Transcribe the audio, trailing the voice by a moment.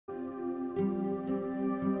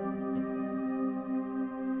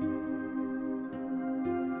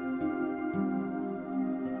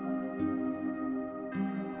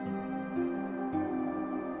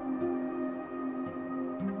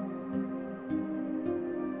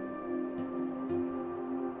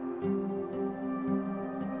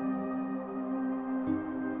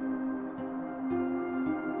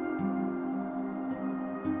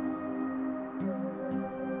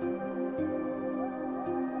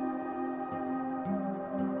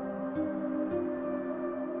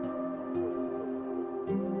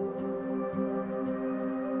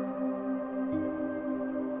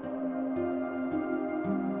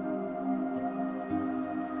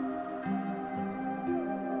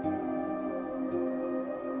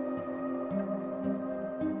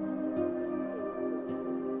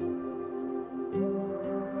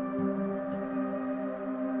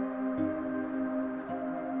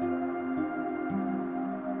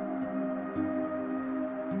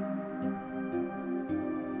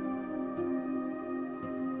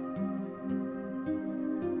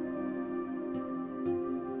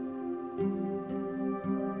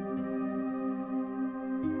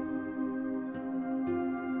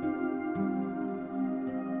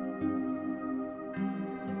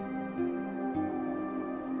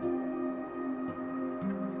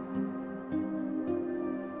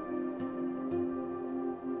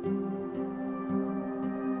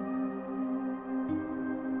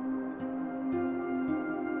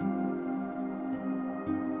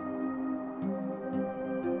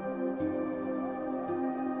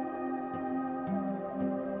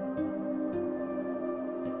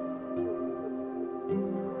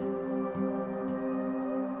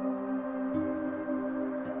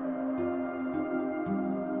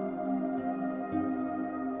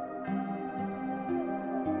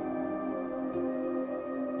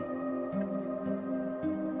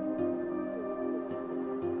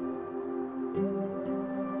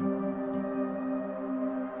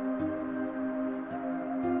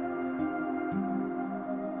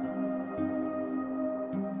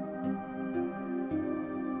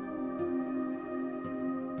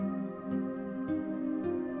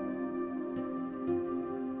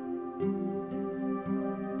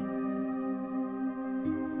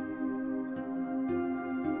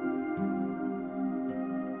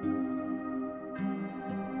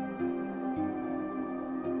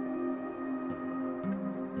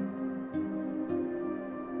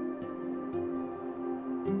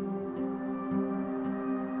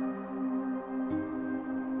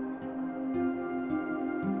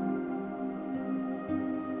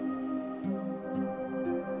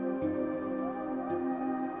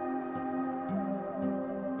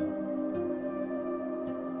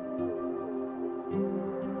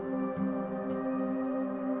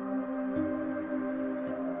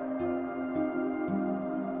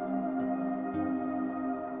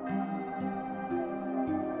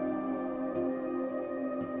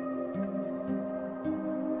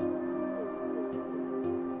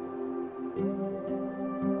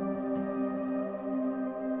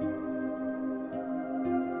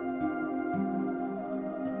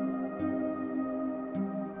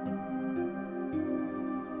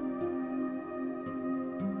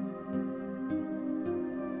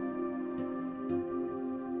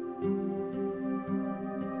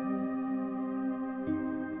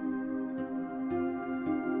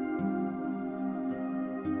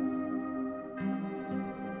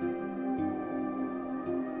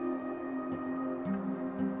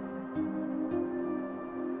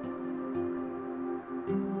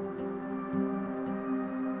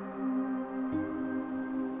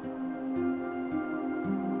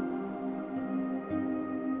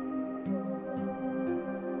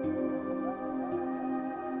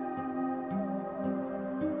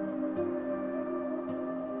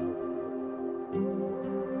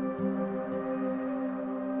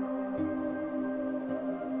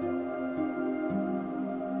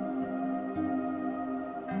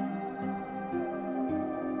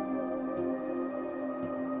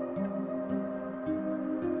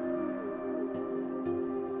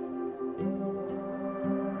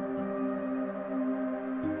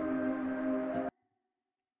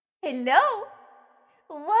Hello.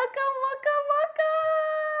 Welcome, welcome,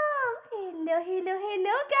 welcome. Hello, hello,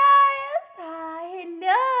 hello, guys. Hi,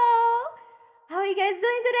 hello. How are you guys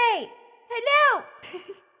doing today? Hello.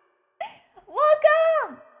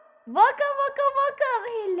 Welcome. Welcome, welcome, welcome.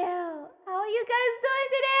 Hello. How are you guys doing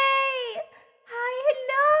today? Hi,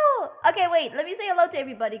 hello. Okay, wait. Let me say hello to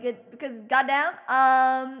everybody. Good, because goddamn,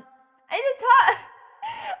 I need to talk.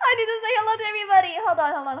 I need to say hello to everybody. Hold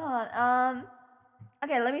on.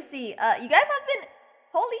 Okay, let me see. You guys have been.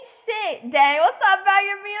 Holy shit! Dang, what's up about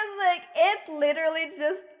your music? It's literally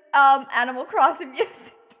just Animal Crossing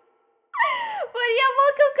music. But yeah,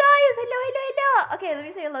 welcome guys. Hello, hello, hello. Okay, let me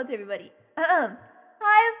say hello to everybody.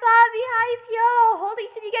 Hi Fabi, hi Fio. Holy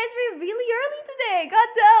shit, you guys were really early today.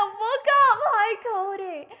 Goddamn, welcome. Hi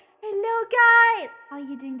Cody. Hello guys. How are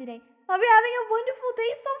you doing today? Hope you're having a wonderful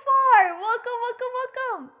day so far. Welcome, welcome,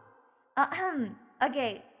 welcome.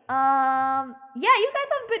 Okay. Yeah, you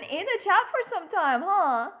guys have been in the chat for some time,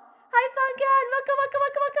 huh? Hi, Funkan. Welcome, welcome,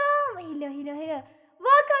 welcome, welcome. Hello, hello, hello.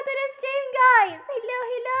 Welcome to the stream, guys. Hello,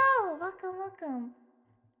 hello. Welcome, welcome.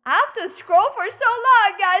 I have to scroll for so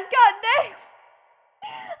long, guys. God damn.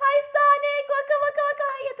 Hi, Sonic. Welcome, welcome,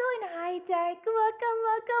 welcome. How you doing? Hi, Dark. Welcome,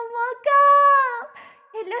 welcome, welcome.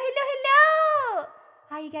 Hello, hello, hello.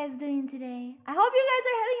 How you guys doing today? I hope you guys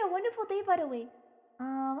are having a wonderful day, by the way.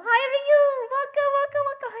 Hi Ryu! Welcome, welcome,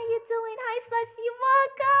 welcome! How you doing? Hi Slushy!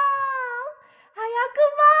 Welcome! Hi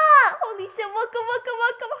Akuma! Holy shit! Welcome, welcome,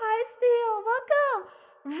 welcome! Hi Steel! Welcome!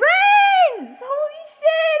 Rains! Holy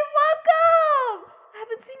shit! Welcome! I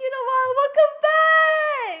haven't seen you in a while. Welcome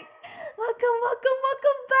back! Welcome, welcome,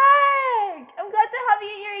 welcome back! I'm glad to have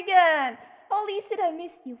you here again. Holy shit! I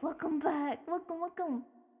missed you. Welcome back. Welcome, welcome.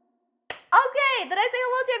 Okay, did I say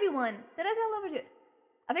hello to everyone? Did I say hello to you?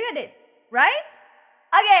 I think I did. Right?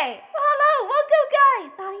 Okay, well, hello, welcome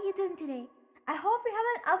guys. How are you doing today? I hope you're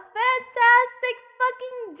having a fantastic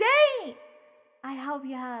fucking day. I hope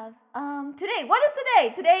you have. Today, what is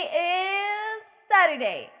today? Today is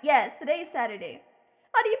Saturday. Yes, today is Saturday.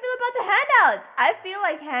 How do you feel about the handouts? I feel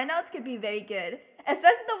like handouts could be very good,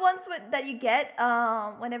 especially the ones that you get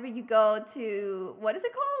whenever you go to, what is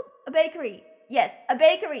it called? A bakery. Yes, a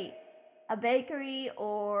bakery. A bakery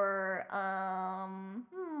or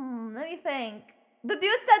let me think. The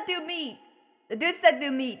dudes that do meat. The dudes that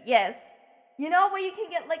do meat, yes. You know where you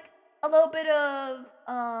can get like a little bit of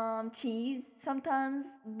cheese sometimes?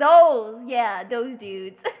 Those, yeah, those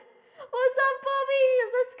dudes. What's up,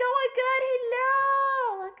 boobies? Let's go, my god.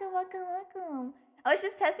 Hello. Welcome, welcome, welcome. I was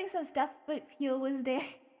just testing some stuff, but Fuel was there.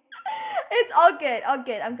 It's all good, all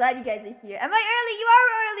good. I'm glad you guys are here. Am I early? You are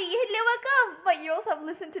early. Hello, welcome. My ears have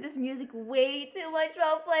listened to this music way too much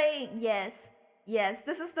while playing. Yes. Yes,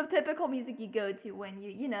 this is the typical music you go to when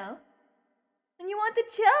you know, when you want to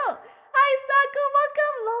chill. Hi, Saku,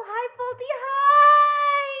 welcome. Lol, hi, Faulty,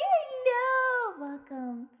 hi. Hello,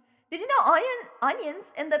 welcome. Did you know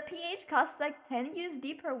onions in the PH cost like 10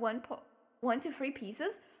 USD per 1 to 3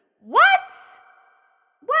 pieces? What?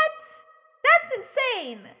 What? That's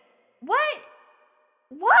insane. What?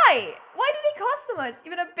 Why? Why did it cost so much?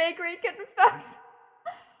 Even a bakery can refuse.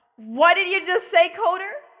 What did you just say,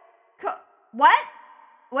 Coder? What?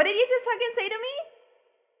 What did you just fucking say to me?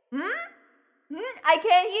 I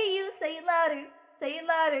can't hear you. Say it louder. Say it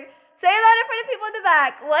louder. Say it louder for the people in the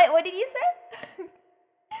back. What did you say?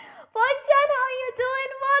 Ponchan, how are you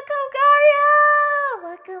doing? Welcome, Gario.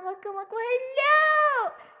 Welcome, welcome, welcome.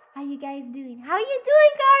 Hello. How you guys doing? How you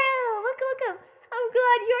doing, Gario? Welcome, welcome. I'm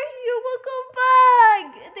glad you're here. Welcome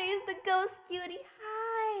back. There's the ghost cutie.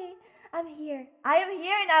 Hi. I'm here. I am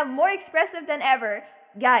here and I'm more expressive than ever.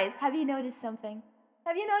 Guys, have you noticed something?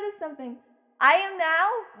 Have you noticed something? I am now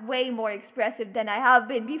way more expressive than I have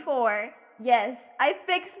been before. Yes, I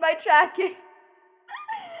fixed my tracking.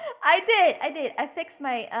 I did. I fixed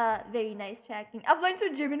my very nice tracking. I've learned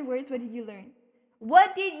some German words. What did you learn?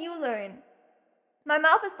 What did you learn? My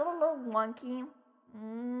mouth is still a little wonky.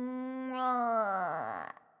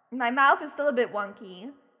 My mouth is still a bit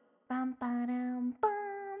wonky. Bum, ba-dum,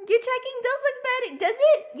 bum. Your tracking does look better. Does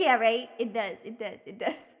it? Yeah, right? It does. At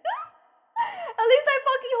least I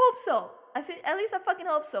fucking hope so. At least I fucking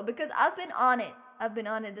hope so because I've been on it. I've been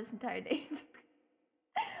on it this entire day.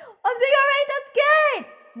 I'm doing alright. That's good.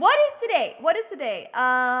 What is today?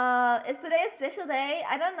 Is today a special day?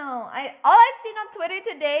 I don't know. All I've seen on Twitter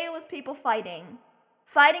today was people fighting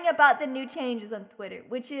about the new changes on Twitter,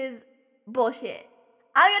 which is bullshit.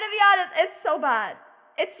 I'm gonna be honest. It's so bad.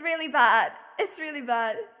 It's really bad.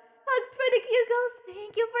 Hugs for the cute ghost.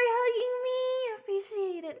 Thank you for hugging me. I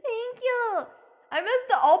appreciate it. Thank you. I missed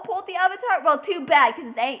the all Polty avatar. Well, too bad,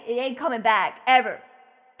 because it ain't coming back, ever.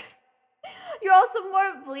 You're also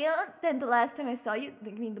more buoyant than the last time I saw you.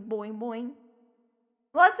 I mean, the boing boing.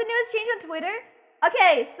 What's the newest change on Twitter?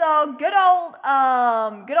 Okay, so good old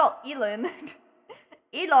Elon,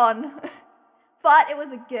 Elon thought it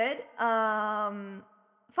was a good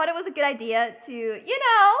idea to,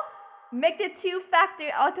 make the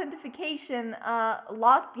two-factor authentication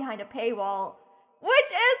locked behind a paywall,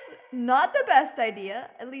 which is not the best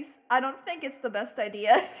idea. At least I don't think it's the best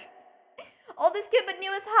idea. All this kid but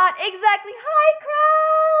new is hot. Exactly. Hi,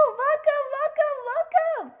 Crow. Welcome.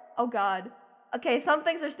 Oh God. Okay, some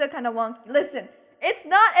things are still kind of wonky. Listen, it's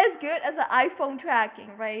not as good as an iPhone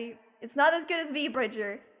tracking, right? It's not as good as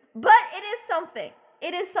VBridger, but it is something.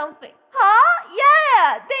 Huh?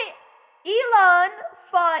 Yeah. Elon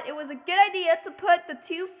thought it was a good idea to put the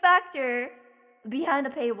two-factor behind a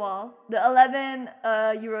paywall, the 11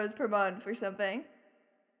 euros per month or something.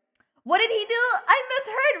 What did he do? I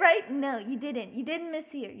misheard, right? No, you didn't. You didn't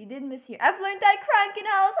mishear. I've learned that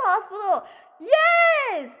Krankenhaus Hospital.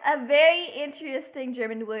 Yes! A very interesting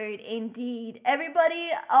German word indeed. Everybody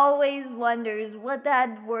always wonders what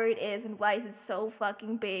that word is and why is it so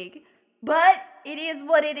fucking big. But it is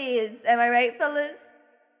what it is. Am I right, fellas?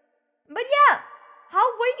 But yeah,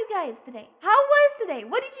 how were you guys today? How was today?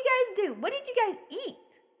 What did you guys do? What did you guys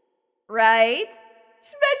eat? Right?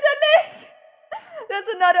 Schmetterling! That's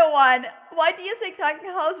another one. Why do you say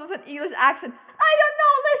Krankenhaus with an English accent? I don't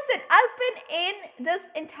know. Listen, I've been in this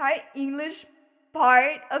entire English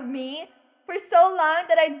part of me for so long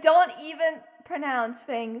that I don't even pronounce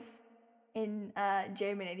things in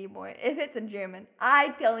German anymore. If it's in German,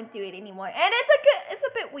 I don't do it anymore. And it's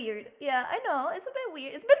a bit weird. Yeah, I know. It's a bit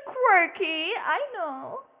weird. It's a bit quirky. I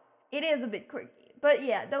know. It is a bit quirky. But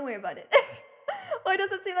yeah, don't worry about it. Why does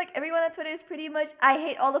it seem like everyone on Twitter is pretty much, I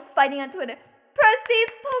hate all the fighting on Twitter.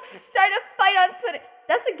 Proceeds to start a fight on Twitter.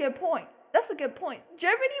 That's a good point.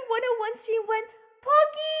 Germany 101 stream went,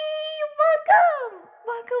 Pokey, welcome.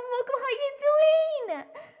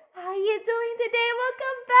 How you doing today?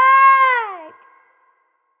 Welcome back.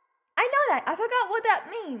 I know that. I forgot what that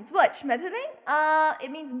means. What, Schmetterling? It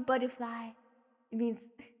means butterfly. It means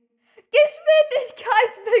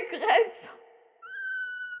Geschwindigkeitsbegrenzung.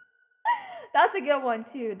 That's a good one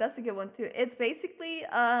too. It's basically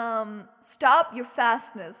stop your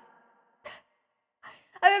fastness.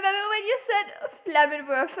 I remember when you said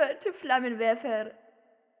Flammenwerfer to Flammenwerfer.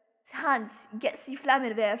 Hans, get the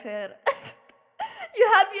Flammenwerfer. You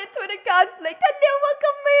had me a Twitter conflict. Hello,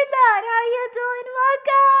 welcome Merlot. How you doing?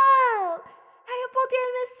 Welcome. Hi, Pokey, I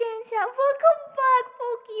missed you in chat. Welcome back,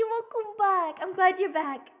 Pokey. Welcome back. I'm glad you're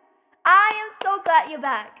back. I am so glad you're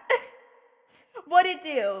back. What it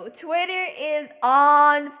do? Twitter is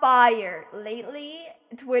on fire. Lately,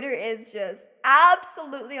 Twitter is just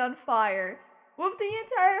absolutely on fire. With the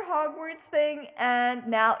entire Hogwarts thing and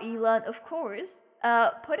now Elon, of course,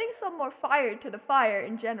 putting some more fire to the fire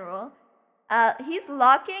in general. He's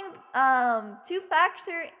locking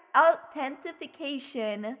two-factor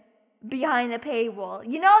authentication behind a paywall.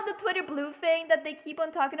 You know the Twitter blue thing that they keep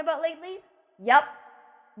on talking about lately? Yup,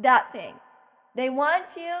 that thing. They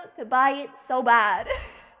want you to buy it so bad.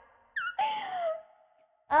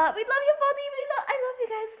 We love you, Faulty. I love you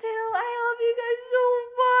guys too. I love you guys so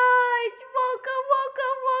much. Welcome.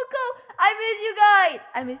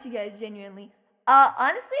 I miss you guys genuinely.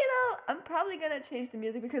 Honestly though, I'm probably gonna change the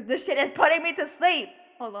music because this shit is putting me to sleep.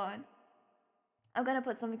 Hold on. I'm gonna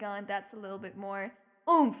put something on that's a little bit more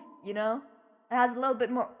oomph, you know? It has a little bit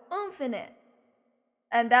more oomph in it.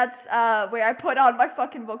 And that's where I put on my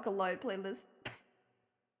fucking Vocaloid playlist.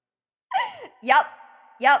 Yup.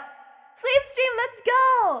 Sleep stream, let's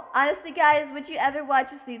go! Honestly, guys, would you ever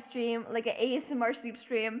watch a sleep stream, like an ASMR sleep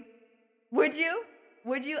stream? Would you?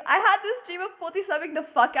 I had this stream of Pulti subbing the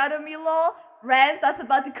fuck out of me, lol. Rans, that's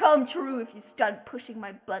about to come true if you start pushing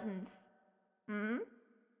my buttons.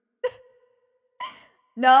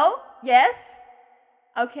 No? Yes?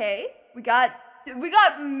 Okay. We got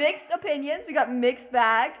mixed opinions. We got mixed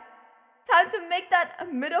bag. Time to make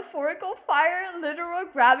that metaphorical fire literal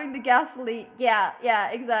grabbing the gasoline. Yeah,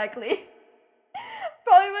 exactly.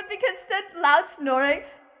 Probably would be constant loud snoring.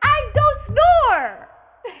 I don't snore!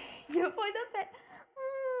 You point up it.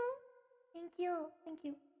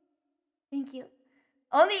 Thank you.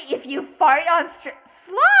 Only if you fart on Slush!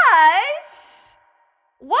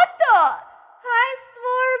 What the? Hi,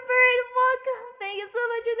 Sworbird. Welcome. Thank you so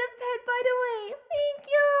much for the pet, by the way. Thank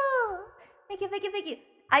you.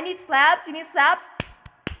 I need slaps. You need slaps?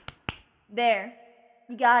 There.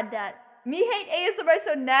 You got that. Me hate ASMR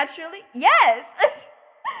so naturally. Yes!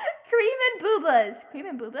 Cream and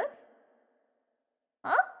boobas?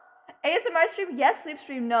 Huh? ASMR stream? Yes. Sleep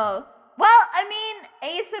stream? No. Well, I mean,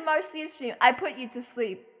 ASMR sleep stream. I put you to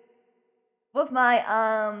sleep with my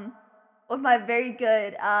very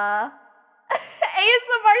good ASMR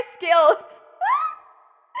skills.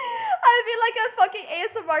 I feel like a fucking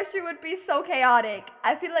ASMR stream would be so chaotic.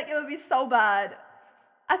 I feel like it would be so bad.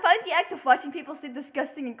 I find the act of watching people sleep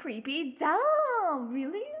disgusting and creepy. Damn,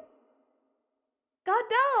 really? God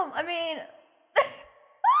damn. I mean,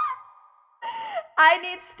 I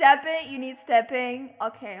need stepping. You need stepping.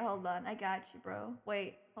 Okay, hold on. I got you, bro.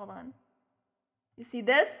 Wait, hold on. You see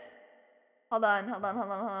this? Hold on.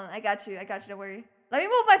 I got you. Don't worry. Let me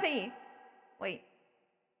move my thingy. Wait.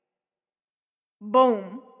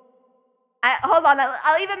 Boom. Hold on.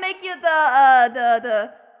 I'll even make you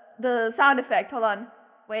the sound effect. Hold on.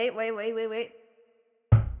 Wait.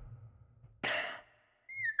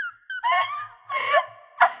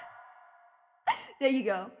 There you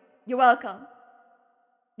go. You're welcome.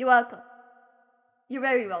 You're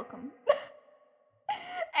very welcome.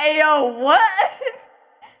 Ayo, what?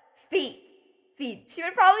 Feet. She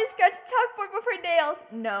would probably scratch a chalkboard with her nails.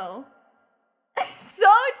 No.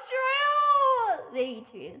 So true. Very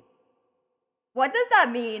true. What does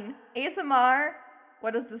that mean? ASMR?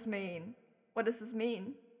 What does this mean?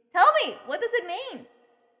 Tell me, what does it mean?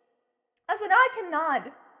 Oh, so now I can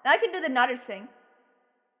nod. Now I can do the nodders thing.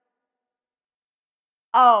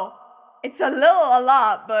 Oh, it's a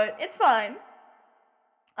lot, but it's fine.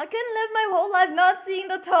 I couldn't live my whole life not seeing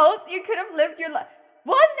the toes. You could have lived your life.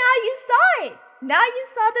 Well, now you saw it. Now you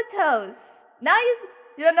saw the toes. Now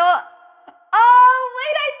you know. Oh,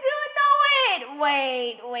 wait, I do know it.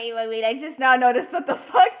 Wait. I just now noticed what the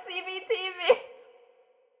fuck CBTV is.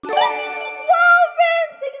 Wow,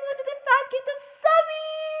 friends, thank you so much for the 5 gifted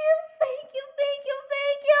subbies. Thank you.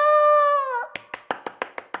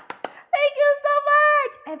 Thank you so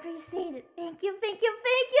much. I appreciate it. Thank you.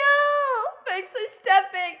 Thanks for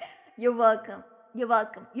stepping. You're welcome. You're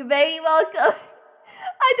very welcome.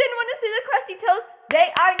 I didn't want to see the crusty toes.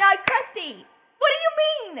 They are not crusty. What do you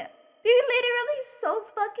mean? They're literally so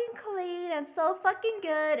fucking clean and so fucking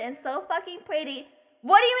good and so fucking pretty.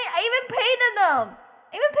 What do you mean? I even painted them.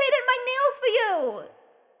 I even painted my nails for you.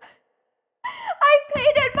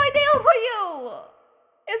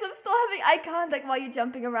 Yes, I'm still having eye contact while you're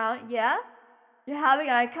jumping around. Yeah? You're having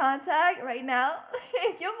eye contact right now?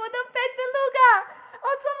 Thank you for the pet beluga.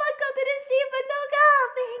 Also, welcome to the stream, beluga.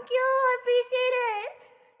 Thank you. I appreciate it.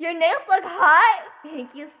 Your nails look hot.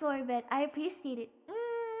 Thank you, Sorbet. I appreciate it.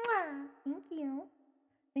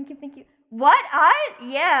 Thank you. What eyes?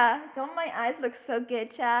 Yeah. Don't my eyes look so good,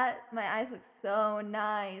 chat? My eyes look so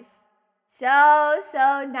nice.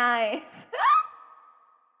 So nice.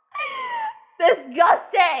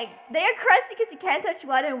 Disgusting. They are crusty because you can't touch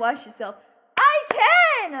water and wash yourself. I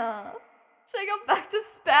can. Should I go back to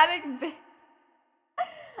spamming bits?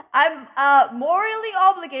 I'm morally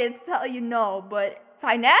obligated to tell you no, but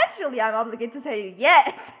financially I'm obligated to tell you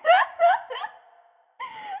yes.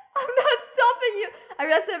 I'm not stopping you. I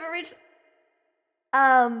guess I haven't reached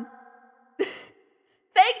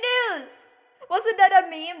fake news. Wasn't that a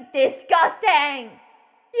meme? Disgusting.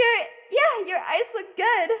 Your eyes look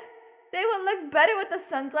good. They would look better with the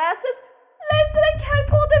sunglasses. Listen, I can't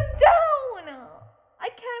pull them down. I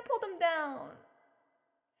can't pull them down.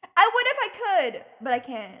 I would if I could, but I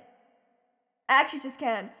can't. I actually just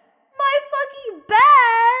can. My fucking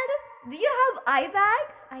bed. Do you have eye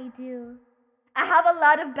bags? I do. I have a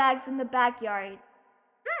lot of bags in the backyard.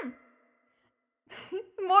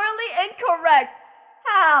 Morally incorrect.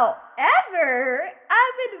 However,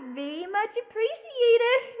 I would very much appreciate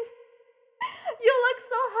it. You look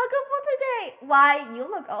so huggable today. Why, you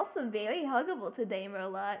look also very huggable today,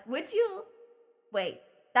 Merlot. Would you? Wait,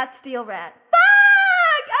 that's Steel Rat.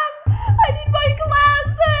 Fuck! I need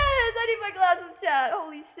my glasses, chat.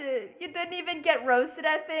 Holy shit. You didn't even get roasted,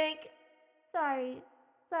 I think. Sorry,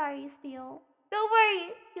 Steel. Don't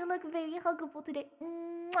worry. You look very huggable today.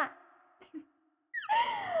 Mwah.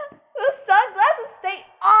 The sunglasses stay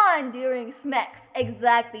on during smacks.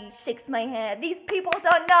 Exactly. Shakes my head. These people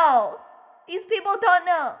don't know.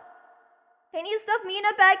 Can you stuff me in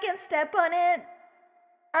a bag and step on it?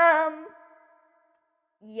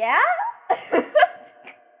 Yeah?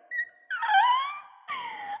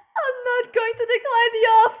 I'm not going to decline the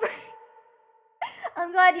offer.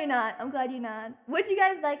 I'm glad you're not. Would you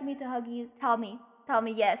guys like me to hug you? Tell me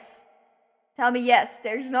yes.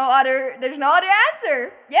 There's no other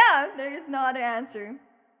answer. Yeah, there is no other answer.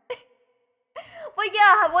 But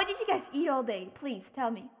yeah, what did you guys eat all day? Please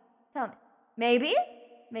tell me. Maybe?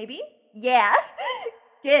 Yeah.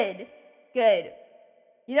 Good.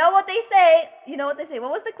 You know what they say?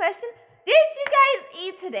 What was the question? Did you guys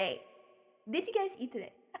eat today?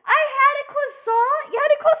 I had a croissant. You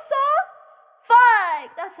had a croissant?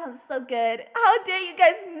 Fuck, that sounds so good. How dare you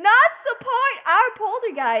guys not support our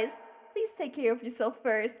poltergeist? Please take care of yourself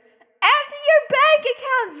first. Empty your bank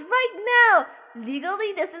accounts right now.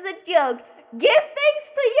 Legally, this is a joke. Give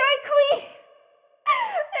thanks to your queen.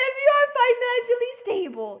 If you are financially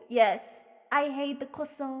stable. Yes, I hate the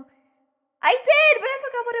croissant. I did, but I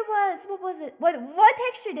forgot what it was. What was it? What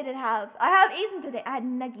texture did it have? I have eaten today. I had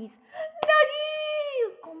nuggies.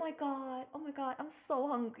 Nuggies! Oh my god. Oh my god. I'm so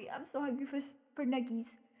hungry. I'm so hungry for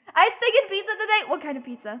nuggies. I had steak and pizza today. What kind of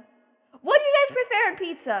pizza? What do you guys prefer on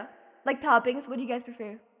pizza? Like toppings? What do you guys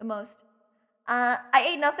prefer the most? I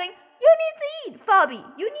ate nothing. You need to eat, Fabi.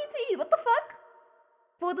 You need to eat. What the fuck?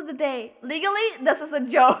 Food of the day. Legally, this is a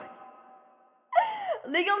joke.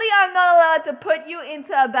 Legally, I'm not allowed to put you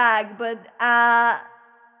into a bag, but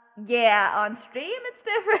yeah, on stream it's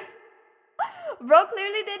different. Bro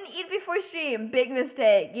clearly didn't eat before stream. Big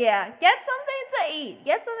mistake. Yeah, get something to eat.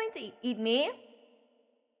 Get something to eat. Eat me.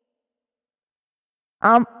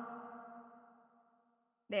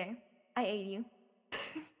 There. I ate you.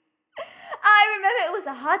 I remember it was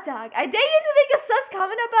a hot dog. I dare you to make a sus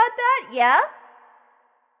comment about that? Yeah?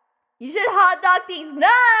 You should hot dog these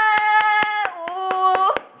nuts!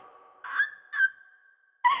 Ooh.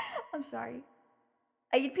 I'm sorry.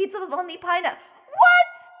 I eat pizza with only pineapple.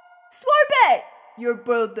 What? Swarpet! You're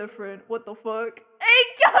both different. What the fuck? Hey,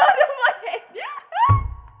 God of my head.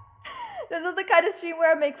 This is the kind of stream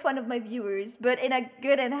where I make fun of my viewers, but in a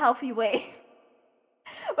good and healthy way.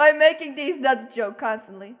 By making these nuts joke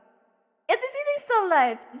constantly. Is the season still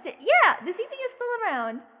alive? Yeah, the season is still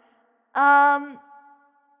around.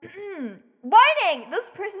 Warning! This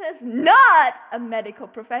person is not a medical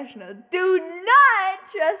professional. Do not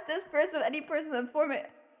trust this person with any personal information.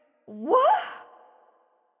 What?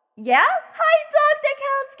 Yeah? Hi, Dr.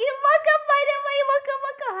 Kowski. Welcome, by the way. Welcome.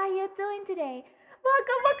 How you doing today?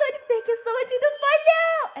 Welcome. Thank you so much for the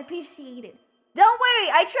follow. I appreciate it. Don't worry.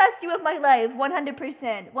 I trust you with my life.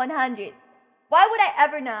 100%. 100. Why would I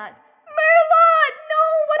ever not? Merlon! No!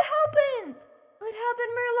 What happened? What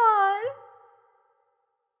happened, Merlon?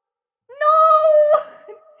 No!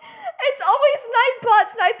 It's always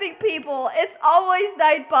Nightbot sniping people. It's always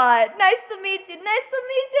Nightbot. Nice to meet you. Nice to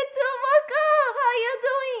meet you too. Welcome.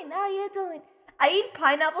 How you doing? I eat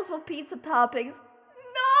pineapples with pizza toppings.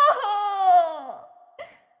 No!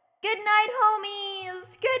 Good night,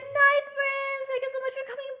 homies. Good night, friends. Thank you so much for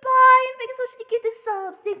coming by. And thank you so much to give the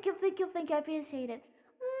subs. Thank you. I appreciate it.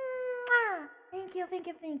 Thank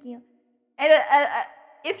you. And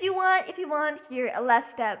if you want, here a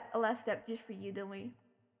last step just for you, don't we?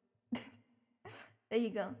 There you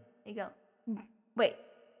go. Wait,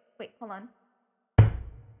 hold on.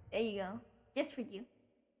 There you go. Just for you.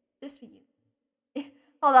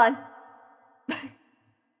 Hold on.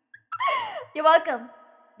 You're welcome.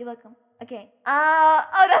 Okay.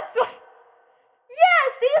 Oh, that's why. Yeah,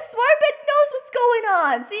 see, Swarbit knows what's going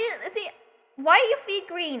on. See, why are your feet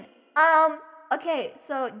green? Okay,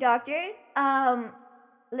 so doctor,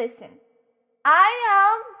 listen. I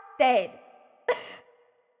am dead.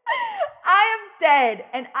 I am dead,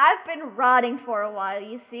 and I've been rotting for a while,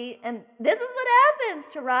 you see? And this is what happens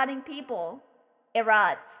to rotting people. It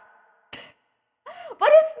rots. But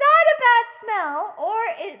it's not a bad smell, or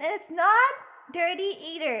it's not dirty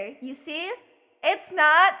either, you see? It's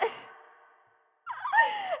not.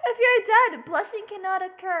 If you're dead, blushing cannot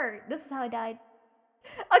occur. This is how I died.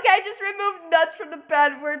 Okay, I just removed nuts from the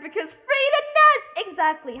bad word because free the nuts!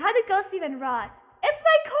 Exactly. How did ghosts even rot? It's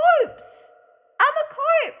my corpse! I'm a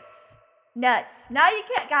corpse! Nuts. Now you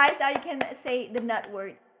can, guys, now you can say the nut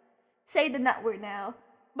word. Say the nut word now.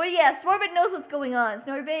 But yeah, Snorbit knows what's going on.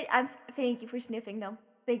 Snorbit, thank you for sniffing them.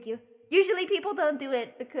 Thank you. Usually people don't do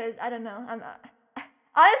it because, I don't know,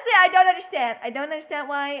 honestly, I don't understand. I don't understand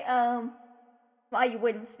why you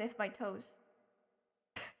wouldn't sniff my toes.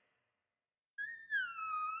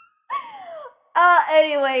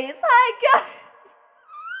 Anyways, hi guys.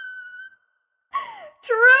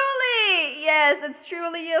 Truly, yes, it's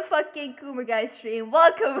truly a fucking coomergeist stream.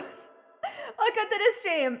 Welcome to the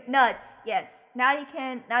stream. Nuts, yes. Now you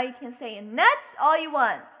can say nuts all you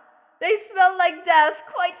want. They smell like death.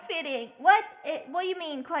 Quite fitting. What do you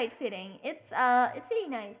mean quite fitting? It's really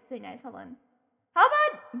nice. It's really nice. Hold on. How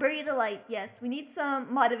about bury the light? Yes, we need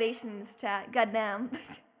some motivation in this chat. Goddamn.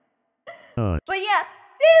 But yeah,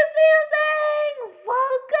 this is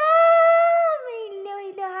welcome.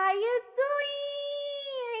 Hello, how you doing?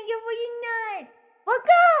 Thank you for your nut.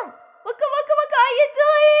 Welcome. How you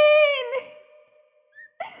doing?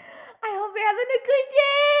 I hope you're having a good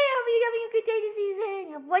day. Hope you're having a good day this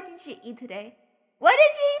season. What did you eat today? What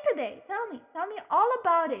did you eat today? Tell me all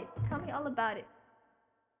about it. Tell me all about it.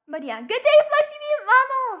 But yeah, good day, fleshy meat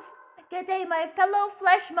mammals. Good day, my fellow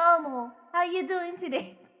flesh mammal. How you doing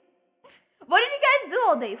today? What did you guys do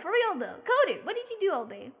all day? For real though. Cody, what did you do all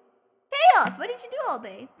day? Chaos, what did you do all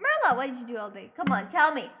day? Merla, what did you do all day? Come on,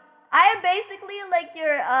 tell me. I am basically like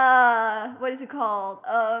your, what is it called?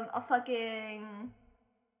 A fucking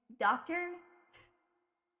doctor?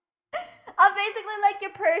 I'm basically like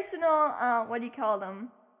your personal, what do you call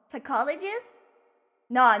them? Psychologist?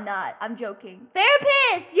 No, I'm not. I'm joking.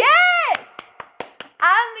 Therapist, yes!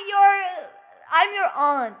 I'm your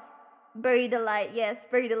aunt. Bury the light, yes,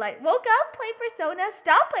 bury the light. Woke up, play Persona,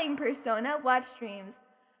 stop playing Persona, watch streams.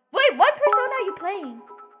 Wait, what Persona are you playing?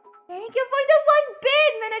 Thank you for the 1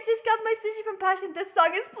 bit! Man, I just got my sushi from Passion. This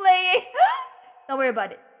song is playing. Don't worry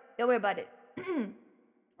about it. Don't worry about it.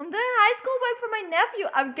 I'm doing high school work for my nephew.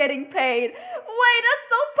 I'm getting paid. Wait, that's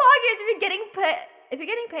so poggers. If you're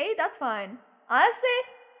getting paid, that's fine. Honestly,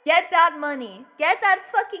 get that money. Get that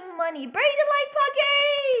fucking money. Bury the light,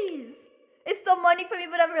 poggers! It's still money for me,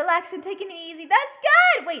 but I'm relaxed and taking it easy. That's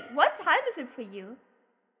good! Wait, what time is it for you?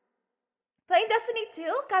 Playing Destiny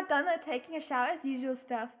 2? Got done taking a shower as usual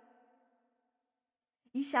stuff.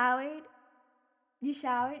 You showered? You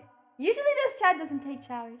showered? Usually this chat doesn't take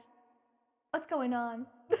showers. What's going on?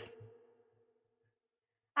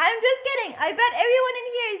 I'm just kidding. I bet everyone in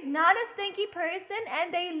here is not a stinky person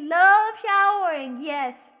and they love showering.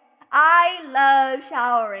 Yes, I love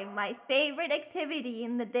showering. My favorite activity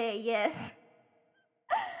in the day, yes.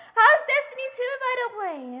 How's Destiny 2, by the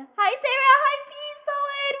way? Hi, Tara. Hi, Peace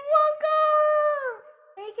Poet. Welcome.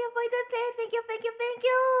 Thank you for the pin. Thank you, thank you, thank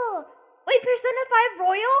you. Wait, Persona 5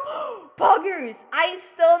 Royal? Poggers. I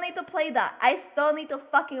still need to play that. I still need to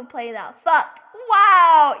fucking play that. Fuck.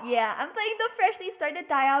 Wow. Yeah, I'm playing the freshly started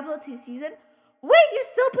Diablo 2 season. Wait, you're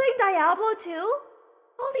still playing Diablo 2?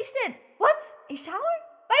 Holy shit. What? A shower?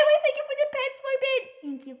 By the way, thank you for the pets, boy babe.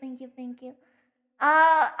 Thank you, thank you, thank you.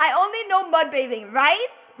 I only know mud bathing,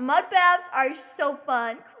 right? Mud baths are so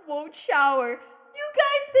fun. Quote shower. You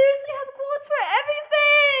guys seriously have quotes for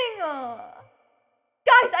everything.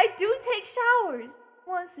 Guys, I do take showers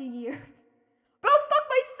once a year. Bro, fuck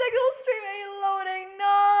my Signal stream ain't loading.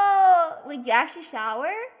 No. Wait, you actually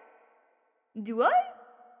shower? Do I?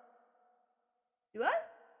 Do I?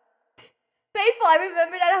 Painful, I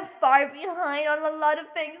remember that I'm far behind on a lot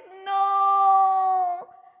of things. No.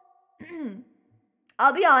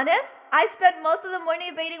 I'll be honest, I spent most of the morning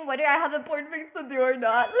debating whether I have important things to do or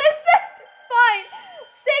not. Listen, it's fine.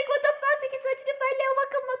 Sick, what the fuck? Thank you so much to find out.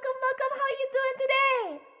 Welcome, welcome, welcome. How are you doing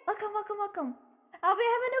today? Welcome, welcome, welcome. I'll be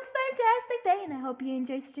having a fantastic day and I hope you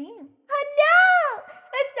enjoy stream. Hello!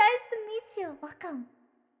 It's nice to meet you. Welcome.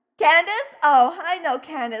 Candace? Oh, I know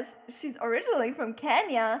Candace. She's originally from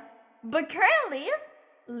Kenya, but currently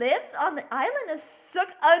lives on the island of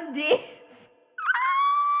Sukundis.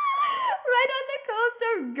 Right on the coast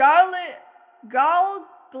of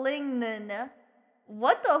Garglingnan.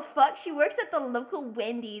 What the fuck? She works at the local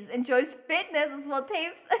Wendy's, enjoys fitness as well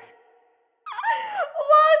tapes.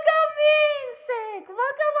 Welcome in, sick.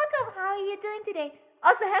 Welcome, welcome. How are you doing today?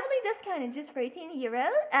 Also heavily discounted, just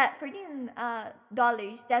 €13 at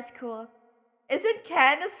 $13 That's cool. Isn't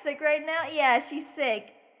Candace sick right now? Yeah, she's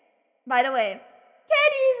sick. By the way,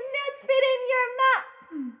 Candy's nuts fit in your mouth.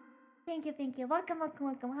 Thank you, thank you. Welcome, welcome,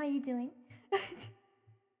 welcome. How are you doing?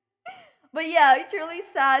 But yeah, truly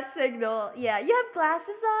sad Signal. Yeah, you have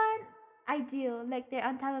glasses on? I do, like they're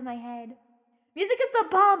on top of my head. Music is the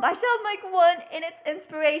bomb. I shall make one in its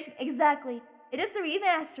inspiration. Exactly. It is the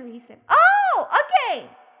remaster recent. Oh, okay.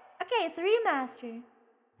 Okay, it's a remaster.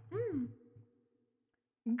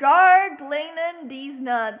 Garglingnan these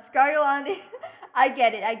nuts. Garglandi. I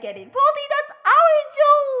get it, I get it. Polty, that's our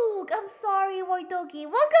joke. I'm sorry, War Dogi.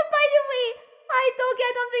 Welcome, by the way. Hi, Dogi.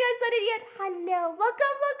 I don't think I said it yet. Hello.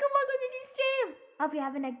 Welcome, welcome, welcome to the stream. I hope you're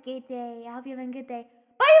having a good day. I hope you're having a good day.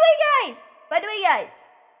 By the way, guys,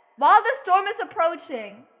 while the storm is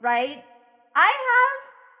approaching, right, I have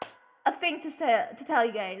a thing to tell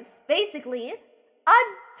you guys. Basically,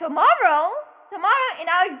 on tomorrow in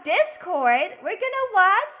our Discord, we're gonna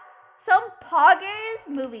watch some Poggers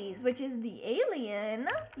movies, which is The Alien.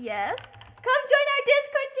 Yes. Come join our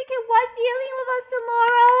Discord so you can watch The Alien with us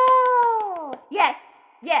tomorrow. Yes,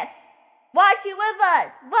 yes. Watch it with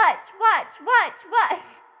us. Watch.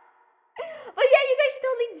 But yeah, you guys should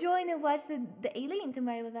totally join and watch the Alien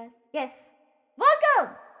tomorrow with us. Yes.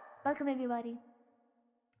 Welcome. Welcome, everybody.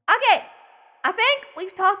 Okay. I think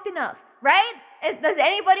we've talked enough, right? Does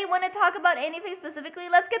anybody want to talk about anything specifically?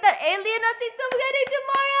 Let's get that alien scene together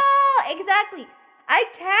tomorrow. Exactly. I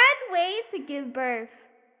can't wait to give birth.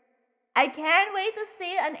 I can't wait to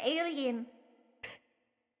see an alien.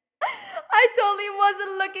 I totally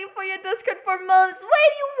wasn't looking for your Discord for months.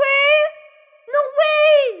 Wait, you were? No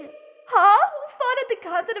way! Huh? Who thought of the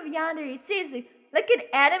concept of yandere? Seriously, like an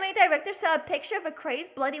anime director saw a picture of a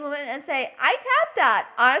crazed bloody woman and say, I tapped that.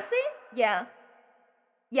 Honestly? Yeah.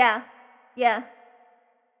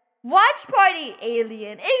 Watch party,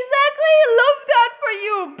 alien. Exactly! Love that for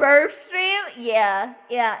you. Birth stream? Yeah,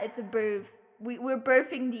 it's a birth. We're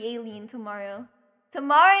birthing the alien tomorrow.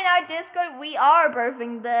 Tomorrow in our Discord, we are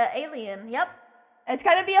birthing the alien. Yep. It's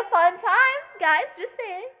gonna be a fun time, guys. Just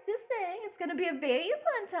saying. It's gonna be a very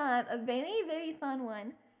fun time. A very, very fun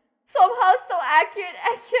one. Somehow so accurate,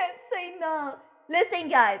 I can't say no. Listen,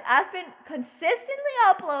 guys, I've been consistently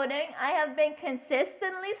uploading. I have been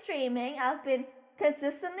consistently streaming. I've been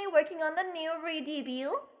consistently working on the new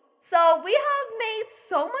re-debut. So we have made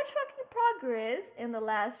so much fucking progress in the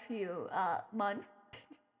last few months.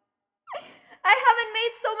 I haven't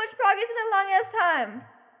made so much progress in a long ass time,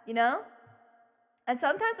 you know? And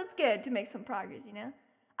sometimes it's good to make some progress, you know?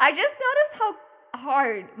 I just noticed how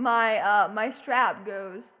hard my strap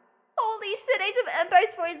goes. Holy shit, Age of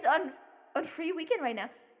Empires 4 is on free weekend right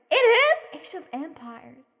now. It is Age of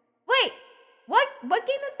Empires. Wait, what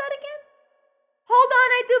game is that again? Hold on,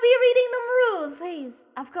 I do be reading them rules, please.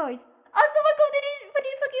 Of course. Also, welcome to this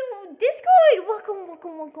fucking Discord.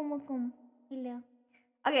 Welcome. Hello.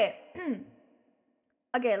 Okay.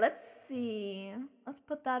 Okay, let's see. Let's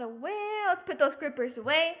put that away. Let's put those grippers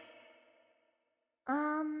away. Heck,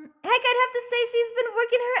 I'd have to say she's been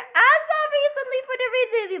working her ass off recently for the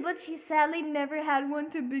re-debut, but she sadly never had one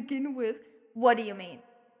to begin with. What do you mean?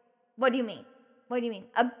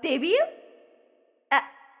 A debut?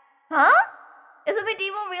 Huh? It's a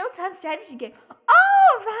medieval real-time strategy game.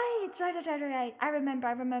 Oh, right. I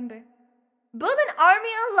remember. Build an army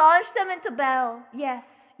and launch them into battle.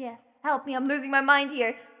 Yes. Help me, I'm losing my mind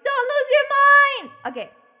here. Don't lose your mind! Okay,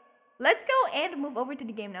 let's go and move over to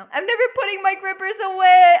the game now. I'm never putting my grippers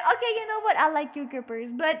away. Okay, you know what? I like your grippers,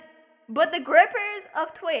 but the grippers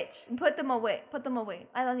of Twitch, put them away.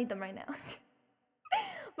 I don't need them right now.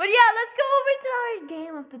 But yeah, let's go over to our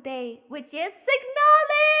game of the day, which is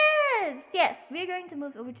Signalis. Yes, we're going to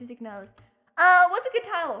move over to Signalis. What's a good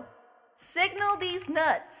title? Signal these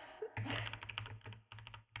nuts.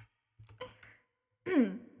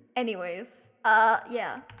 Anyways,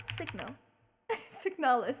 yeah,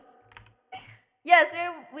 Signalis. Yes,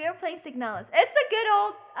 we are playing Signalis. It's a good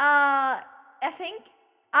old, I think.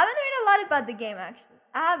 I haven't heard a lot about the game actually.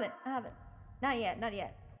 I haven't. Not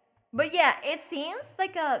yet. But yeah, it seems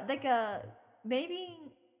like a maybe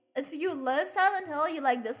if you love Silent Hill, you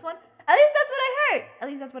like this one. At least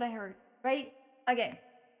that's what I heard. Right? Okay.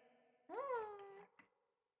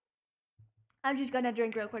 I'm just gonna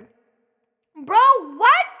drink real quick. Bro,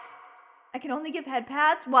 what? I can only give head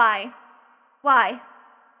pats? Why?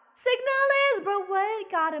 Signalis, bro,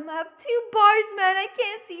 what? Got him. I have 2 bars, man. I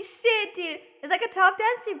can't see shit, dude. It's like a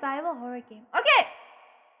top-down survival horror game. Okay.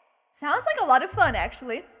 Sounds like a lot of fun,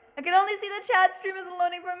 actually. I can only see the chat stream isn't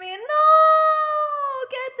loading for me. No!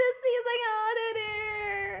 Get this thing out of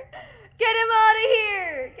there. Get him out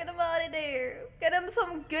of here. Get him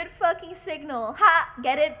some good fucking signal. Ha!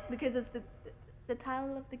 Get it? Because it's the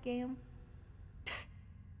title of the game.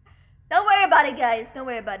 Don't worry about it, guys. Don't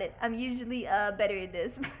worry about it. I'm usually better at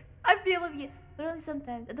this. I feel of you, but only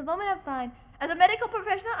sometimes. At the moment, I'm fine. As a medical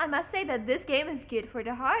professional, I must say that this game is good for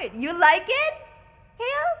the heart. You like it?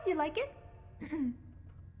 Chaos? You like it?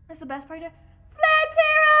 That's the best part. Flatera!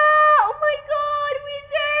 Oh my god,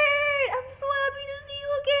 Wizard! I'm so happy to see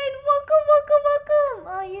you again. Welcome.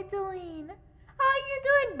 How you doing?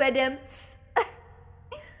 Badumts.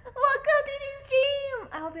 Welcome to the stream.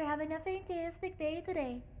 I hope you're having a fantastic day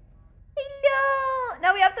today. Hello!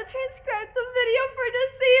 Now we have to transcribe the video for the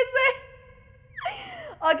season.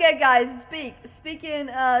 Okay, guys,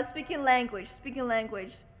 speaking language.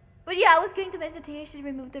 But yeah, I was going to mention that you should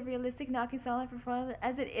remove the realistic knocking sound performance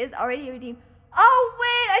as it is already redeemed. Oh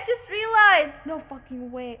wait, I just realized. No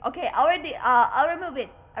fucking way. Okay, I'll remove it.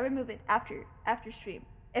 I'll remove it after stream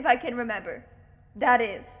if I can remember. That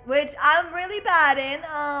is, which I'm really bad in.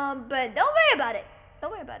 But don't worry about it.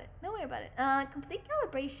 Complete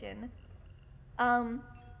calibration. Honestly,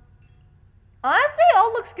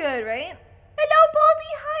 all looks good, right? Hello,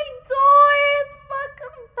 Baldy. Hi, Doris.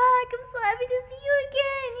 Welcome back. I'm so happy to see you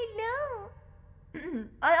again. Hello.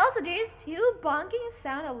 And also, there's 2 bonking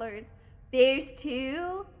sound alerts. There's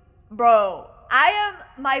 2. Bro,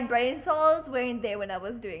 my brain cells weren't there when I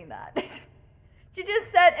was doing that. She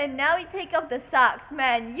just said, and now we take off the socks.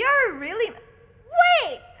 Man, you're really...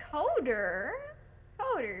 Wait, Coder?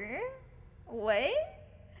 Wait?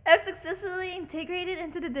 I've successfully integrated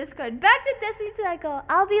into the Discord. Back to Destiny 2 I go.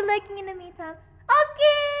 I'll be lurking in the meantime.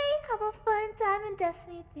 Okay! Have a fun time in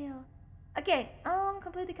Destiny 2. Okay,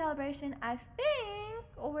 complete the calibration. I think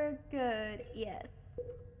we're good. Yes.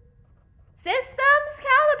 Systems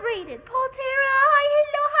calibrated. Poltera, hi,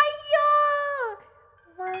 hello, hi, yo!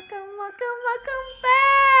 Welcome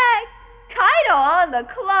back! Kaido on the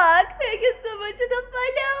clock. Thank you so much for the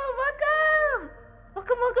follow. Welcome.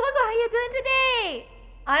 How you doing today?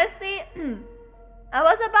 Honestly, I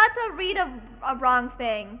was about to read a wrong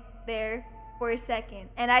thing there for a second,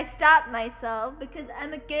 and I stopped myself because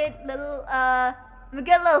I'm a good little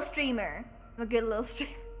streamer.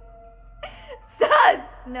 Sus!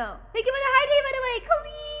 No. Thank you for the hydrate, by the way.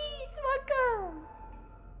 Khalees, welcome.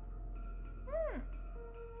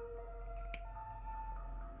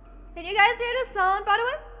 Can you guys hear the sound, by the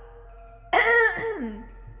way?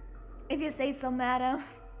 If you say so, madam.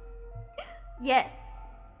 Yes.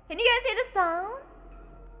 Can you guys hear the sound?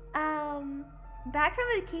 Back from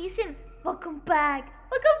vacation. Welcome back,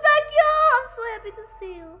 yo! I'm so happy to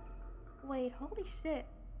see you. Wait, holy shit.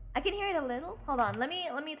 I can hear it a little. Hold on, let me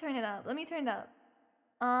turn it up.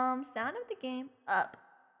 Sound of the game up.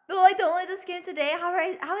 Oh, I don't like this game today. How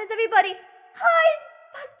is everybody? Hi,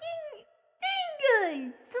 fucking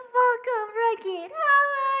dingoes! Welcome, Rocket. How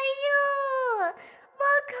are you?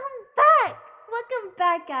 Welcome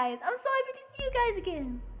back, guys. I'm so happy to see you guys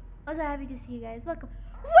again. Welcome.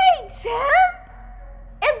 Wait, champ?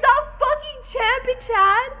 Is that fucking champ in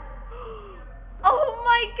chat? Oh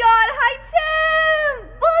my god, hi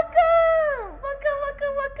champ! Welcome!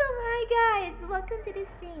 Hi guys, welcome to the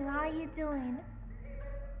stream. How are you doing?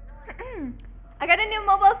 I got a new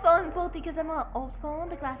mobile phone, Bolty, because I'm an old phone.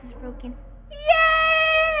 The glass is broken.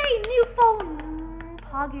 Yay! New phone!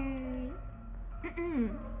 Poggers.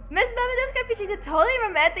 Miss Mama Discord featuring a totally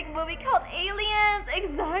romantic movie called Aliens.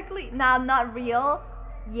 Exactly. Nah, not real.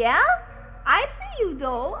 Yeah? I see you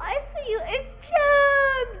though. It's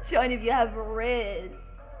Champ. Join if you have Riz.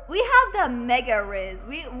 We have the Mega Riz.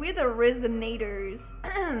 We're the Rizinators.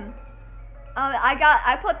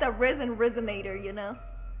 I put the Riz and Rizinator, you know.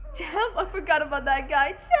 Champ, I forgot about that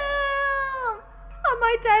guy. Champ! I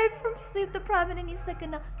might die from sleep deprivation any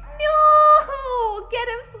second now. No! Get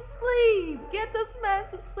him some sleep. Get this man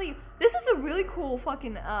some sleep. This is a really cool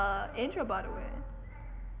fucking intro, by the way.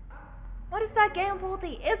 What is that game,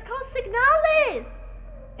 Bolty? It's called Signalis!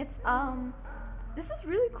 It's, this is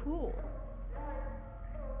really cool.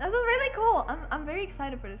 I'm very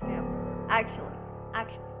excited for this game. Actually.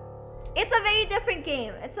 It's a very different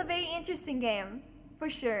game. It's a very interesting game. For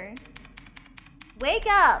sure. Wake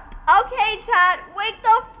up! Okay, chat, wake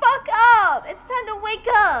the fuck up! It's time to wake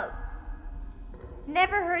up!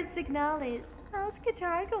 Never heard Signalis. How's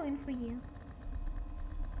guitar going for you?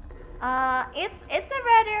 It's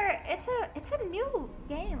a new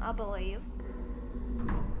game, I believe.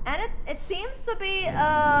 And it seems to be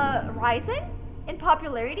rising in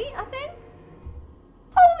popularity, I think.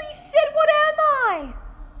 Holy shit, what am I?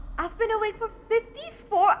 I've been awake for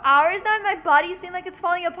 54 hours now and my body's feeling like it's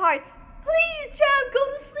falling apart. Please, champ, go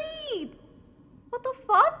to sleep. What the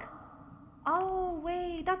fuck? Oh,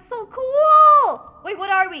 wait, that's so cool. Wait,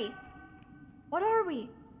 what are we?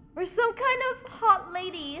 We're some kind of hot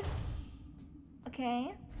lady.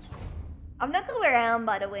 Okay. I'm not gonna wear around,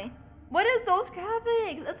 by the way. What is those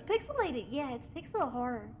graphics? It's pixelated. Yeah, it's pixel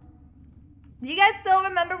horror. Do you guys still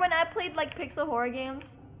remember when I played like pixel horror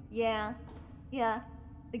games? Yeah. The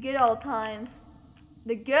good old times.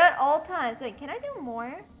 Wait, can I do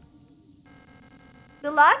more? The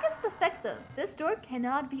lock is defective. This door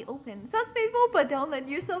cannot be opened. Sounds painful, but don't let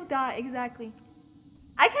yourself die. Exactly.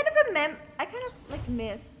 I kind of like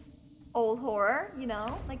miss old horror, you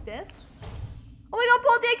know, like this. Oh my god,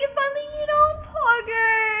 Paul, I can finally,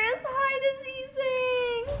 poggers! Hi,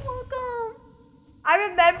 Diseasing! Welcome! I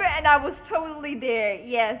remember and I was totally there.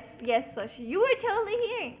 Yes, Sushi. You were totally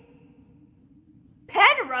here.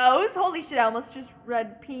 Penrose? Holy shit, I almost just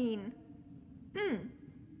read Peen.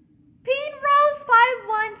 Penrose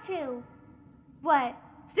 512. What?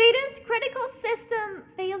 Status critical system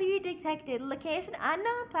failure detected. Location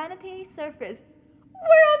unknown planetary surface.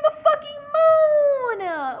 We're on the fucking moon!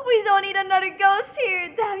 We don't need another ghost here.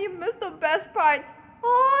 Damn, you missed the best part.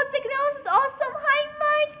 Oh, Signalis is awesome. Hi,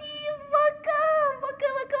 Marty.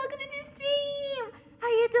 Welcome to the stream. How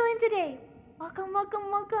you doing today? Welcome. I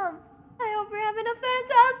hope you're having a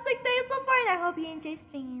fantastic day so far, and I hope you enjoy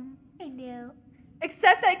stream. Hello.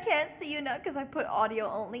 Except I can't see you now because I put audio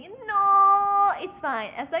only. No, it's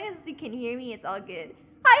fine. As long as you can hear me, it's all good.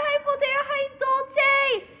 Hi, Poltera. Hi,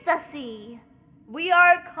 Dolce. Sussy. We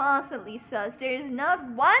are constantly sus. There's not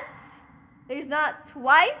once There's not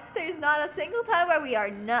twice. There's not a single time where we are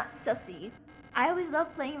not sussy. I always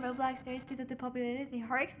love playing Roblox Stairs because of the popularity.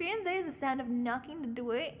 Horror experience, there's the sound of knocking the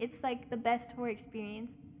door. It's like the best horror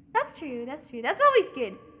experience. That's true, that's true. That's always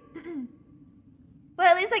good. Well,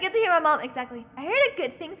 at least I get to hear my mom. Exactly. I heard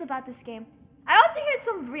good things about this game. I also heard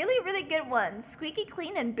some really, really good ones. Squeaky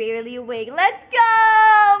clean and barely awake. Let's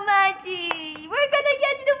go, Machi! We're gonna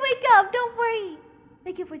get you to wake up, don't worry.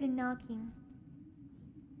 Thank you for the knocking.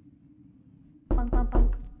 Bunk, bunk,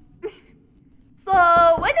 bunk. So,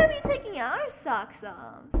 when are we taking our socks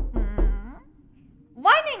off?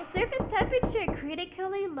 Warning, surface temperature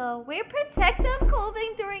critically low. Wear protective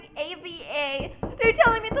clothing during AVA. They're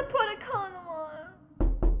telling me to put a condom on.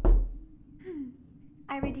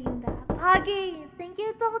 I redeemed that. Poggy, thank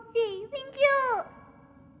you, Dolce. Thank you.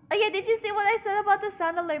 Oh yeah, did you see what I said about the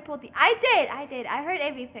sound alert, Polty? I did. I heard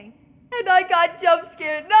everything. And I got jump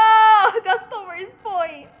scared. No, that's the worst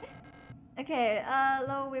point. Okay,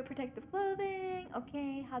 low wear protective clothing.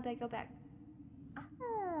 Okay, how do I go back?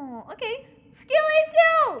 Oh, okay. Skill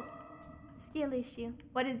issue! Skill issue.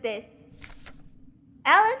 What is this?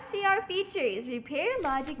 LSTR features repair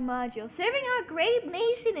logic module. Serving our great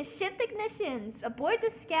nation as ship technicians aboard the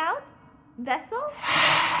scout vessel.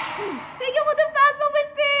 Thank you for the fastball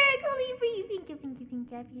whisper! Calibri, thank you,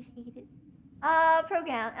 I appreciate it.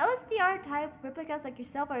 Program. LSTR type replicas like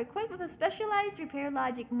yourself are equipped with a specialized repair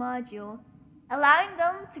logic module, allowing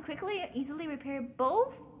them to quickly and easily repair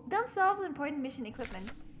both themselves and important mission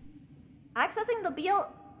equipment. Accessing the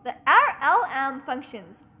RLM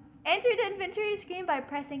functions. Enter the inventory screen by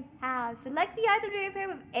pressing tab. Select the item to repair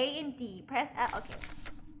with A and D. Press L. Okay.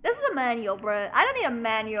 This is a manual, bro. I don't need a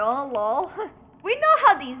manual, lol. We know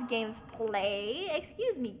how these games play.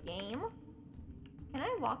 Excuse me, game. Can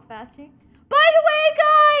I walk faster? By the way,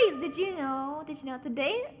 guys! Did you know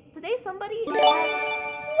today somebody... Wait,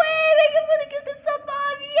 thank you for the gift of sub,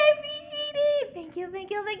 Bobby. I appreciate it. Thank you so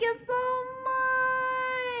much.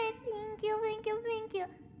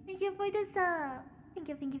 Thank you for the sub. Thank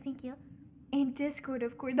you. And Discord,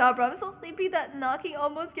 of course. Nah, bro, I'm so sleepy that knocking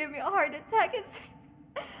almost gave me a heart attack.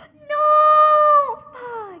 No!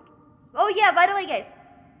 Fuck. Oh, yeah, by the way, guys.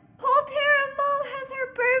 Polterra Mom has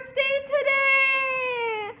her birthday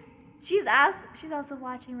today. She's also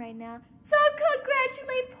watching right now. So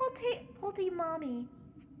congratulate Polty Mommy.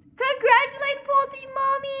 Congratulate Polty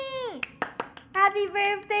Mommy. Happy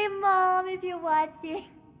birthday, Mom, if you're watching.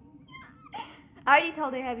 I already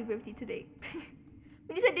told her happy birthday today.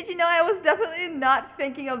 When you said, did you know, I was definitely not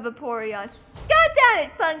thinking of Vaporeon. God damn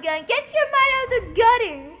it, Fun Gun. Get your mind out of the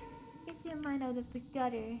gutter. Get your mind out of the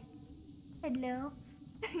gutter. Hello?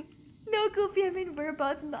 No, Goofy, I mean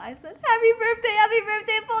whereabouts in the Iceland. Happy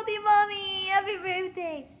birthday, Polty Mommy. Happy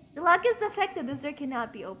birthday. The lock is defective. This door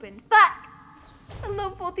cannot be opened. Fuck.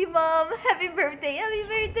 Hello, Polty Mom. Happy birthday.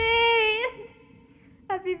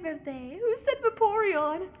 Happy birthday. Who said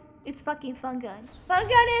Vaporeon? It's fucking Fungun.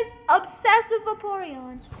 Fungun is obsessed with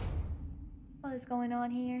Vaporeon. What is going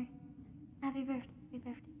on here? Happy birthday.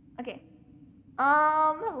 Okay.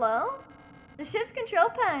 Hello? The ship's control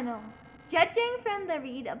panel. Judging from the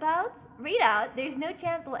readout, there's no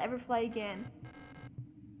chance it'll ever fly again.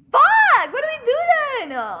 Fuck! What do we do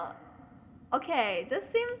then? Okay, this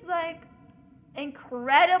seems like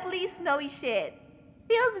incredibly snowy shit.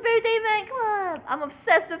 Feels Birthday Man Club. I'm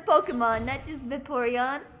obsessed with Pokemon, not just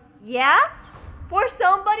Vaporeon. Yeah? For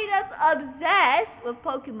somebody that's obsessed with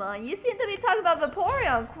Pokemon, you seem to be talking about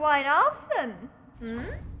Vaporeon quite often.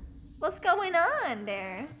 What's going on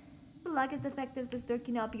there? The lock is defective. This door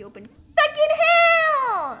cannot be opened. Fucking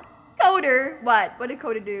hell! Coder. What? What did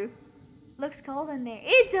Coder do? Looks cold in there.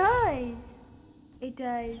 It does.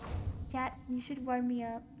 Chat, you should warm me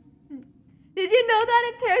up. Did you know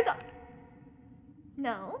that it tears up?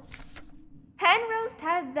 No. Penrose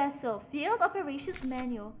type vessel. Field operations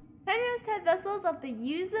manual. Penrose type vessels of the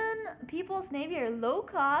Yuuzhan People's Navy are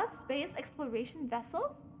low-cost space exploration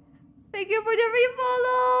vessels. Thank you for the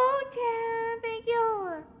refollow, Chan. Thank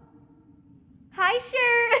you. Hi,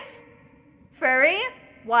 shirt. Furry?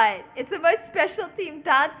 What? It's in my special team.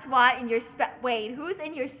 That's why in your wait, who's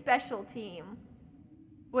in your special team?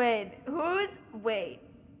 Wait, what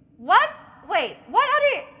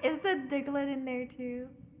other... Is the Diglett in there too?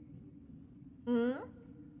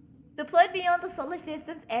 Deployed beyond the solar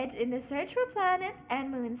system's edge in the search for planets and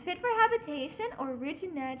moons fit for habitation or rich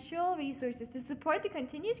in natural resources to support the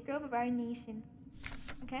continuous growth of our nation.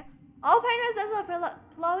 Okay. All Penrose vessels are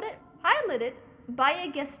piloted by a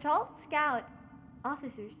Gestalt scout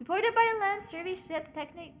officer, supported by a land survey ship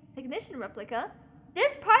technician replica.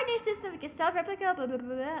 This partner system of Gestalt replica, blah, blah,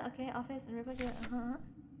 blah, blah. Okay, office and replica,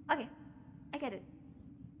 Okay, I get it.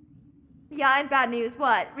 Yeah, and bad news.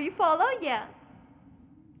 What? Refollow? Yeah.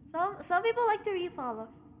 Some people like to refollow.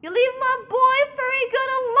 You leave my boy furry good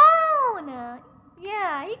alone!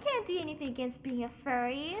 Yeah, he can't do anything against being a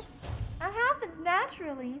furry. That happens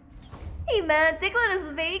naturally. Hey man, Diglett is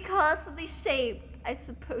very constantly shaped. I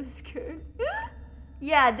suppose good.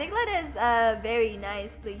 Yeah, Diglett is very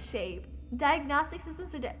nicely shaped. Diagnostic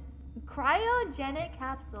systems for the cryogenic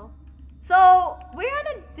capsule. So we're on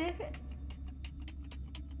a different.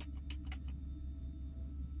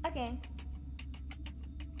 Okay.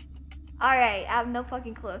 Alright, I have no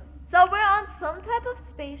fucking clue. So we're on some type of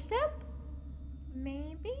spaceship?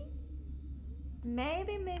 Maybe?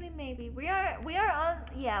 Maybe. We are on,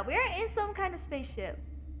 yeah, we are in some kind of spaceship.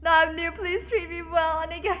 No, I'm new, please treat me well.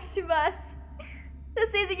 Onegaishimasu.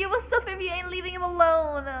 This season you will suffer if you ain't leaving him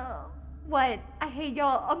alone. What? I hate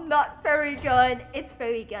y'all. I'm not very good. It's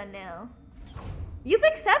very good now. You've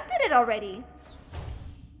accepted it already.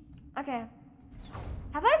 Okay.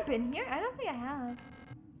 Have I been here? I don't think I have.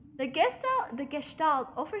 The Gestalt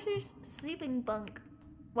offers you sleeping bunk.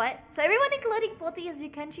 What? So everyone including Poti as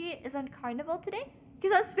your country is on Carnival today?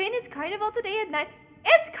 Because on Spain it's Carnival today at night.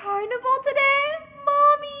 It's Carnival today?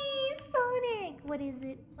 Mommy! Sonic! What is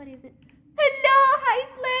it? Hello! Hi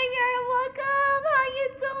Slanger! Welcome! How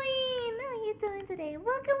you doing today?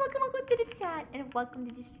 Welcome to the chat. And welcome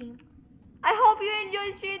to the stream. I hope you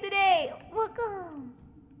enjoy stream today. Welcome.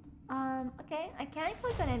 Okay. I can't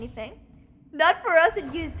click on anything. Not for us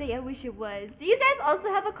in USA, I wish it was. Do you guys also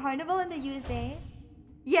have a carnival in the USA?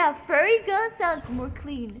 Yeah, furry gun sounds more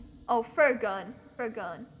clean. Oh, fur gun.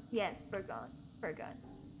 Yes, fur gun.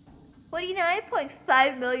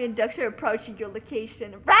 49.5 million ducks are approaching your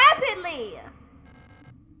location rapidly!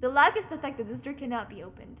 The lock is defective. This door cannot be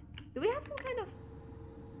opened. Do we have some kind of...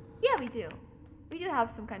 Yeah, we do. We do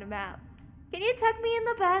have some kind of map. Can you tuck me in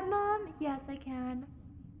the bed, Mom? Yes, I can.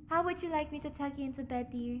 How would you like me to tuck you into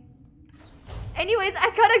bed, dear? Anyways, I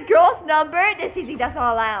got a girl's number. This easy, that's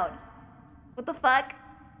not allowed. What the fuck?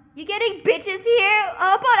 You getting bitches here?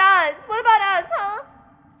 How about us? What about us, huh?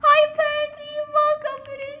 Hi, Pansy. Welcome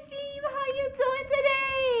to the stream. How you doing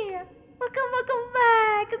today? Welcome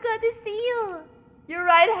back. I'm glad to see you. Your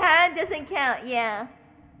right hand doesn't count, yeah.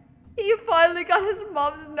 He finally got his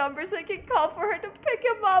mom's number so he can call for her to pick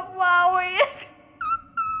him up. Wow, weird.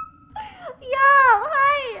 Yo,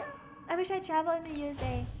 hi. I wish I traveled in the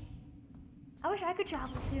USA. I wish I could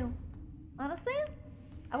travel too. Honestly,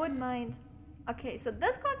 I wouldn't mind. Okay, so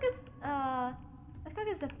this clock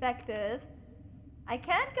is defective. I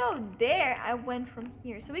can't go there. I went from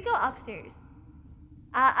here. So we go upstairs.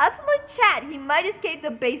 Absolute chat. He might escape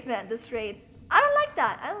the basement at this rate. I don't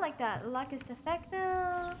like that. The lock is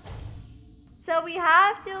defective. So we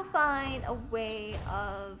have to find a way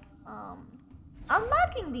of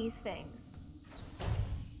unlocking these things.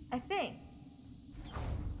 I think.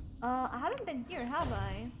 I haven't been here, have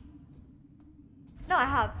I? No, I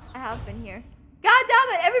have been here. God damn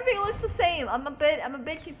it! Everything looks the same. I'm a bit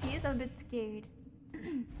confused. I'm a bit scared.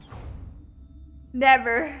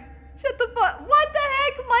 Never. Shut the fuck. What the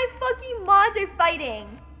heck? My fucking mods are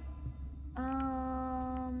fighting.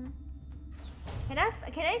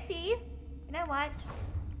 Can I see? Can I what?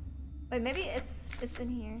 Wait, maybe it's in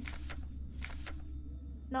here.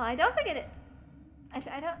 No, I don't think it.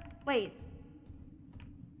 I don't. Wait.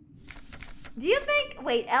 Do you think?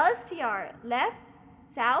 Wait, LSTR left,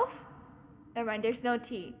 south. Never mind. There's no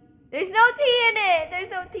T. There's no T in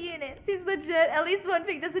it. Seems legit. At least one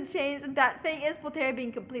thing doesn't change, and that thing is Potera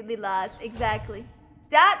being completely lost. Exactly.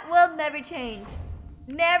 That will never change.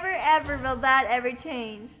 Never ever will that ever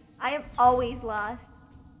change. I am always lost.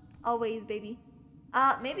 Always, baby.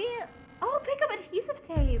 Maybe. Oh, pick up adhesive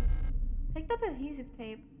tape. Picked up adhesive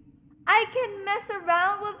tape. I can mess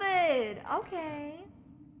around with it. Okay.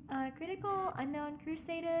 Critical unknown crew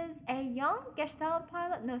status. A young Gestalt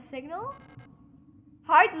pilot, no signal.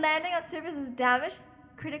 Hard landing on surface has damaged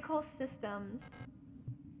critical systems.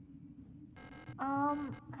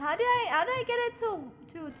 How do I get it to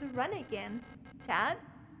run again? Chat?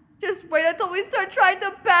 Just wait until we start trying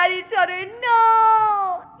to bat each other.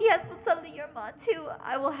 No! Yes, but suddenly you're mod too.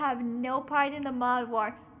 I will have no part in the mod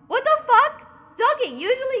war. What the fuck? Doggy,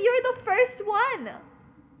 usually you're the first one.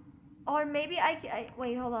 Or maybe I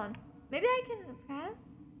wait, hold on. Maybe I can press?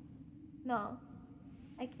 No.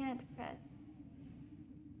 I can't press.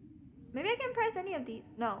 Maybe I can press any of these.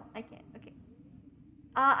 No, I can't. Okay.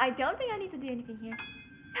 I don't think I need to do anything here.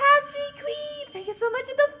 Pastry Queen! Thank you so much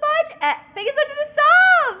for the fun! Thank you so much for the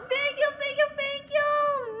song! Thank you!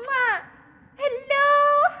 Mwah. Hello!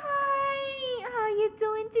 Hi! How you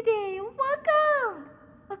doing today? Welcome!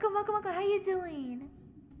 Welcome. How you doing?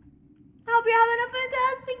 Hope you're having a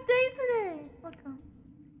fantastic day today. Welcome.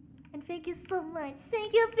 And thank you so much.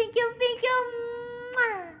 Thank you, thank you, thank you.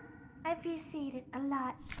 Mwah. I appreciate it a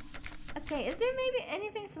lot. Okay, is there maybe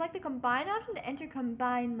anything? Select the combine option to enter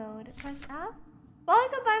combine mode. Press F. While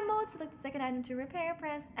in combine mode, select the second item to repair.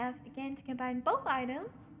 Press F again to combine both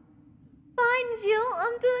items. Fine, Jill.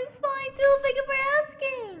 I'm doing fine too. Thank you for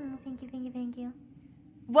asking. Thank you, thank you, thank you.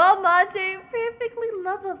 Well, mods are perfectly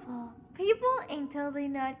lovable. People ain't totally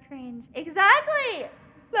not cringe. Exactly!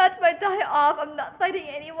 That's my die off. I'm not fighting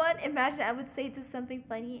anyone. Imagine I would say to something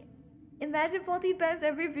funny. Imagine faulty bans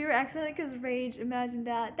every viewer accidentally cause rage. Imagine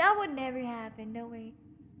that. That would never happen. Don't worry.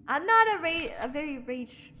 I'm not a very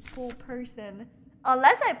rageful person.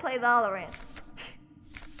 Unless I play Valorant.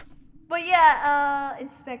 But yeah,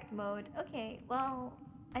 inspect mode. Okay, well,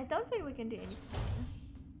 I don't think we can do anything.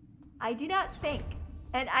 I do not think.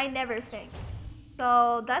 And I never think.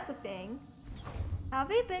 So that's a thing. Have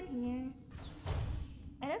we been here?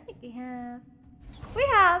 I don't think we have. We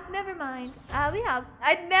have, never mind. We have.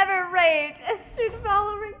 I'd never rage. Insert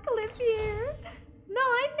Valorant clip here. No,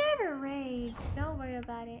 I'd never rage. Don't worry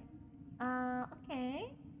about it.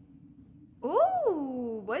 Okay.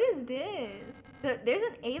 Ooh, what is this? There's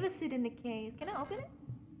an Ava suit in the case. Can I open it?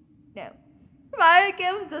 No. Riot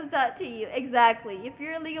Games does that to you. Exactly. If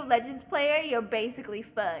you're a League of Legends player, you're basically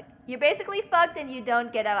fucked. You're basically fucked and you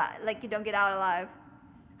don't get out, like you don't get out alive.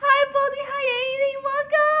 Hi, Baldy. Hi, Ailey.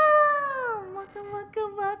 Welcome. Welcome,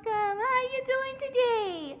 welcome, welcome. How you doing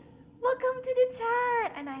today? Welcome to the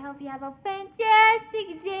chat. And I hope you have a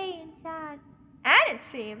fantastic day in chat. And in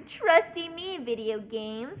stream. Trusty me, video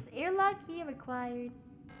games. Earlock key required.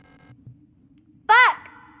 Fuck!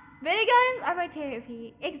 Video games are my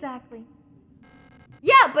therapy. Exactly.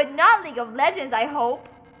 Yeah, but not League of Legends, I hope.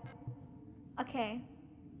 Okay.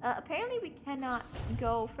 Apparently we cannot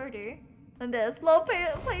go further. And the slow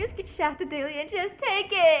players get shafted daily and just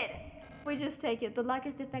take it. We just take it. The lock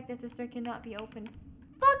is defective. The store cannot be opened.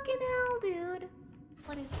 Fucking hell, dude.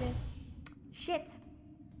 What is this? Shit.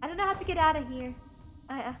 I don't know how to get out of here.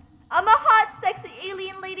 I'm a hot, sexy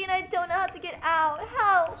alien lady and I don't know how to get out.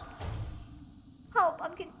 Help. Help,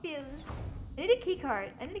 I'm confused. I need a key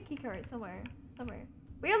card. I need a key card somewhere.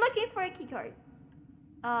 We are looking for a key card.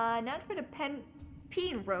 Not for the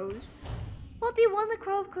peen rose. Multi won the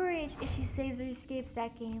Crow of Courage if she saves or escapes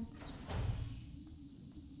that game.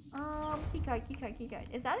 Key card. Is that a key card?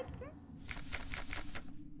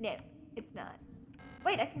 No, it's not.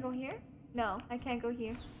 Wait, I can go here? No, I can't go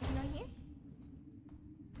here. I can go here?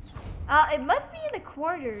 It must be in the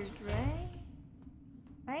quarters, right?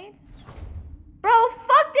 Right? Bro,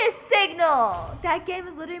 fuck this signal! That game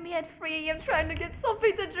is literally me at 3 AM trying to get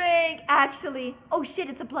something to drink. Actually, oh shit,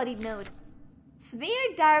 it's a bloody note.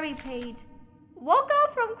 Smear diary page. Woke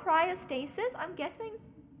up from cryostasis, I'm guessing,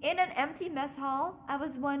 in an empty mess hall. I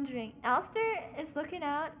was wondering. Alistair is looking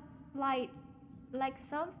out, light, like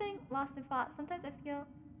something lost in thought. Sometimes I feel...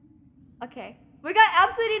 Okay. We got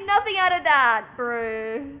absolutely nothing out of that,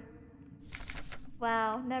 bro.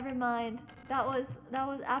 Wow, never mind. That was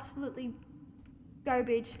absolutely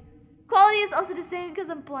garbage. Quality is also the same because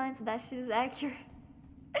I'm blind, so that shit is accurate.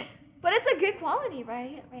 But it's a good quality,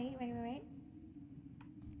 right? Right.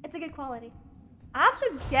 It's a good quality. I have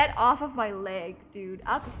to get off of my leg, dude.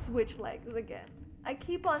 I have to switch legs again. I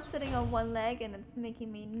keep on sitting on one leg and it's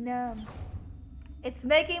making me numb. It's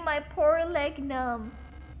making my poor leg numb.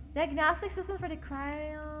 Diagnostic system for the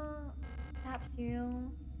cryo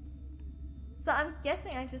capsule. So I'm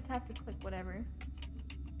guessing I just have to click whatever.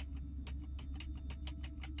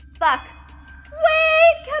 Fuck.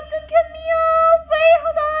 Wait, Captain Camille. Wait,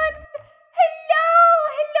 hold on.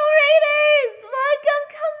 Hello, Raiders. Welcome,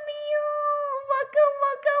 Camille. Welcome.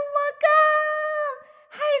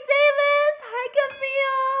 Hi, Davis. Hi,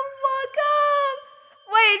 Camille. Welcome.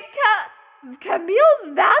 Wait, Camille's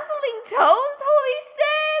Vaseline toast? Holy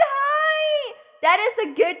shit. Hi. That is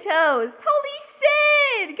a good toast. Holy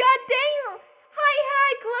shit. God damn. Hi,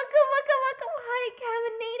 Hack. Welcome. Hi,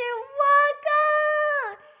 Caminator.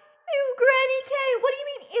 Welcome. Ew, Granny came. What do you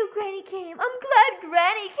mean, ew, Granny came? I'm glad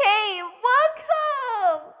Granny came.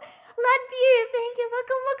 Welcome. Latvia, thank you.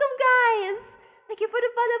 Welcome, guys. Thank you for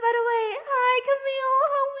the follow, by the way. Hi, Camille.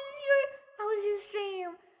 How was your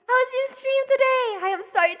stream? How was your stream today? I am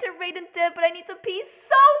sorry to raid and dip, but I need to pee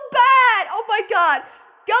so bad. Oh my god.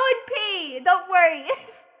 Go and pee. Don't worry.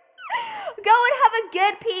 Go and have a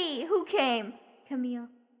good pee. Who came? Camille.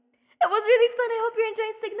 It was really fun. I hope you're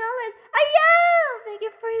enjoying Signalis. I am! Thank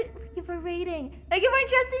you for rating. Thank you for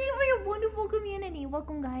trusting me for your wonderful community.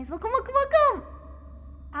 Welcome, guys. Welcome.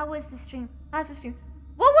 How was the stream? What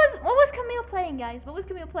was Camille playing, guys? What was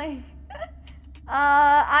Camille playing?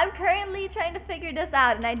 I'm currently trying to figure this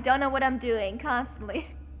out, and I don't know what I'm doing constantly.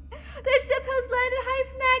 The ship has landed. Hi,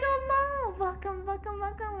 Snaggle Mo. Welcome, welcome,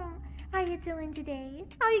 welcome. How you doing today?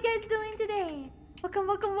 How you guys doing today? Welcome,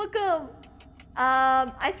 welcome, welcome.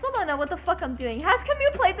 I still don't know what the fuck I'm doing. Has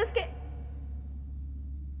Camille played this game?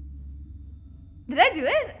 Did I do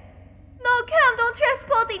it? No, Cam, don't trust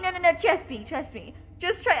Polty. No, trust me, trust me.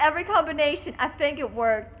 Just try every combination. I think it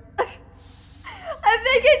worked. I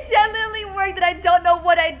think it genuinely worked, and I don't know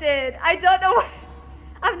what I did. I don't know what...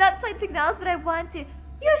 I've not played Signalis, but I want to.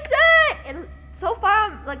 You should! So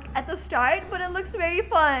far, I'm like at the start, but it looks very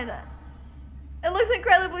fun. It looks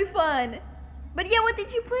incredibly fun. But yeah, what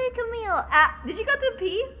did you play, Camille? Did you go to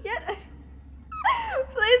pee yet?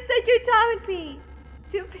 Please take your time and pee.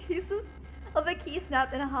 2 pieces of a key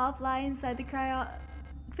snapped and a hop lie inside the cryo.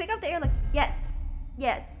 Pick up the airlock. Yes.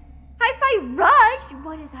 Yes. Hi-Fi Rush?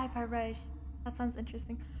 What is Hi-Fi Rush? That sounds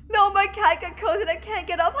interesting. No, my cat got cozy and I can't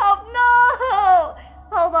get up. Help! No!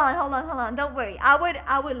 Hold on. Don't worry. I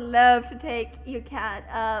would love to take your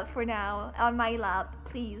cat for now on my lap,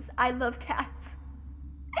 please. I love cats.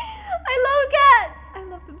 I love cats. I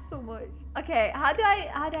love them so much. Okay, how do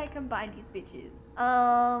I combine these bitches?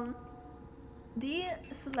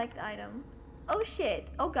 Deselect item. Oh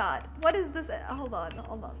shit. Oh god. What is this? Hold on.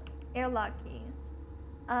 Airlock key.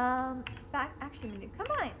 Back action menu. Come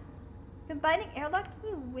on. Combining airlock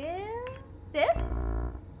key with this.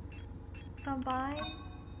 Combine.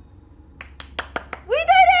 We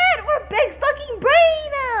did it! We're big fucking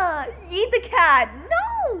brain! Eat the cat.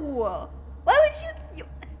 No! Why would you...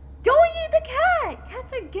 Don't eat the cat!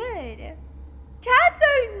 Cats are good. Cats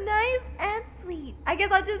are nice and sweet. I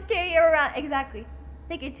guess I'll just carry her around. Exactly.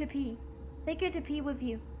 Take her to pee. Take her to pee with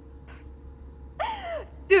you.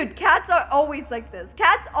 Dude, cats are always like this.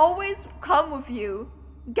 Cats always come with you.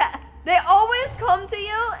 They always come to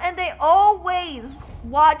you and they always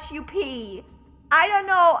watch you pee. I don't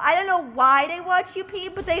know why they watch you pee,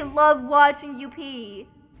 but they love watching you pee.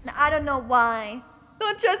 And I don't know why.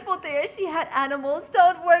 Don't trust Voltaire. She had animals.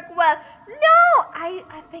 Don't work well. No, I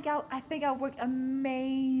think I work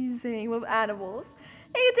amazing with animals.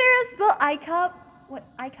 Hey, Dara, spell iCup. What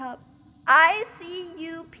iCup?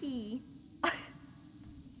 ICUP.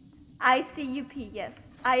 ICUP.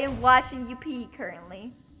 Yes, I am watching you pee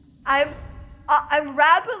currently. I'm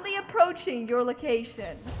rapidly approaching your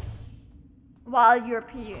location while you're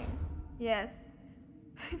peeing. Yes.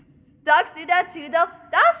 Dogs do that too, though.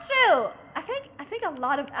 That's true. I think a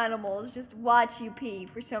lot of animals just watch you pee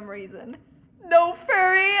for some reason. No,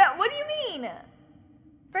 furry. What do you mean?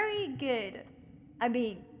 Very good. I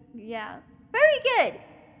mean, yeah. Very good.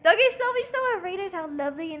 Doggish selfish so our raiders how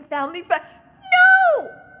lovely and family friendly. No!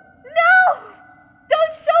 No!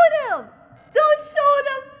 Don't show them! Don't show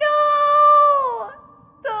them! No!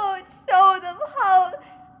 Don't show them how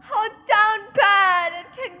down bad it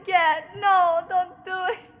can get. No, don't do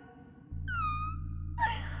it.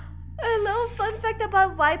 A little fun fact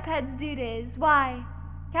about why pets do this. Why?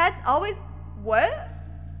 Cats always... What?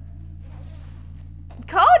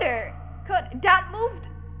 Coder!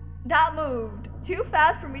 That moved too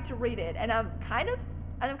fast for me to read it, and I'm kind of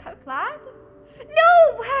glad.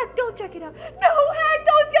 No, Hack, don't check it out. No, Hack,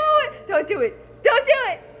 don't do it. Don't do it. Don't do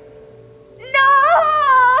it.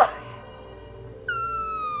 No!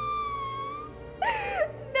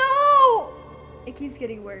 No! It keeps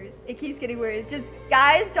getting worse. It keeps getting worse. Just,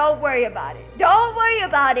 guys, don't worry about it. Don't worry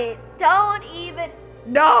about it. Don't even...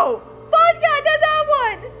 No! Vodka, not that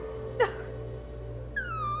one!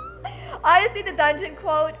 Honestly, the dungeon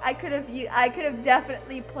quote, I could have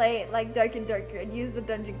definitely played like Dark and Darker and used the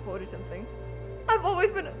dungeon quote or something. I've always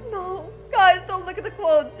been... No! Guys, don't look at the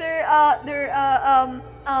quotes. No!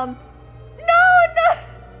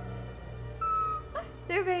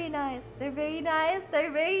 They're very nice. They're very nice.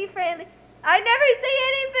 They're very friendly. I never say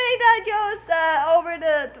anything that goes over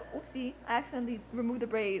the... Oopsie. I accidentally removed the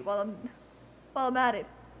braid while I'm at it.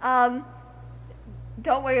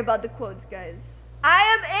 Don't worry about the quotes, guys. I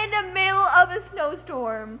am in the middle of a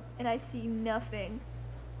snowstorm and I see nothing.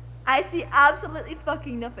 I see absolutely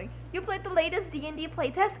fucking nothing. You played the latest D&D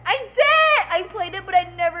playtest? I did! I played it, but I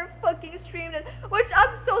never fucking streamed it, which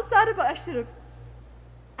I'm so sad about. I should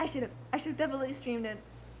have definitely streamed it.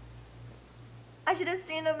 I should have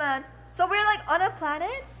streamed it, man. So we're like on a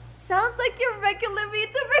planet? Sounds like your regular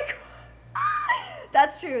Vtuber.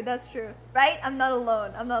 That's true, right? I'm not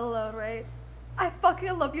alone, right? I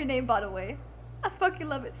fucking love your name, by the way. I fucking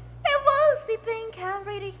love it. Hey, whoa, sleeping cam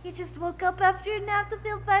raider here just woke up after a nap to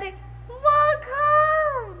feel better.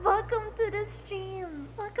 Welcome to the stream.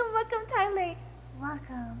 Welcome, Tyler.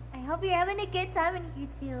 Welcome. I hope you're having a good time in here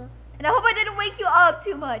too. And I hope I didn't wake you up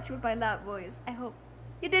too much with my loud voice. I hope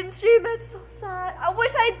you didn't stream. It's so sad. I wish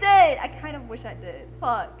I did. I kind of wish I did.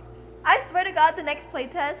 Fuck. I swear to God, the next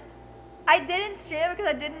playtest, I didn't stream it because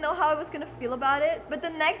I didn't know how I was gonna feel about it. But the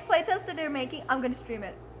next playtest that they're making, I'm gonna stream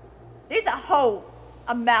it. There's a hole.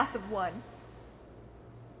 A massive one.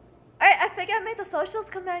 Alright, I think I made the socials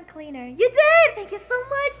command cleaner. You did! Thank you so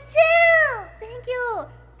much, Champ! Thank you.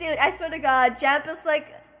 Dude, I swear to God, Champ is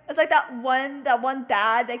like, it's like that one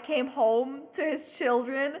dad that came home to his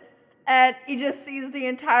children and he just sees the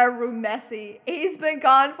entire room messy. He's been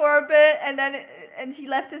gone for a bit and he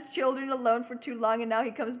left his children alone for too long and now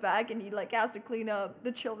he comes back and he like has to clean up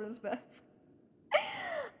the children's mess.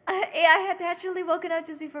 I had naturally woken up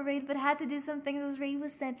just before raid, but had to do some things as raid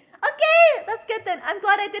was sent. Okay, that's good then. I'm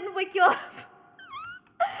glad I didn't wake you up.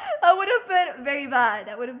 That would have been very bad.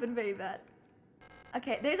 That would have been very bad.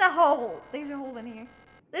 Okay, there's a hole. There's a hole in here.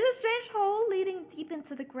 There's a strange hole leading deep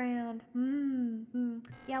into the ground.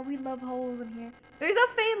 Yeah, we love holes in here. There's a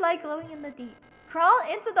faint light glowing in the deep. Crawl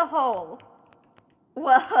into the hole.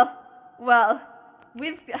 Well,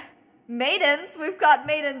 we've got maidens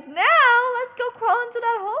now. Let's go crawl into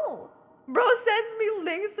that hole. Bro sends me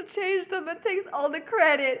links to change them and takes all the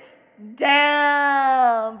credit.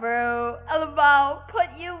 Damn, bro. Alabao,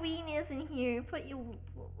 put your weenus in here. Put your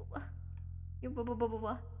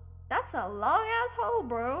That's a long ass hole,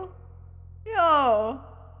 bro. Yo.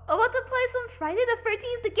 I'm about to play some Friday the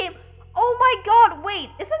 13th, the game. Oh my God, wait.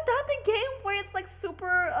 Isn't that the game where it's like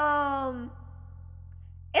super,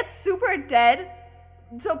 it's super dead?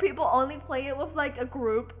 So people only play it with like a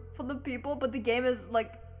group full of people, but the game is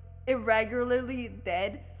like irregularly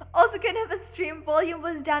dead. Also, kind of a stream volume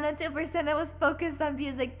was down at 2%. I was focused on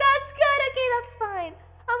music. That's good. Okay, that's fine.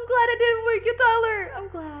 I'm glad I didn't wake you, Tyler. I'm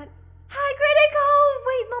glad. Hi, Critical.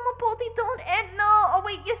 Wait, Mama Polty, don't end. No. Oh,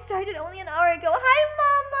 wait, you started only an hour ago. Hi,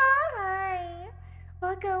 Mama. Hi.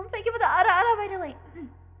 Welcome. Thank you for the ara, by the way.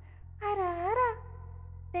 Ara.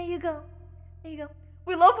 There you go. There you go.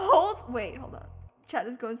 We love holes. Wait, hold on. Chat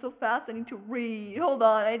is going so fast. I need to read. Hold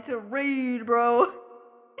on. I need to read, bro.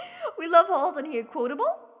 We love holes in here.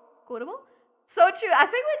 Quotable? So true. I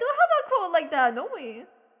think we do have a quote like that, don't we?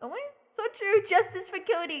 So true. Justice for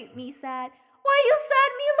Cody. Me sad. Why you sad,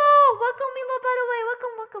 Milo? Welcome, Milo, by the way.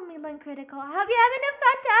 Welcome, Milo and Critical. I hope you're having a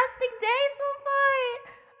fantastic day so far.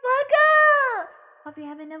 Welcome. Hope you're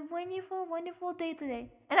having a wonderful day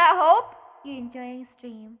today. And I hope you're enjoying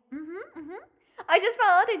stream. I just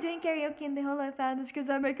found out they're doing karaoke in the hall. I found this because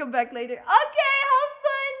I may come back later. Okay,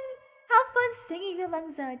 have fun singing your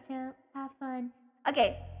lungs out, champ. Have fun.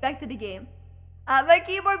 Okay, back to the game. My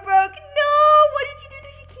keyboard broke. No! What did you do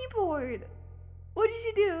to your keyboard? What did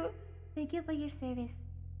you do? Thank you for your service.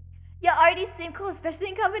 Yeah, already seemed cool, especially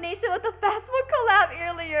in combination with the fast mode collab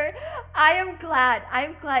earlier. I am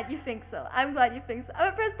glad you think so. I'm glad you think so. I'm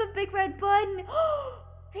gonna press the big red button.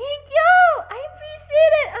 Thank you! I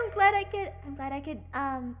appreciate it! I'm glad I could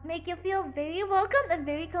make you feel very welcome and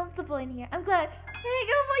very comfortable in here. I'm glad. Thank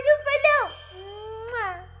you for your follow.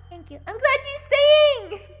 Thank you. I'm glad you're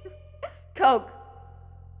staying! Coke.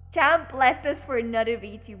 Champ left us for another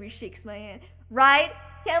VTuber. Shakes my hand. Right?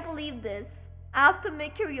 Can't believe this. I have to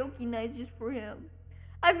make karaoke nights just for him.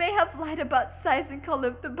 I may have lied about size and color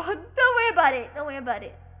of the button. Don't worry about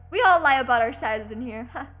it. We all lie about our sizes in here.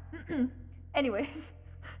 Anyways.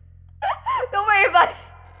 Don't worry about it.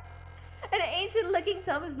 An ancient looking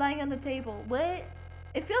tome is lying on the table. What?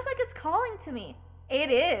 It feels like it's calling to me.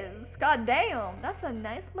 It is. God damn. That's a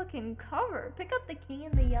nice looking cover. Pick up the king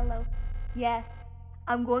in the yellow. Yes.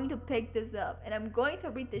 I'm going to pick this up and I'm going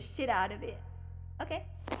to read the shit out of it. Okay.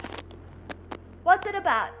 What's it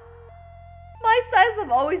about? My sizes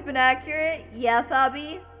have always been accurate. Yeah,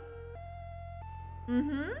 Fabi.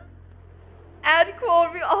 Add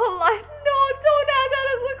quote. We all like, no, don't add that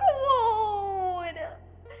as a quote.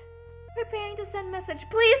 Preparing to send message.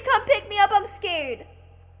 Please come pick me up. I'm scared.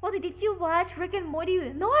 Well, did you watch Rick and Morty?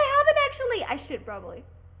 No, I haven't actually. I should probably.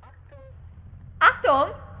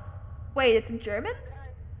 Achtung. Wait, it's in German?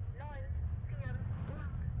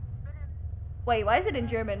 Wait, why is it in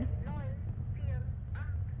German?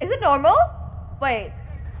 Is it normal? Wait.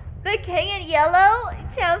 The king in yellow?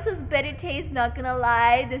 Champ says better taste, not gonna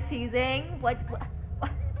lie. The seasoning. What?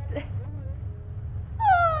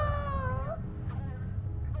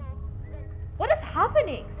 What is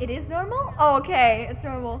happening? It is normal? Oh, okay. It's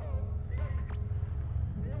normal.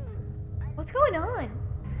 What's going on?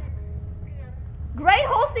 Great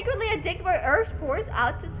holes secretly addicted by earth pours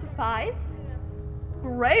out to suffice.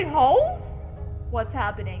 Great holes? What's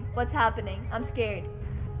happening? What's happening? I'm scared.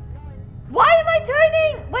 Why am I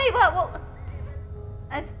turning? Wait, what?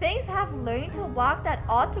 And things have learned to walk that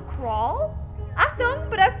ought to crawl? Achtung,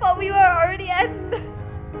 but I thought we were already at...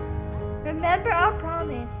 Remember our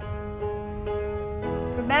promise.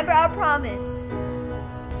 Remember our promise.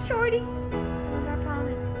 Shorty, remember our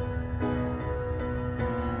promise.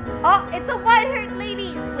 Oh, it's a white-haired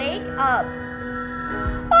lady. Wake up.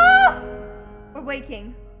 Oh! We're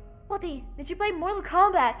waking. Polty, did you play Mortal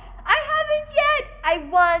Kombat? I haven't yet. I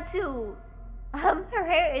want to. Her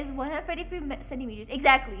hair is 133 centimeters.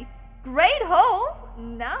 Exactly. Great holes.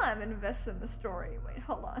 Now I'm invested in the story. Wait,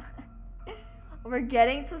 hold on. We're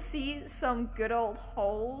getting to see some good old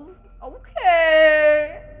holes.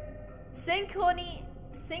 Okay.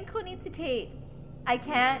 Synchronicität. I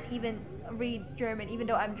can't even read German, even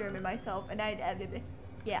though I'm German myself, and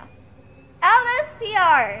yeah.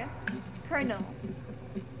 LSTR. Colonel.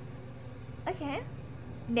 Okay.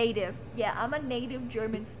 Native. Yeah, I'm a native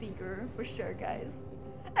German speaker for sure, guys.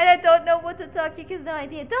 And I don't know what to talk to because no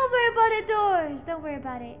idea. Don't worry about it, doors. Don't worry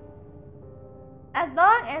about it. As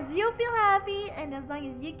long as you feel happy and as long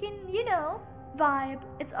as you can, you know, vibe,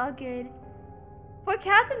 it's all good. For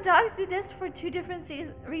cats and dogs do this for two different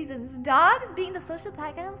reasons. Dogs, being the social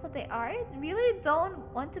pack animals that they are, really don't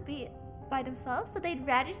want to be by themselves, so they'd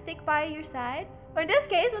rather stick by your side. Or in this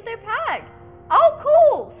case, with their pack. Oh,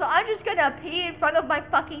 cool! So I'm just gonna pee in front of my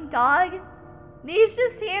fucking dog? He's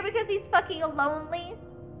just here because he's fucking lonely?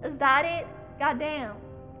 Is that it? Goddamn.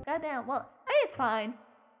 Goddamn. Well, I mean, it's fine.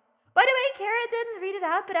 By the way, Kara didn't read it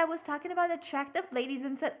out, but I was talking about attractive ladies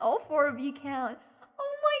and said all 4 of you count.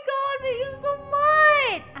 Oh my god, thank you so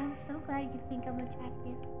much! I'm so glad you think I'm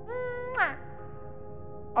attractive. Mwah.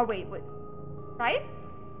 Oh, wait. Right?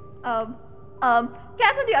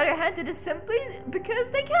 Cats on the other hand did it simply because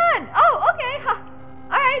they can. Oh, okay. Huh.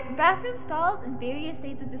 Alright, bathroom stalls in various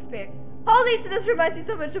states of despair. Holy shit, this reminds me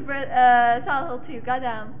so much of Silent Hill 2.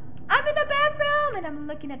 Goddamn. I'm in the bathroom and I'm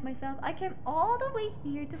looking at myself. I came all the way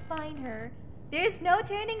here to find her. There's no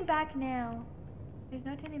turning back now. There's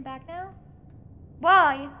no turning back now?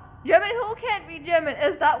 Why? German? Who can't read German?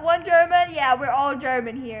 Is that one German? Yeah, we're all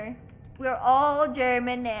German here. We're all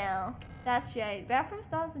German now. That's right. Bathroom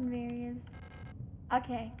stalls in various.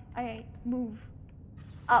 Okay. Alright. Move.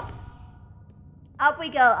 Up. Up we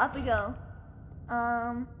go. Up we go.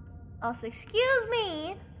 Also, excuse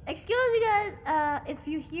me. Excuse you guys. If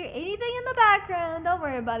you hear anything in the background, don't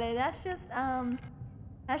worry about it. That's just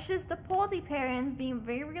the Polty parents being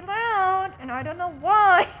very loud, and I don't know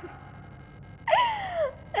why.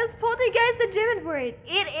 Is poltergeist a German word?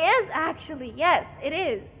 It is actually. Yes, it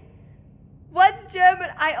is. What's German?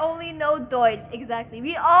 I only know Deutsch. Exactly.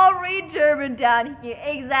 We all read German down here.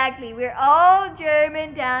 Exactly. We're all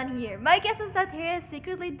German down here. My guess is that Tara is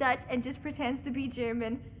secretly Dutch and just pretends to be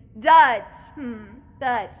German. Dutch.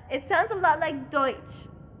 Dutch. It sounds a lot like Deutsch.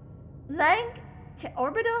 Blank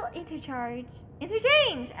orbital interchange.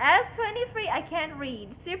 S23. I can't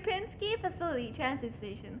read. Sierpinski facility transit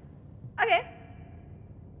station. Okay.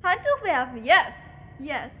 Handtuch werfen. Yes.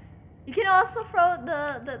 Yes. You can also throw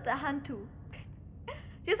the Handtuch.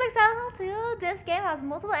 Just like Silent Hill 2, this game has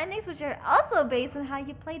multiple endings which are also based on how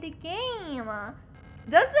you play the game.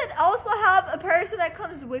 Does it also have a person that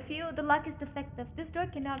comes with you? The lock is defective. This door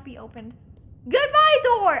cannot be opened. Goodbye,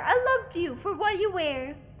 door! I loved you for what you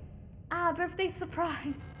wear. Ah, birthday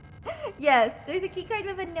surprise. Yes, there's a keycard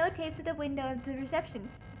with a note taped to the window of the reception.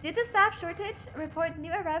 Due to staff shortage, report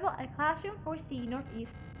new arrival at classroom 4C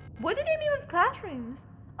Northeast. What do they mean with classrooms?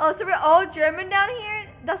 Oh, so we're all German down here?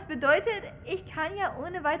 Das bedeutet, ich kann ja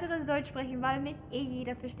ohne weiteres Deutsch sprechen, weil mich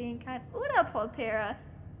jeder verstehen kann. Oder Poltera?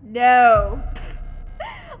 No.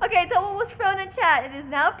 Okay, so what was thrown in chat? It is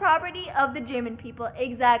now property of the German people.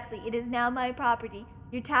 Exactly. It is now my property.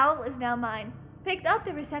 Your towel is now mine. Picked up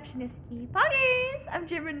the receptionist key. Poggers! I'm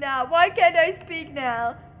German now. Why can't I speak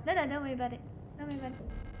now? No, don't worry about it. Don't worry about it.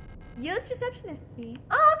 Use receptionist key.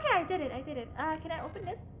 Oh, okay, I did it. Can I open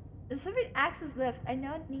this? The servant access lift. I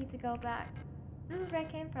now need to go back. This is where I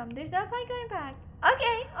came from. There's no point going back.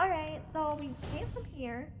 Okay, alright. So we came from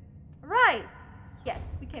here. Right.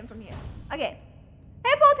 Yes, we came from here. Okay.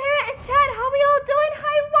 Hey, Poltera and chat. How we all doing?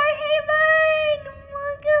 Hi, Warhaven.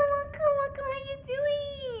 Welcome. How you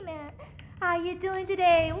doing? How you doing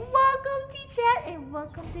today? Welcome to chat and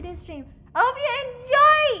welcome to the stream. I hope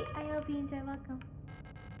you enjoy. Welcome.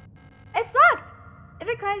 It's locked. It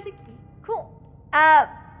requires a key. Cool.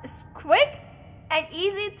 It's quick and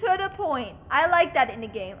easy to the point. I like that in the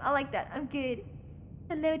game. I like that. I'm good.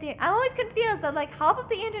 Hello there. I'm always confused that like half of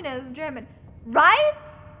the internet is German. Right?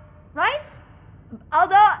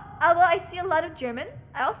 Although I see a lot of Germans,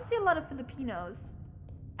 I also see a lot of Filipinos.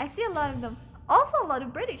 I see a lot of them. Also a lot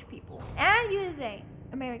of British people and USA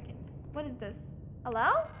Americans. What is this?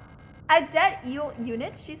 Hello? A dead eel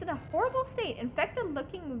unit. She's in a horrible state.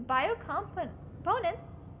 Infected-looking biocomponents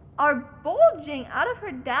are bulging out of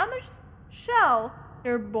her damaged shell.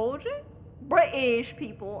 They're bulging? British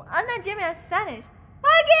people. I'm not German, I'm Spanish.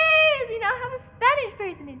 Huggies! We now have a Spanish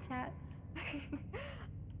person in chat.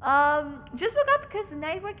 Just woke up because the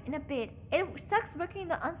night work in a bit. It sucks working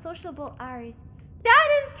the unsociable hours. That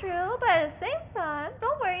is true, but at the same time,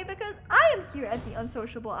 don't worry because I am here at the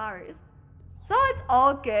unsociable hours. So it's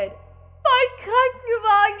all good. My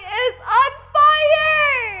concubine is on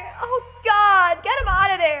fire! Oh god, get him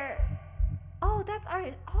out of there. Oh, that's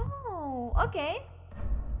our... Oh, okay.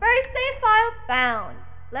 First save file found.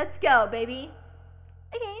 Let's go, baby.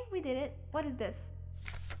 Okay, we did it. What is this?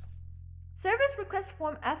 Service request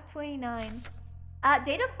form F29.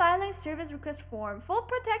 Data filing service request form. Full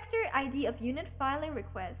protector ID of unit filing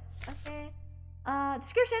request. Okay.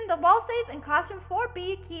 Description. The wall safe in classroom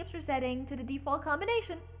 4B keeps resetting to the default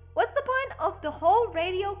combination. What's the point of the whole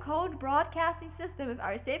radio code broadcasting system if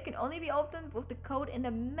our safe can only be opened with the code in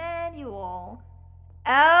the manual?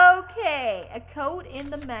 Okay. A code in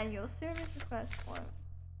the manual. Service request form.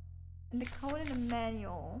 And the code in the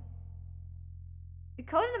manual. The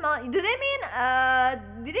code in the manual. Do they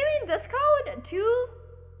mean this code?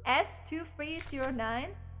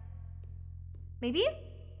 2S2309? Maybe?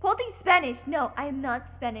 Quoting Spanish. No, I am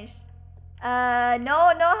not Spanish.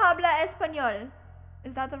 No habla español.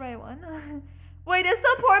 Is that the right one? Wait, is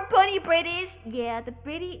the poor bunny British? Yeah, the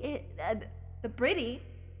Britty. The Britty?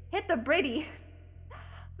 Hit the Britty.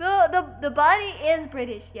 the bunny is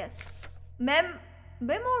British, yes.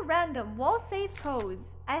 Memorandum, wall safe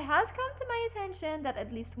codes. It has come to my attention that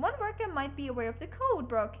at least one worker might be aware of the code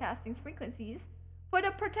broadcasting frequencies for the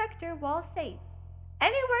protector wall safes.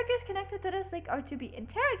 Any workers connected to this link are to be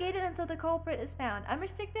interrogated until the culprit is found.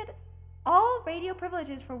 Unrestricted all radio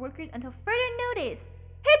privileges for workers until further notice.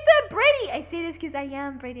 Hit the British! I say this because I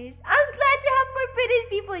am British. I'm glad to have more British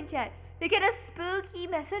people in chat. You get a spooky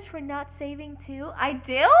message for not saving too. I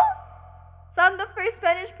do? So I'm the first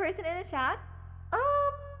Spanish person in the chat?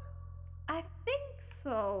 I think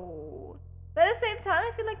so. But at the same time,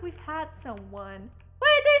 I feel like we've had someone.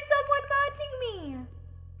 Wait, there's someone watching me.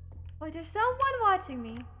 Wait, there's someone watching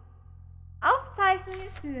me.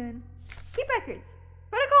 Aufzeichnungen. Keep records.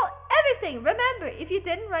 Protocol everything. Remember, if you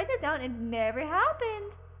didn't write it down, it never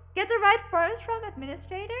happened. Get the right forms from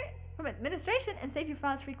administration and save your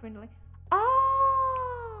files frequently.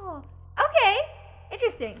 Oh, okay.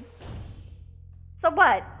 Interesting. So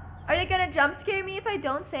what? Are they gonna jump scare me if I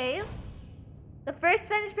don't save? The first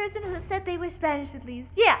Spanish person who said they were Spanish at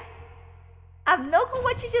least. Yeah. I have no clue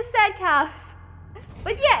what you just said, cows.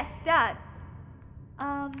 But yes, that.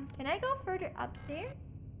 Can I go further upstairs?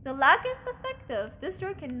 The lock is defective. This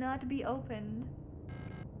door cannot be opened.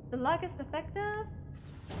 The lock is defective.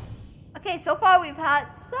 Okay, so far we've had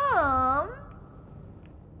some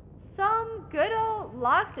good old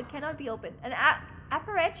locks that cannot be opened. An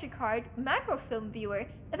aperture card, macrofilm viewer.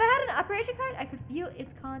 If I had an aperture card, I could view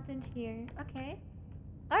its content here. Okay.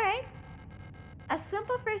 Alright. A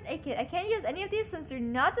simple first aid kit. I can't use any of these since they're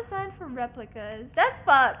not designed for replicas. That's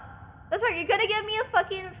fucked. That's right. You're gonna give me a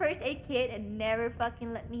fucking first aid kit and never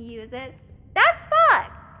fucking let me use it. That's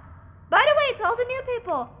fucked. By the way, to all the new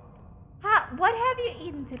people, what have you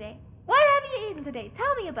eaten today? What have you eaten today?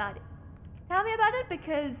 Tell me about it. Tell me about it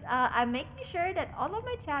because I'm making sure that all of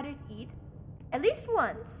my chatters eat at least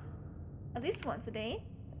once a day,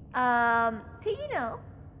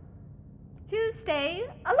 to stay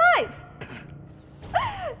alive.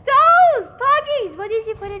 Toast! Puggies! What did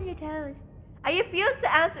you put in your toast? I refuse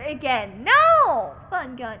to answer again. No!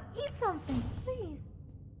 Fun gun. Eat something, please.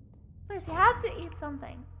 Please, you have to eat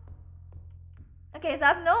something. Okay, so I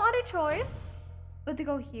have no other choice but to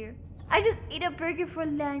go here. I just ate a burger for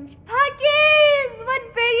lunch. Puggies!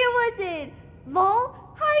 What burger was it? Lol?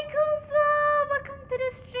 Hi, Kuzo! Welcome to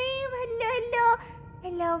the stream. Hello.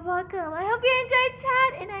 Hello, welcome. I hope you enjoyed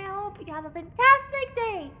chat and I hope you have a fantastic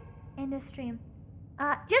day in the stream.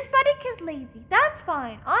 Just Butterk is lazy. That's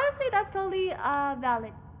fine. Honestly, that's totally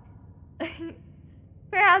valid.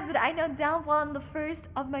 Perhaps, but I know damn well I'm the first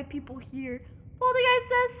of my people here. Poltergeist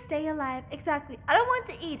says stay alive. Exactly. I don't want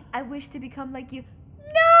to eat. I wish to become like you.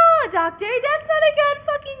 No, doctor, that's not a good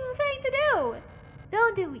fucking thing to do.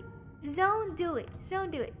 Don't do it. Don't do it.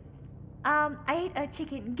 Don't do it. I ate a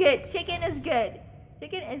chicken. Good. Chicken is good.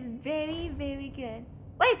 Chicken is very, very good.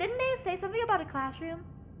 Wait, didn't they say something about a classroom?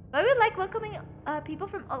 But we like welcoming people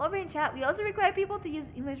from all over in chat. We also require people to use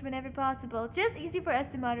English whenever possible. Just easy for us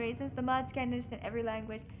to moderate since the mods can understand every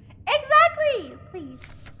language. Exactly! Please.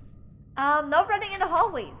 No running in the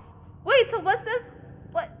hallways. Wait, so what's this?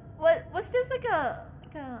 was this like a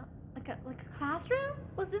classroom?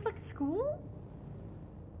 Was this like a school?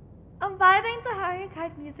 I'm vibing to Harry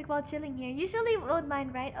Kite music while chilling here. Usually won't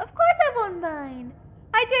mind, right? Of course I won't mind.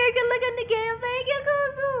 Hi Terry, good luck on the game. Thank you,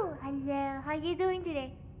 Kuzu. Hello, how you doing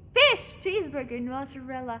today? Fish, cheeseburger,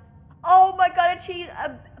 mozzarella. Oh my god,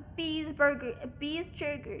 a bees burger, a bees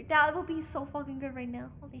burger. That will be so fucking good right now.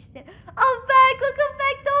 Holy shit. I'm back. Welcome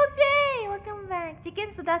back, Dolce. Welcome back.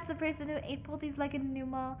 Chicken, so that's the person who ate Pulties like in the new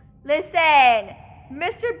mall. Listen,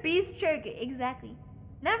 Mr. Beast Jerky. Exactly.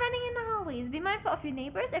 Not running in the hallways. Be mindful of your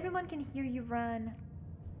neighbors. Everyone can hear you run.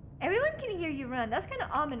 Everyone can hear you run. That's kind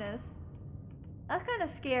of ominous. That's kind of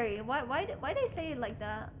scary. Why they say it like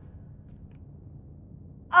that?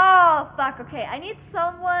 Oh, fuck. Okay, I need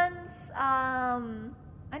someone's,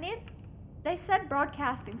 they said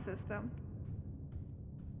broadcasting system.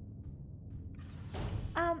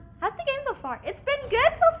 How's the game so far? It's been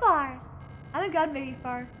good so far. I haven't gotten very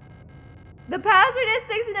far. The password is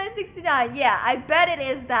 6969. Yeah, I bet it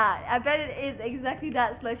is that. I bet it is exactly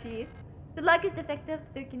that, Slushy. The lock is defective.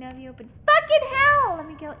 The door cannot be opened. Fucking hell! Let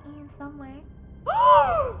me go in somewhere.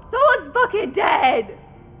 Someone's fucking dead!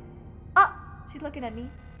 Oh, she's looking at me.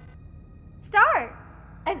 Star!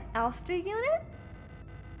 An Elster unit?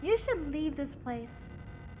 You should leave this place.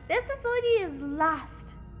 This facility is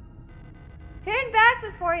lost. Turn back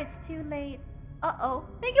before it's too late. Uh-oh.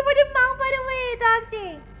 Thank you for the mouth, by the way,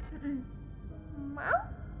 Doctor. Mouth?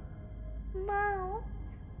 Mouth?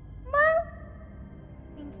 Mouth?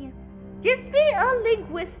 Thank you. Just be a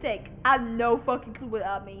linguistic. I have no fucking clue what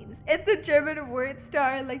that means. It's a German word,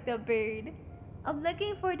 Star, like the bird. I'm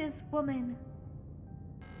looking for this woman.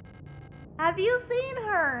 Have you seen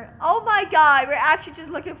her? Oh my god, we're actually just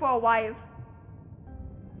looking for a wife.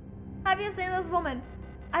 Have you seen this woman?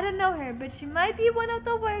 I don't know her, but she might be one of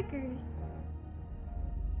the workers.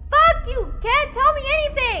 Fuck you! Can't tell me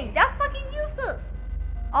anything! That's fucking useless!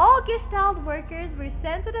 All Gestalt workers were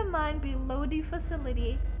sent to the mine below the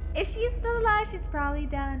facility. If she's still alive, she's probably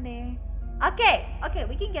down there. Okay,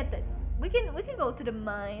 we can get the... We can go to the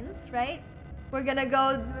mines, right? We're gonna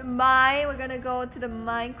go mine. We're gonna go to the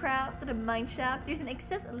Minecraft, to the mine shaft. There's an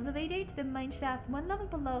access elevator to the mine shaft, one level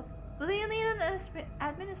below. Will you need an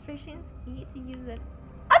administration's key to use it?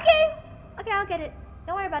 Okay, I'll get it.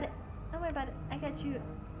 Don't worry about it. I got you.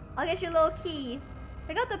 I'll get you a little key.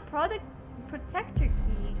 We got the protector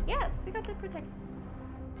key. Yes, we got the protector.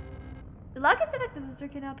 The lock is defective. The door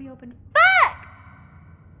cannot be opened. Fuck!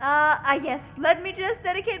 Yes. Let me just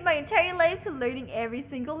dedicate my entire life to learning every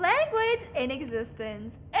single language in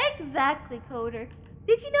existence. Exactly, Coder.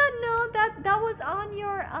 Did you not know that was on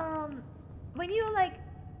your, when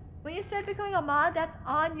you start becoming a mod, that's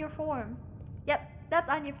on your form. Yep, that's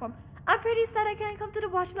on your form. I'm pretty sad I can't come to the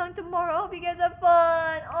watch along tomorrow. Hope you guys have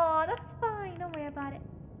fun. Oh, that's fine. Don't worry about it.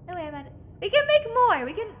 We can make more.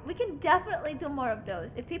 We can definitely do more of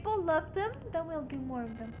those. If people love them, then we'll do more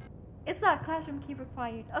of them. It's not classroom key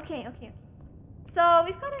required. Okay. So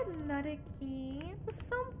we've got another key to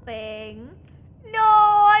something. No,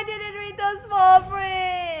 I didn't read the small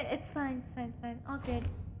print. It's fine. All good.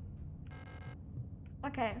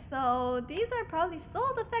 Okay, so these are probably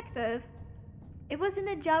so defective. It was in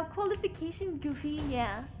the job qualification, Goofy.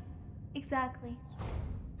 Yeah, exactly.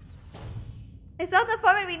 It's not the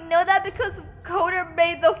form and we know that because Coder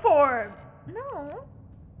made the form. No.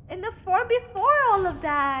 In the form before all of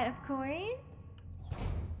that, of course.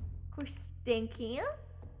 Of course, stinky.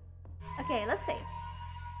 Okay, let's see.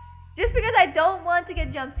 Just because I don't want to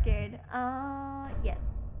get jump scared. Yes.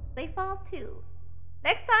 They fall too.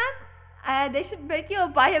 Next time, they should make you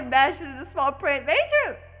buy a mansion in the small print. Very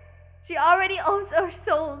true. She already owns our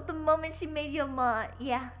souls the moment she made you a mod.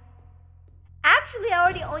 Yeah. Actually, I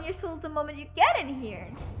already own your souls the moment you get in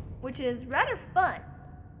here. Which is rather fun.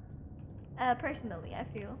 Personally, I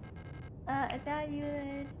feel. That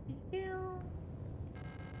unit.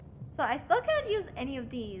 So I still can't use any of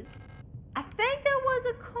these. I think there was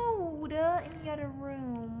a code in the other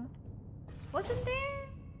room. Wasn't there?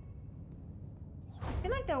 I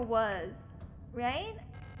feel like there was. Right?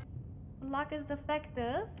 The lock is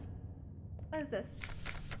defective. What is this?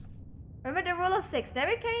 Remember the rule of 6.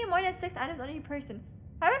 Never carry more than 6 items on your person.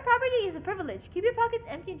 Private property is a privilege. Keep your pockets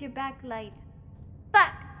empty and your back light.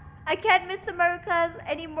 Fuck! I can't miss the Americas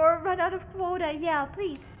anymore. Run out of quota. Yeah,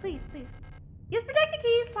 please. Use protector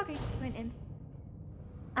keys. Pockets went in.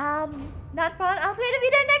 Not fun. I'll try to be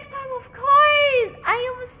there next time, of course.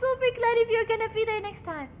 I am super glad if you're gonna be there next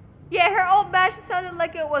time. Yeah, her old match sounded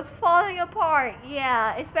like it was falling apart.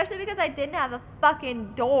 Yeah, especially because I didn't have a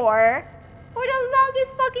fucking door for the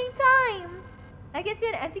longest fucking time. I can see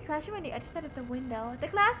an empty classroom on the other side of the window. The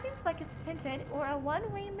glass seems like it's tinted or a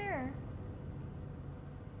one-way mirror.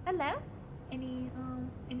 Hello? Any...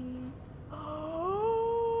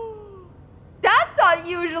 That's not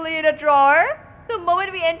usually in a drawer! The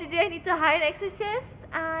moment we enter, do I need to hire an exorcist?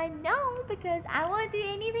 No, because I won't do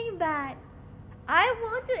anything bad. I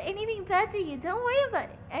won't do anything bad to you. Don't worry about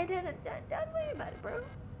it. Don't worry about it, bro.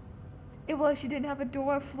 It was, she didn't have a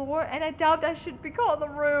door or floor, and I doubt that should be called a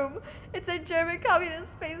room. It's a German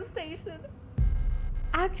communist space station.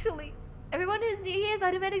 Actually, everyone who's near here is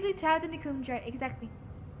automatically trapped in the coomergeist. Exactly.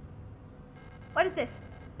 What is this?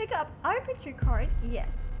 Pick up arbitrary card.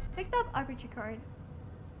 Yes. Picked up arbitrary card.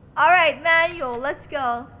 Alright, manual. Let's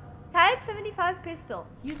go. Type 75 pistol.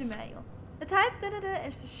 User manual. The type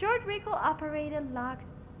is a short recoil operated locked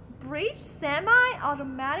breech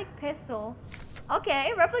semi-automatic pistol.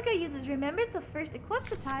 Okay, replica users remember to first equip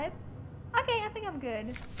the type. Okay, I think I'm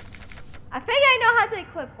good. I think I know how to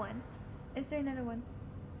equip one. Is there another one?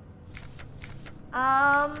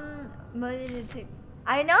 I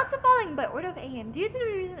announced the following by order of AM. Due to the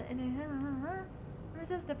reason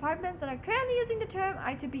departments that are currently using the term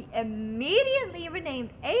are to be immediately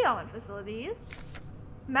renamed Aeon facilities.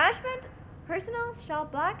 Management personnel shall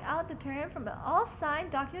black out the term from all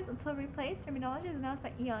signed documents until replaced. Terminology is announced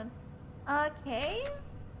by Eon. Okay.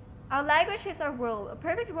 Our language shapes our world. A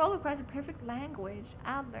perfect world requires a perfect language.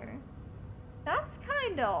 Adler. That's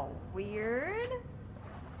kind of weird.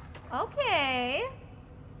 Okay.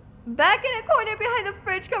 Back in a corner behind the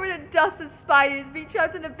fridge covered in dust and spiders. Being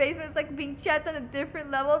trapped in the basement is like being trapped on the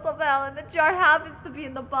different levels of hell, and the jar happens to be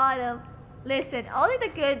in the bottom. Listen, only the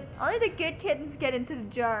good kittens get into the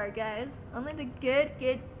jar, guys. Only the good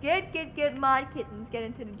mod kittens get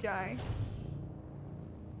into the jar.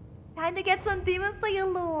 Time to get some Demon Slayer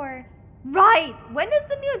lore. Right! When does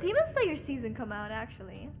the new Demon Slayer season come out,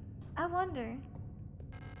 actually? I wonder.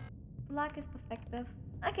 Black is defective.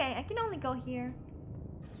 Okay, I can only go here.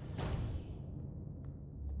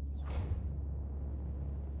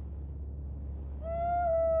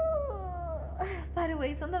 By the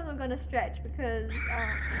way, sometimes I'm gonna stretch because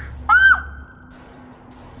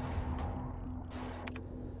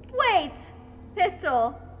Wait!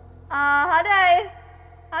 Pistol. How do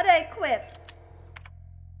I equip?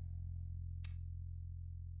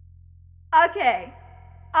 Okay.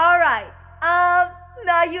 Alright.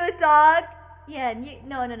 Now you a dog? Yeah,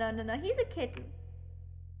 no. He's a kitten.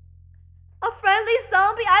 A friendly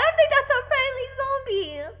zombie? I don't think that's a friendly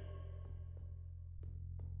zombie.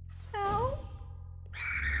 Help.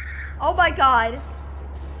 Oh my god.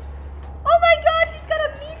 Oh my god, she's got a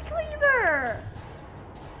meat cleaver.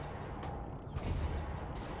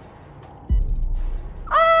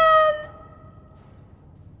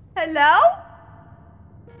 Hello?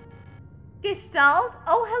 Gestalt?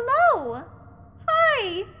 Oh, hello.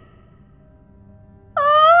 Hi.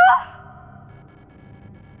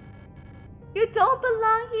 You don't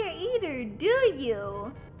belong here either, do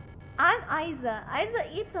you? I'm Aiza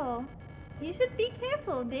Ito. You should be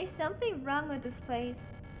careful. There's something wrong with this place.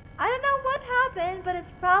 I don't know what happened, but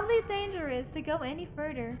it's probably dangerous to go any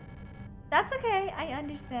further. That's okay, I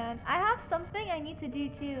understand. I have something I need to do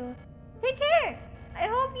too. Take care. I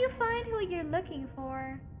hope you find who you're looking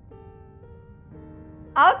for.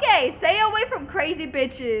 Okay, stay away from crazy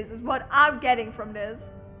bitches is what I'm getting from this.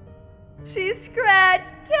 She's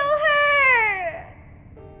scratched. Kill her.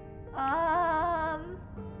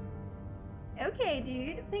 Okay,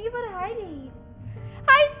 dude. Thank you for the heartache.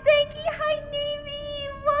 Hi, Stanky. Hi, Navy.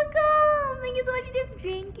 Welcome. Thank you so much for the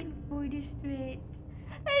drink and for the stretch.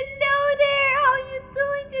 Hello there. How are you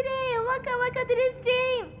doing today? Welcome to the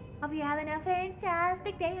stream. Hope you're having a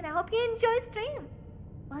fantastic day, and I hope you enjoy the stream.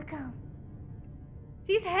 Welcome.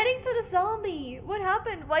 She's heading to the zombie. What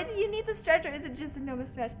happened? Why do you need to stretch, or is it just a normal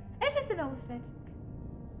stretch? It's just a normal stretch.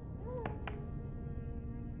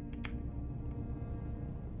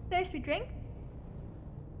 First we drink,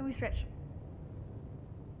 and we stretch.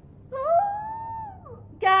 Ooh.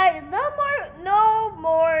 Guys, no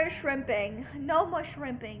more shrimping. No more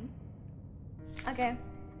shrimping. Okay.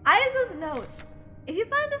 Isa's note. If you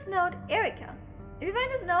find this note, Erica. If you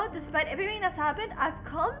find this note, despite everything that's happened, I've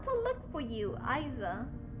come to look for you, Isa.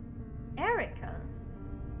 Erica.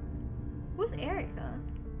 Who's Erica?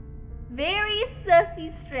 Very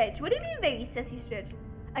sussy stretch. What do you mean very sussy stretch?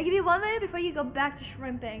 I'll give you 1 minute before you go back to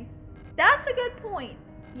shrimping. That's a good point.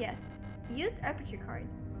 Yes. Used aperture card.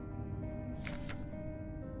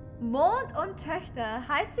 Mont on Töchter,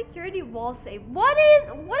 high security wall safe. What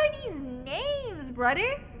are these names,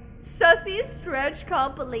 brother? Sussy stretch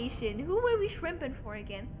compilation. Who were we shrimping for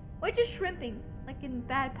again? We're just shrimping, like in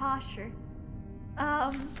bad posture.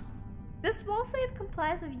 This wall safe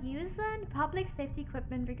complies with USAN Public Safety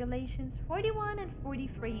Equipment Regulations 41 and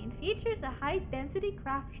 43 and features a high-density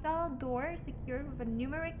craft-style door secured with a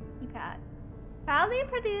numeric keypad. Proudly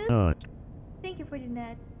produced. Thank you for the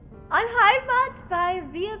net. On Heimat by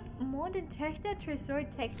via modern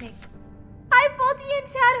Tresor-Technik. Hi, Volty and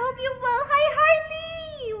chat. Hope you're well. Hi,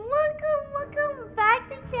 Harley. Welcome back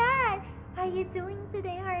to chat. How you doing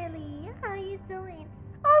today, Harley? How you doing?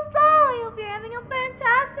 Also, I hope you're having a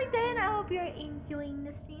fantastic day and I hope you're enjoying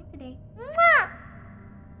the stream today. Mwah!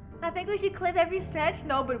 I think we should clip every stretch.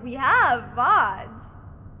 No, but we have VODs.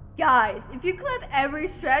 Guys, if you clip every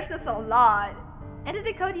stretch, that's a lot. Enter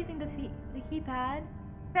the code using the keypad.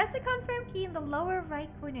 Press the confirm key in the lower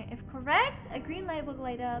right corner. If correct, a green light will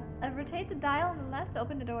light up. Rotate the dial on the left to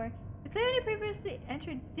open the door. To clear any previously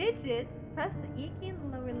entered digits, press the E key in the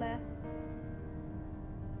lower left.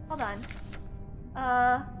 Hold on.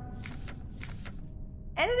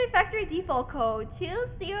 Enter the factory default code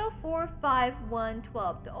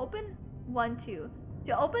 2045112 to open 12.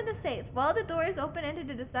 To open the safe. While the door is open, enter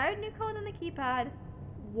the desired new code on the keypad.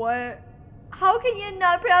 What? How can you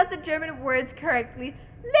not pronounce the German words correctly?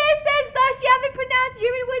 Listen, Slash, you haven't pronounced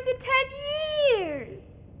German words in 10 years.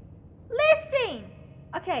 Listen.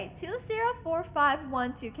 Okay,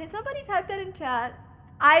 2045112. Can somebody type that in chat?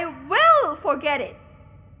 I will forget it.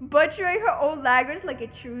 Butchering her own language like a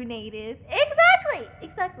true native.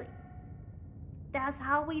 Exactly. That's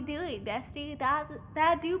how we do it, bestie.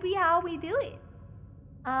 That do be how we do it.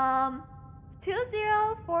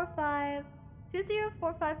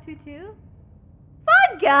 204522.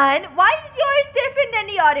 Fun gun. Why is yours different than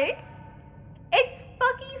the others? It's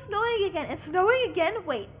fucking snowing again. It's snowing again.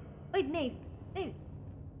 Wait, Nate.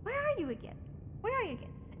 Where are you again?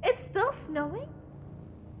 It's still snowing?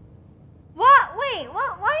 What? Wait,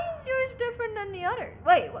 what? Why is yours different than the others?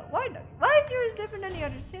 Wait, why is yours different than the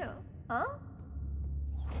others too? Huh?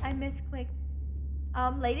 I misclicked.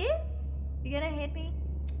 Lady? You gonna hit me?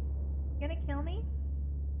 You gonna kill me?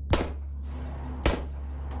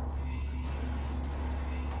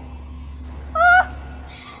 Oh!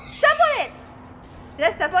 Step on it! Did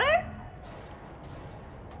I step on her?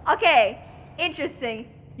 Okay, interesting.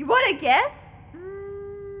 You wanna guess?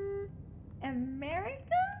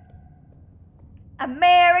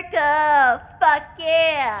 America! Fuck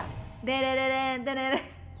yeah!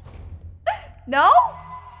 No?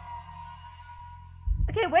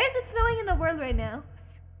 Okay, where is it snowing in the world right now?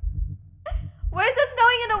 Where is it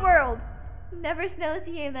snowing in the world? Never snows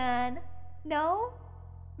here, man. No?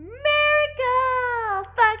 America!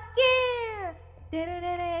 Fuck yeah!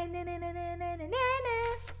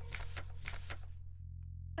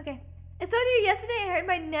 Okay. It snowed here yesterday. I heard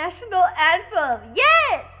my national anthem.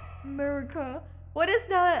 Yes! America. What is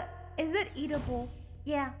that? Is it eatable?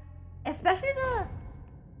 Yeah. Especially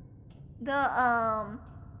the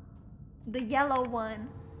yellow one.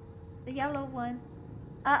 The yellow one.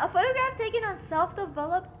 A photograph taken on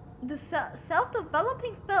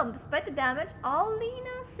self-developing film. Despite the damage,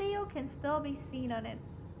 Alina Seo can still be seen on it.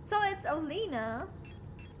 So it's Alina.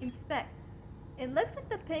 Inspect. It looks like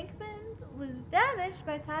the pigment was damaged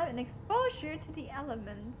by time and exposure to the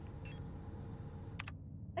elements.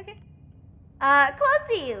 Okay. Close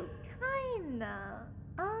to you. Kinda.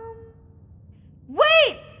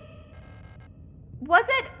 Wait! What is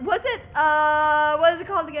it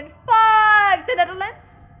called again? Fuck! The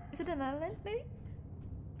Netherlands? Is it the Netherlands, maybe?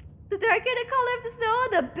 The darker the color of the snow,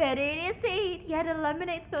 the better it is to eat. Yeah, the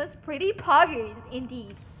lemonade snow is pretty poggers,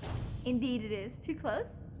 indeed. Indeed it is. Too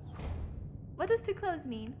close? What does too close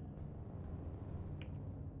mean?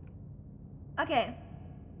 Okay.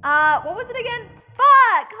 What was it again?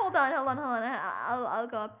 Fuck! Hold on. I'll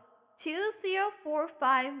go up.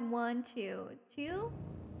 2045112.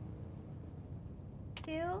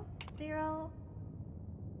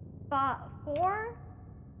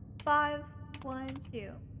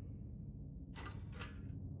 2045112.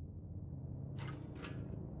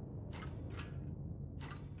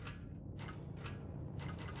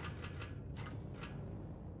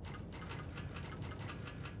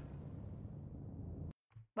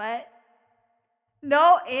 What?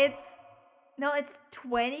 No, it's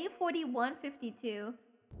 204152.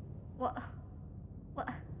 What? What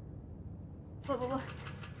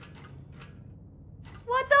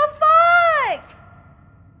the fuck?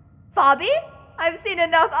 Fabi? I've seen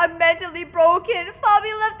enough. I'm mentally broken.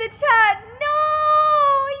 Fabi left the chat. No!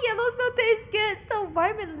 Yellows don't taste good. So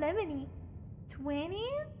warm and lemony. 20?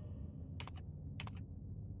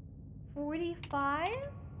 45?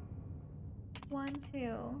 1,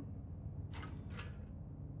 2.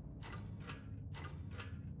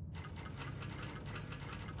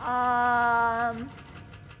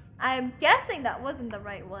 I'm guessing that wasn't the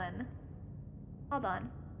right one. Hold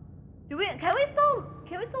on. Can we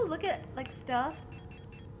still look at like stuff?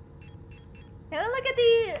 Can we look at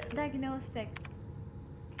the diagnostics?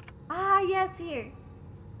 Ah, yes, here.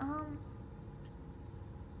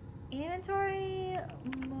 Inventory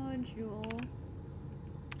module.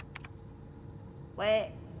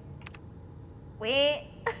 Wait.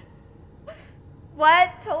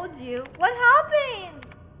 What told you? What happened?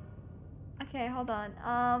 Okay, hold on.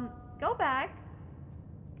 Go back.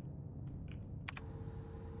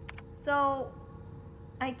 So,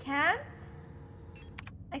 I can't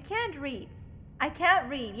read. I can't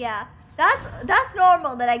read, yeah. That's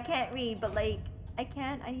normal that I can't read, but like,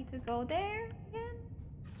 I need to go there again.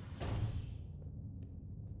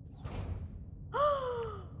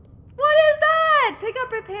 What is that? Pick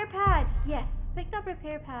up repair patch. Yes, picked up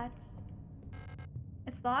repair patch.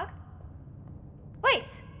 It's locked?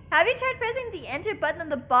 Wait, have you tried pressing the enter button on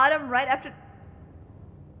the bottom right after...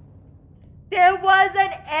 There was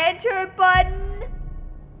an enter button.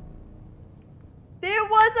 There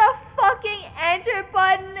was a fucking enter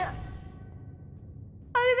button.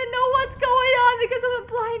 I don't even know what's going on because I'm in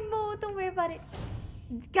blind mode. Don't worry about it.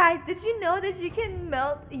 Guys, did you know that you can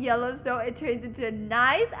melt yellow snow? It turns into a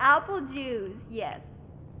nice apple juice. Yes.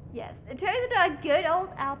 Yes. It turns into a good old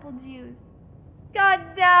apple juice.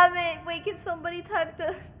 God damn it. Wait, can somebody type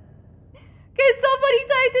the... Can somebody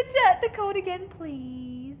type the chat, the code again,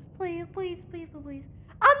 please? Please, please, please, please.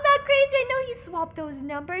 I'm not crazy. I know he swapped those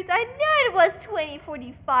numbers. I know it was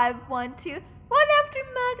 204512. One after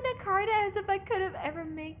Magna Carta, as if I could have ever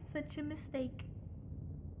made such a mistake.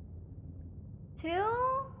 2.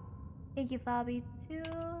 Thank you, Fabi. 2,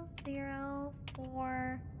 0,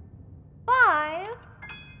 4, 5,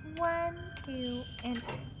 1, 2, and 3.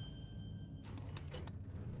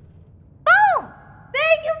 Boom!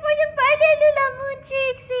 Thank you for the follow, Lula Moon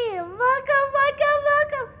Trixie. Welcome, welcome,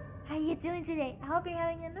 welcome. How you doing today? I hope you're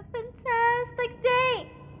having a fantastic day.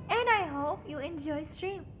 And I hope you enjoy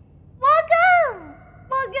stream. Welcome!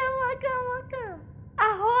 Welcome, welcome, welcome.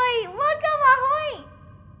 Ahoy! Welcome, ahoy!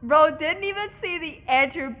 Bro, didn't even see the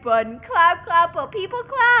enter button. Clap, clap, oh, people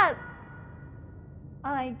clap.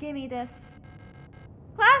 Alright, give me this.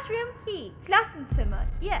 Classroom key. Klassenzimmer.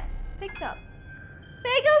 Yes, picked up.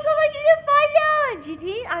 Thank you so much for the follow,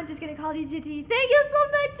 GT. I'm just gonna call you GT. Thank you so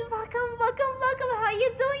much. Welcome, welcome, welcome. How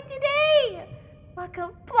you doing today?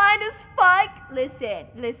 Welcome. Blind as fuck.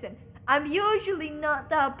 Listen. I'm usually not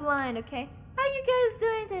that blind, okay? How you guys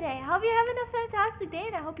doing today? Hope you're having a fantastic day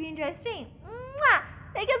and I hope you enjoy stream. Mwah!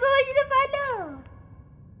 Thank you so much for the follow.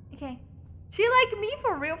 Okay. She like me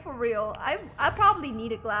for real. I probably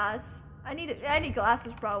need a glass. I need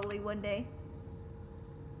glasses probably one day.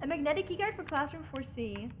 A magnetic keycard for classroom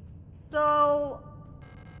 4C. So,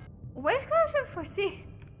 where's classroom 4C?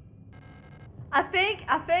 I think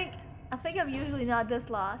I'm usually not this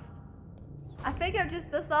lost. I think I'm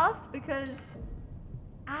just this lost because...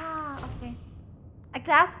 okay. A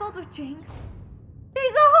glass filled with drinks.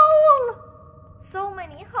 There's a hole! So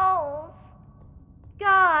many holes.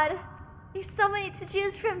 God, there's so many to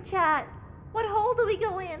choose from, chat. What hole do we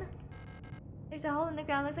go in? There's a hole in the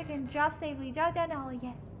ground. Looks like I can drop safely. Drop down the hole.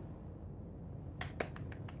 Yes.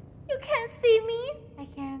 You can't see me. I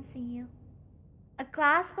can't see you. A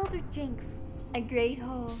glass filled with drinks. A great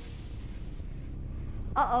hole.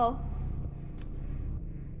 Uh-oh.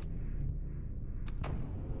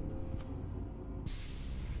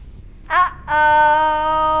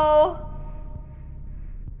 Uh-oh.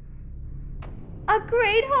 A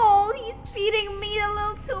great hole. He's feeding me a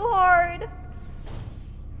little too hard.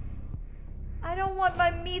 I don't want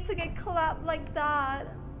my meat to get clapped like that.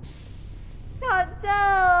 God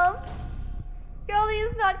damn. Girlie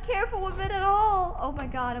is not careful with it at all. Oh my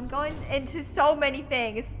god, I'm going into so many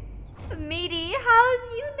things. Meaty,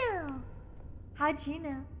 how's you know? How'd you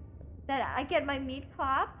know that I get my meat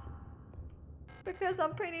clapped? Because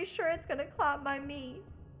I'm pretty sure it's gonna clap my meat.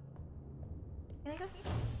 Can I go here?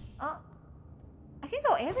 Oh. I can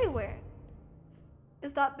go everywhere.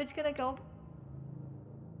 Is that bitch gonna go?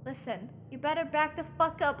 Listen, you better back the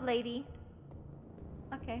fuck up, lady.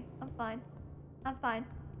 Okay, I'm fine. I'm fine.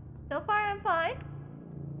 So far, I'm fine.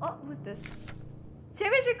 Oh, who's this?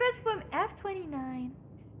 Service request from F29.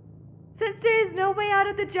 Since there is no way out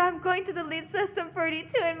of the jar, I'm going to delete system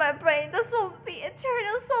 32 in my brain. This will be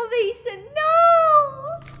eternal salvation.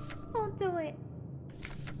 No! Don't do it.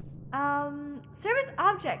 Service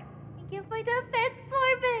object. Thank you for the pet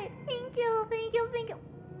sorbet. Thank you.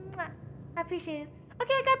 Mwah. I appreciate it.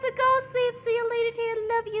 Okay, I got to go sleep. See you later, dear.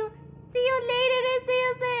 Love you. See you later, see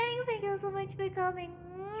you saying. Thank you so much for coming.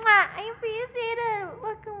 Mwah. I appreciate it.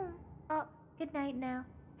 Welcome. Oh, good night now.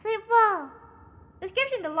 Sleep well.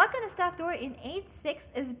 Description: the lock on the staff door in 8-6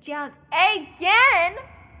 is jammed again.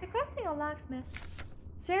 Requesting a locksmith.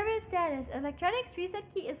 Server status: electronics reset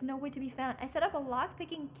key is nowhere to be found. I set up a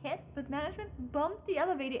lock-picking kit, but management bumped the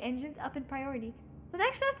elevator engines up in priority. So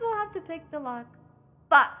next shift we'll have to pick the lock.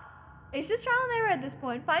 Fuck. It's just trial and error at this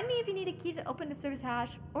point. Find me if you need a key to open the service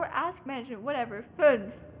hatch, or ask management, whatever.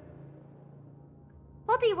 Fun.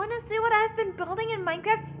 Well, do you want to see what I've been building in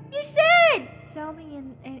Minecraft? You should! Show me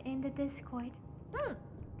in the Discord.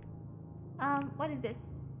 What is this?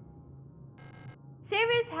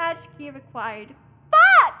 Service hatch key required.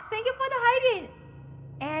 Fuck! Thank you for the hydrant.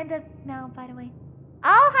 And the mount, by the way.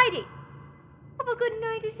 I'll hide it. Have a good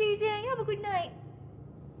night, Susan. Have a good night.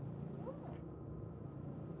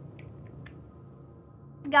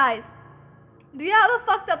 Guys, do you have a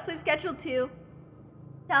fucked up sleep schedule too?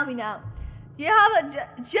 Tell me now. Do you have a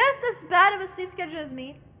just as bad of a sleep schedule as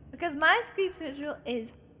me? Because my sleep schedule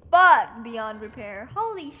is fucked beyond repair.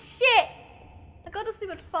 Holy shit! I go to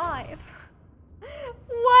sleep at 5.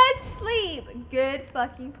 What sleep? Good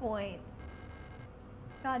fucking point.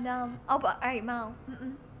 Goddamn. Oh, but alright, Mo.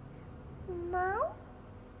 Mo?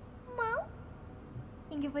 Mo?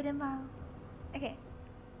 Thank you for the Mo. Okay.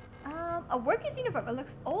 A worker's uniform. It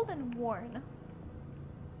looks old and worn.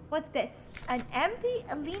 What's this? An empty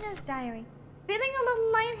Alina's diary. Feeling a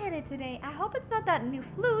little lightheaded today. I hope it's not that new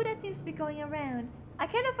flu that seems to be going around. I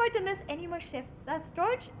can't afford to miss any more shifts. That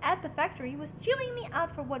storage at the factory was chewing me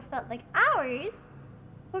out for what felt like hours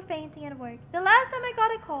for fainting at work. The last time I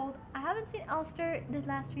got a cold, I haven't seen Elster the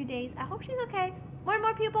last few days. I hope she's okay. More and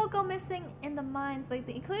more people go missing in the mines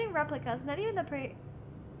lately, including replicas. Not even the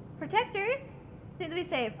protectors seem to be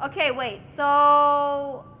safe. Okay, wait.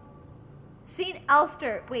 So, seen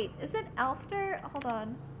Elster. Wait, is it Elster? Hold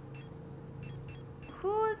on.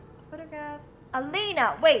 Who's photograph?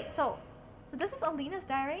 Alina. Wait, so this is Alina's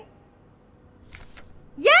diary?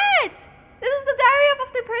 Yes! This is the diary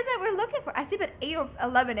of the person that we're looking for. I sleep at 8 or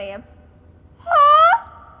 11 a.m. Huh?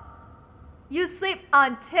 You sleep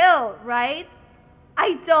until, right?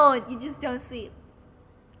 I don't. You just don't sleep.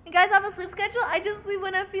 You guys have a sleep schedule? I just sleep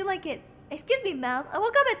when I feel like it. Excuse me, ma'am. I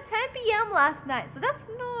woke up at 10 p.m. last night, so that's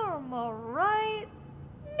normal, right?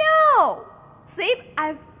 No! Sleep?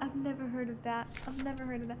 I've never heard of that. I've never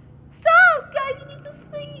heard of that. Stop, guys! You need to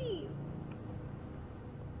sleep.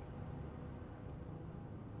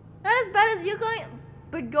 Not as bad as you going,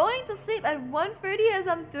 but going to sleep at 1:30 as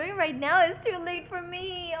I'm doing right now is too late for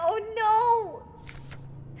me. Oh no!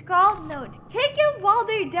 Scrawled note: kick him while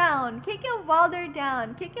they're down. Kick him while they're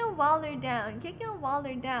down. Kick him while they're down. Kick him while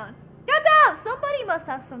they're down. Goddamn! Somebody must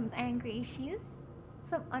have some angry issues,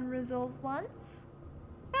 some unresolved ones.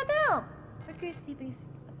 Goddamn! Worker sleeping.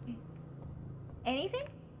 Okay. Anything?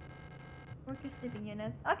 Worker sleeping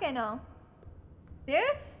units. Okay, no.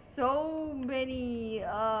 There's so many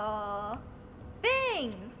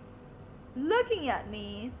things looking at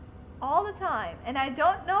me all the time, and I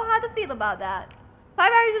don't know how to feel about that.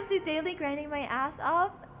 5 hours of sleep daily, grinding my ass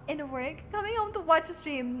off in work, coming home to watch a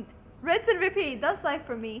stream, rinse and repeat. That's life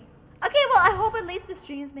for me. Okay, well, I hope at least the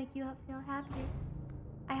streams make you feel happy.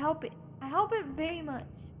 I hope it. I hope it very much.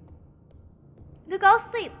 The girls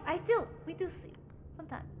sleep. I do. We do sleep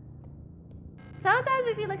sometimes. Sometimes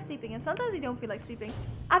we feel like sleeping, and sometimes we don't feel like sleeping.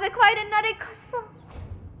 I've acquired another croissant.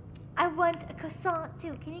 I want a croissant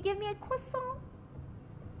too. Can you give me a croissant?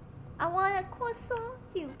 I want a croissant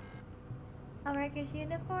too. A worker's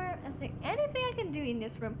uniform. Is there anything I can do in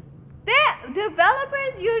this room? The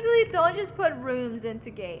developers usually don't just put rooms into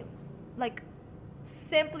games. Like,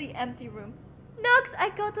 simply empty room. Nooks, I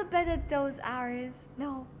go to bed at those hours.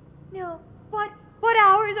 No. What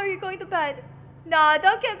hours are you going to bed? Nah,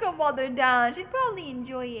 don't get her while they're down. She'd probably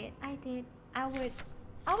enjoy it. I did. I would.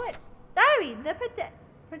 Diary, the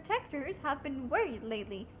protectors have been worried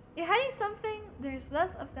lately. They're hiding something. There's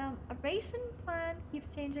less of them. A ration plan keeps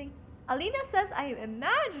changing. Alina says I am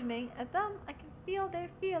imagining at them. I can feel their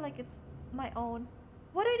fear like it's my own.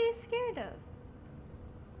 What are they scared of?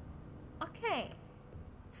 Okay.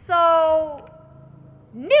 So,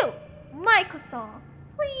 new Microsoft.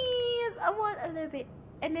 Please, I want a little bit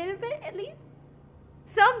at least.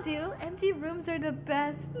 Some do. Empty rooms are the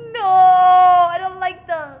best. No, I don't like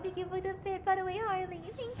them. Thank you for the bed, by the way, Harley.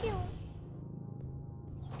 Thank you.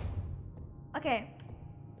 Okay,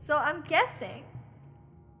 so I'm guessing,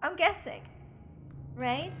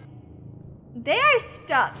 right? They are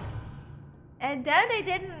stuck, and then they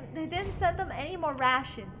didn't send them any more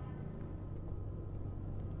rations.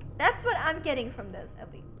 That's what I'm getting from this,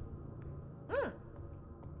 at least.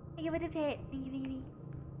 Thank you for the pet. Thank you, baby.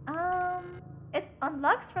 It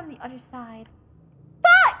unlocks from the other side.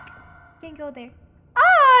 Fuck! Can't go there.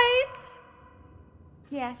 right.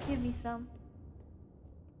 Yeah, give me some.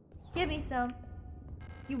 Give me some.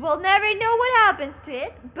 You will never know what happens to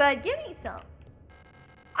it, but give me some.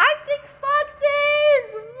 Arctic Foxes!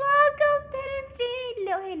 Welcome to the street.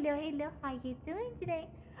 Hello, hello, hello. How you doing today?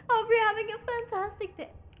 Hope you're having a fantastic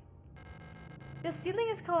day. The ceiling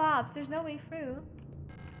is collapsed. There's no way through.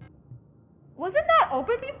 Wasn't that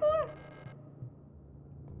open before?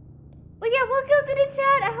 Well, yeah, welcome to the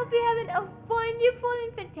chat. I hope you're having a wonderful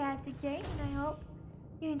and fantastic day. And I hope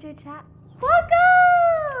you enjoy chat.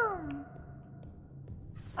 Welcome!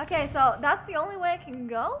 Okay, so that's the only way I can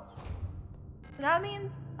go. So that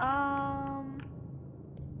means,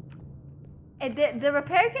 the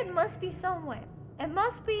repair kit must be somewhere. It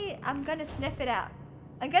must be. I'm gonna sniff it out.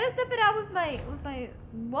 I'm gonna sniff it out with my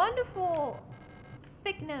wonderful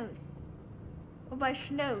thick nose, with my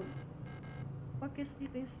schnoz. Worker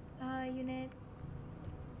sleeping units.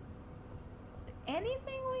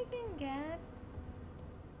 Anything we can get?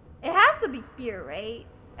 It has to be here, right?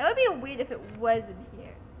 It would be weird if it wasn't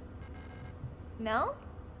here. No?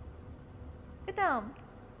 Get down.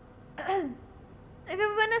 If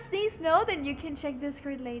you wanna sneeze snow, then you can check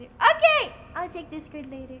Discord later. Okay! I'll check Discord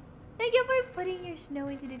later. Thank you for putting your snow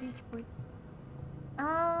into the Discord.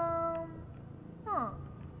 Huh.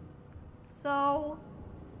 So,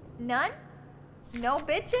 none? No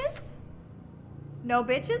bitches? No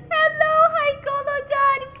bitches? Hello! Hi,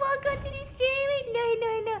 Golodon! Welcome to the stream! Hello, hello,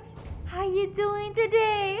 hello. How you doing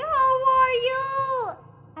today? How are you?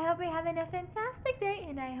 I hope you're having a fantastic day,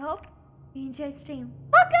 and I hope you enjoy stream.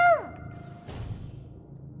 Welcome!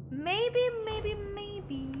 Maybe.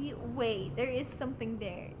 Wait, there is something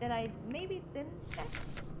there that I maybe didn't check.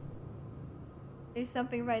 There's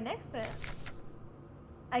something right next to it.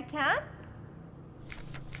 I can't?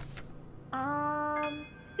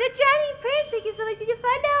 The Johnny Prince, thank you so much for the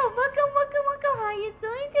follow. Welcome. How are you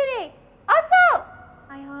doing today? Also,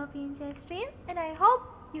 I hope you enjoy stream, and I hope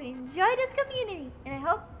you enjoy this community, and I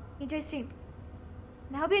hope you enjoy stream,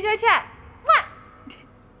 and I hope you enjoy chat. What?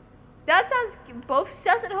 That sounds both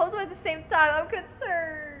sus and wholesome at the same time. I'm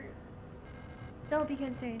concerned. Don't be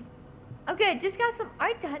concerned. I'm good. Just got some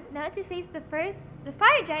art done. Now to face the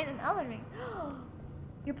fire giant in Elden Ring.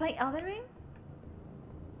 You're playing Elden Ring?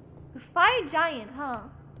 The fire giant, huh?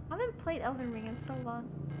 I haven't played Elden Ring in so long.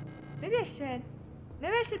 Maybe I should.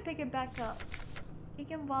 Maybe I should pick it back up. Kick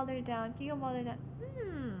him while they're down. Kick him while they're down.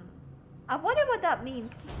 I wonder what that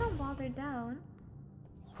means. Kick them while they're down.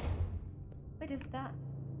 What is that?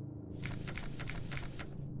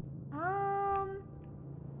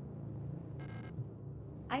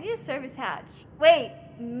 I need a service hatch. Wait,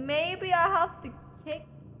 maybe I have to kick.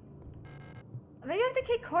 Maybe I have to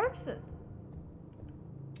kick corpses.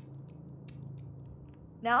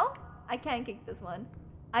 No? I can't kick this one.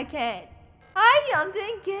 I can't. Hi, I'm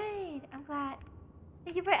doing good. I'm glad.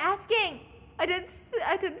 Thank you for asking. I didn't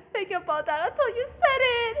think about that until you said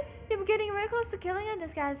it. I'm getting very close to killing him.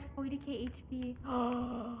 This guy has 40k HP.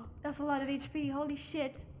 That's a lot of HP. Holy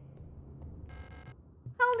shit.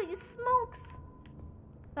 Holy smokes.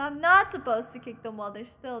 So I'm not supposed to kick them while they're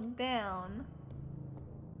still down.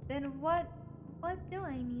 Then what do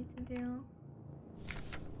I need to do?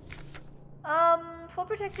 Full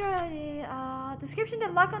protector. Description: the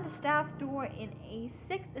lock on the staff door in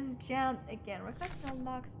A6 is jammed again. Request a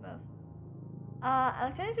locksmith.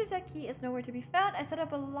 Electronics reset key is nowhere to be found. I set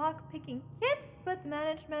up a lock picking kit, but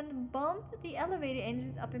management bumped the elevator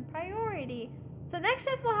engines up in priority. So next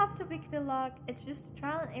shift we'll have to pick the lock. It's just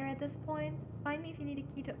trial and error at this point. Find me if you need a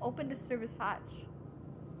key to open the service hatch.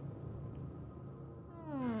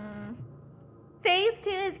 Phase 2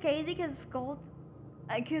 is crazy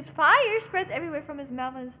because fire spreads everywhere from his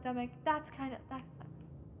mouth and his stomach. That sucks.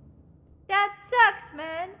 That sucks,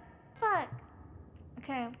 man. Fuck.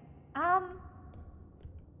 Okay.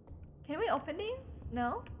 Can we open these?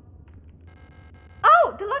 No?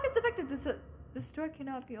 Oh! The lock is defective. This door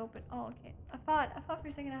cannot be opened. Oh, okay. I thought for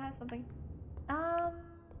a second I had something.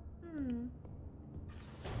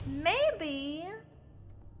 Maybe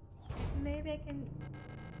I can...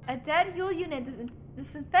 A dead Yule unit. The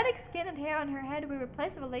synthetic skin and hair on her head will be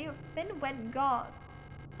replaced with a layer of thin, wet gauze.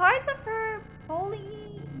 Parts of her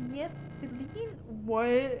polyethylene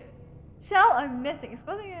shell are missing.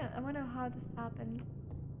 Exposing it. I wonder how this happened.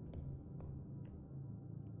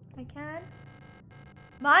 I can.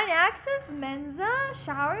 Mine access, Mensa,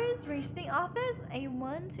 showers, rationing office,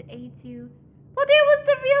 A1 to A2. Well, there was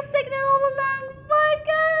the real signal all along.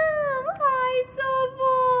 Welcome! Hi,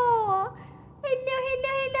 Tobo!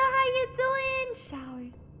 Hello, how you doing?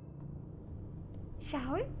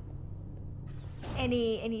 Showers?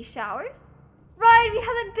 Any showers? Right, we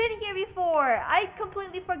haven't been here before. I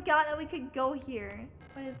completely forgot that we could go here.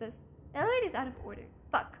 What is this? The elevator's out of order.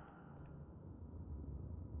 Fuck.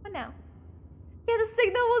 What now? Yeah, the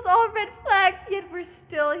signal was all red flags, yet we're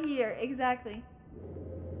still here. Exactly.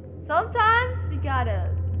 Sometimes you gotta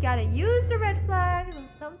use the red flags, and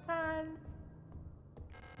sometimes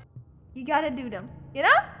you gotta do them. You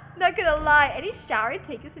know? Not gonna lie. Any shower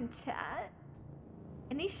takers in chat?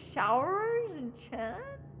 Any showerers in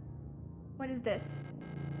chat? What is this?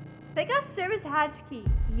 Pick up service hatch key.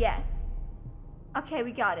 Yes. Okay,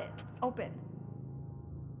 we got it. Open.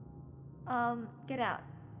 Get out.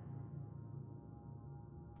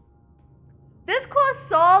 This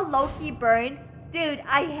croissant low-key burned. Dude,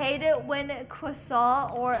 I hate it when a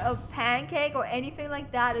croissant or a pancake or anything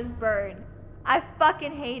like that is burned. I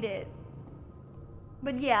fucking hate it.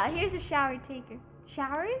 But yeah, here's a shower taker.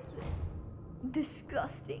 Showers?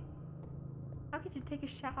 Disgusting. How could you take a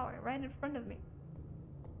shower right in front of me?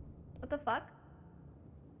 What the fuck?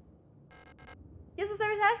 Use the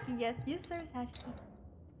service hash key. Yes, use service hash key.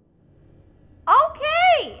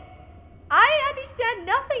 Okay! I understand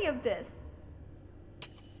nothing of this.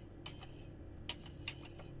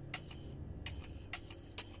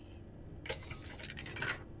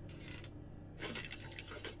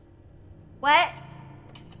 What?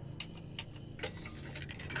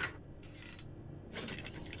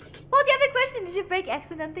 Well, do you have a question? Did you break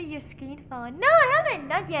accidentally your screen phone? No, I haven't.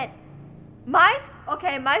 Not yet. My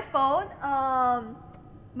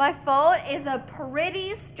phone is a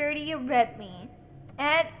pretty sturdy Redmi,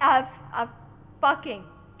 and I've fucking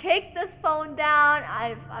kicked this phone down.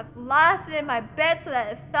 I've lost it in my bed so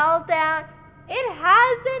that it fell down. It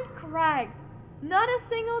hasn't cracked, not a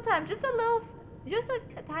single time. Just a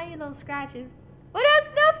tiny little scratches. But that's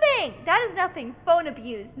nothing. That is nothing. Phone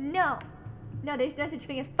abuse. No, there's no such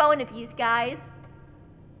thing as phone abuse, guys.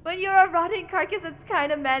 When you're a rotting carcass, it's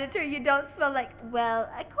kind of mandatory you don't smell like, well,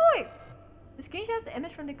 a corpse. The screen shows the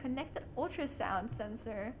image from the connected ultrasound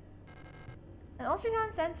sensor. An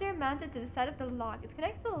ultrasound sensor mounted to the side of the lock. It's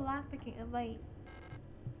connected to the lock-picking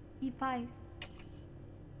device.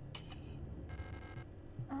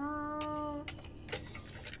 Oh!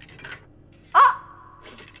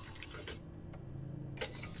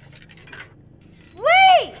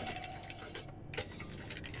 Wait!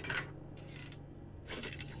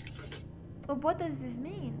 But what does this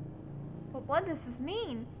mean?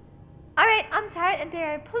 Alright, I'm tired and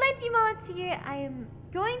there are plenty mods here. I am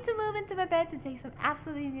going to move into my bed to take some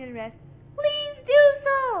absolutely needed rest. Please do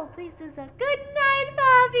so! Good night,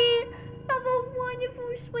 Bobby! Have a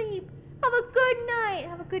wonderful sleep. Have a good night.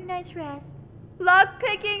 Have a good night's rest.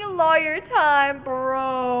 Lock-picking lawyer time,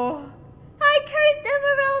 bro. Hi, Cursed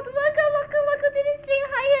Emerald. Welcome to the stream.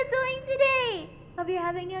 How you doing today? Hope you're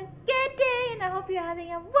having a good day, and I hope you're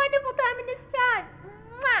having a wonderful time in this chat.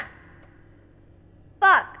 Mwah!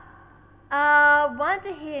 Fuck. Want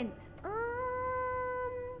a hint?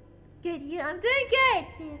 Good. I'm doing good.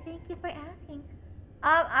 Thank you for asking.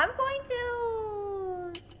 I'm going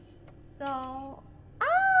to. So.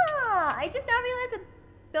 I just now realized that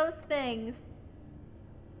those things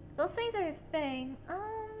are a thing.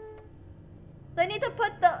 So I need to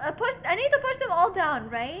put I need to push them all down,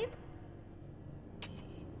 right?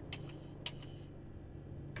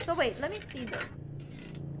 So wait, let me see this.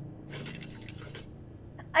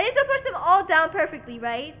 I need to push them all down perfectly,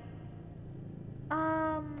 right?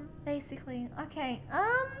 Basically. Okay.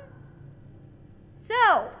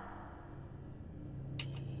 So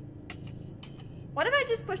what if I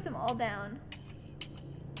just push them all down?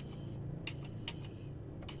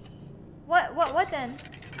 What then?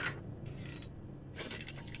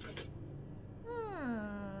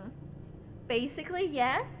 Basically,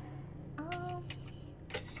 yes.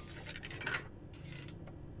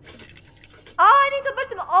 Oh, I need to push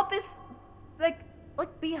them up like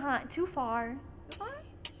behind. Too far.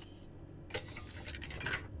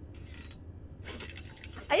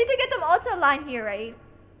 I need to get them all to a line here, right?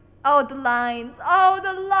 Oh, the lines. Oh,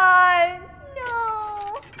 the lines.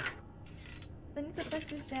 No. I need to push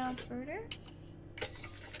this down further.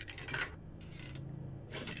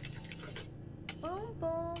 Boom,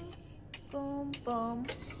 boom. Boom, boom.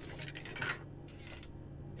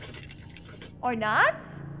 Or not?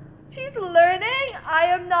 She's learning? I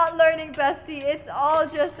am not learning, bestie. It's all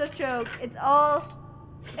just a joke. It's all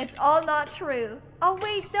not true. Oh,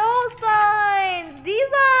 wait, those lines! These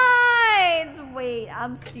lines! Wait,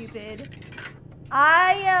 I'm stupid.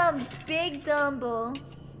 I am big dumbo.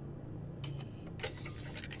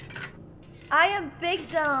 I am big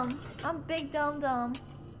dumb. I'm big dumb.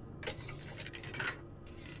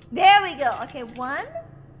 There we go. Okay, one.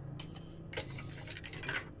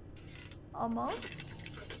 Almost.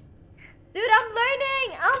 Dude, I'm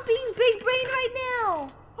learning. I'm being big brain right now.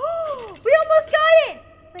 We almost got it.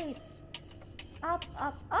 Wait. Up,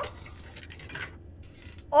 up, up.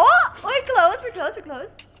 Oh, we're close. We're close. We're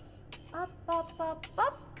close. Up, up, up,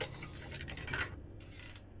 up.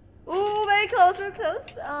 Ooh, very close. We're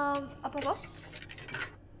close. Up, up, up.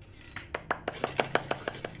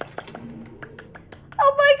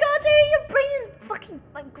 Oh my god, Terry, your brain is fucking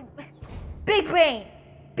big brain.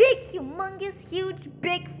 Big, humongous, huge,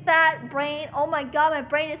 big, fat brain. Oh my god, my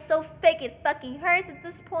brain is so thick it fucking hurts at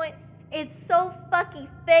this point. It's so fucking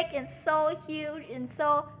thick and so huge and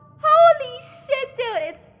so... Holy shit,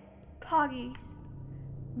 dude. It's poggies.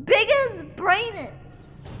 Big as brain is.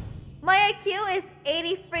 My IQ is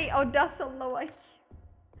 83. Oh, that's a low IQ.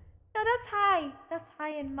 No, that's high. That's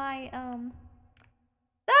high in my,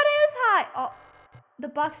 That is high. Oh, the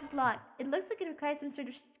box is locked. It looks like it requires some sort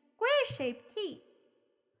of square-shaped key.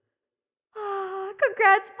 Ah,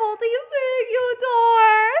 congrats, Bolty. Thank you,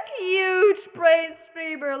 Door. Huge brain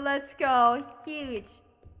streamer. Let's go. Huge.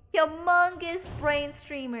 Humongous brain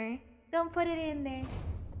streamer. Don't put it in there.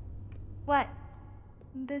 What?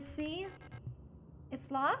 The C? It's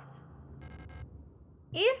locked?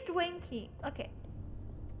 East wing key. Okay.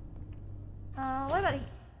 What about here?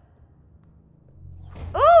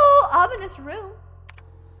 Ooh, ominous room.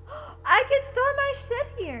 I can store my shit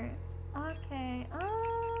here. Okay.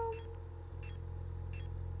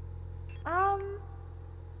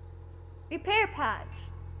 Repair patch.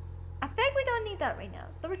 I think we don't need that right now,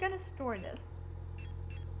 so we're gonna store this.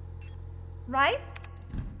 Right?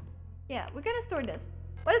 Yeah, we're gonna store this.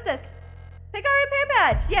 What is this? Pick our repair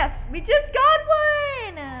patch. Yes, we just got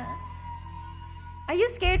one. Are you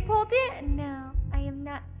scared, Polty? No, I am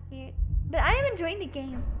not scared. But I am enjoying the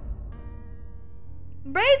game.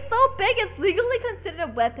 Brain so big it's legally considered a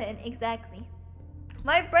weapon. Exactly.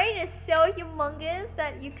 My brain is so humongous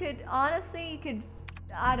that you could, honestly,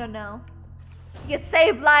 I don't know. You could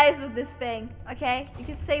save lives with this thing, okay? You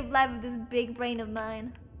can save lives with this big brain of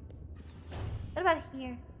mine. What about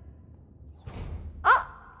here? Oh,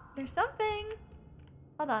 there's something.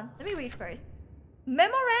 Hold on, let me read first.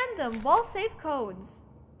 Memorandum, wall safe codes.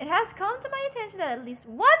 It has come to my attention that at least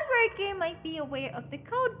one worker might be aware of the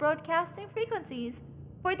code broadcasting frequencies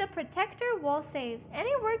for the protector wall safes.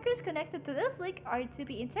 Any workers connected to this link are to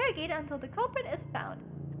be interrogated until the culprit is found.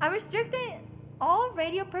 I'm restricting all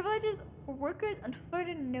radio privileges for workers on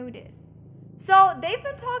further notice. So they've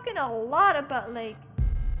been talking a lot about like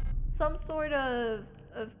some sort of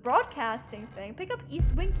broadcasting thing. Pick up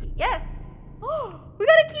East Wing key. Yes. Oh, we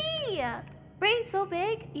got a key. Brain so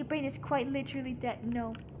big, your brain is quite literally dead.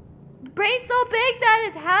 No. Brain so big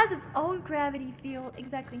that it has its own gravity field.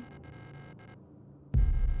 Exactly.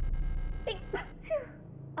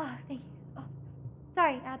 Oh, thank you. Oh,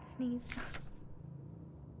 sorry, I had to sneeze.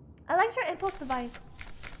 Electro impulse device.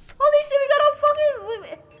 Holy shit, we got a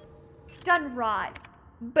fucking stun rod.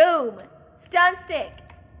 Boom. Stun stick.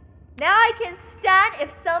 Now I can stun.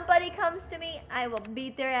 If somebody comes to me, I will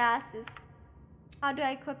beat their asses. How do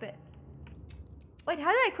I equip it? Wait,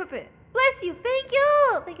 how do I equip it? Bless you. Thank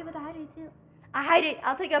you. Thank you for the hydrate too. I hide it.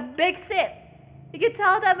 I'll take a big sip. You can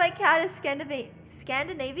tell that my cat is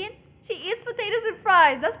Scandinavian. She eats potatoes and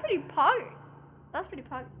fries. That's pretty poggers. That's pretty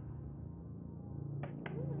poggers.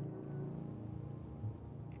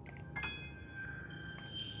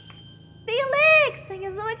 Felix! Thank you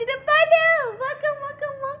so much for the follow! Welcome,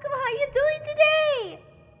 welcome, welcome. How are you doing today?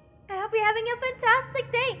 I hope you're having a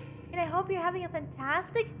fantastic day. And I hope you're having a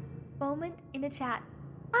fantastic moment in the chat.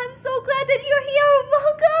 I'm so glad that you're here.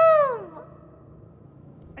 Welcome!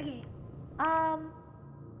 Okay.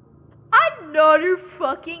 Another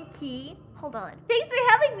fucking key. Hold on. Thanks for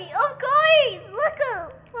having me. Of course.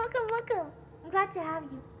 Welcome. Welcome, welcome. I'm glad to have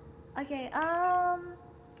you. Okay,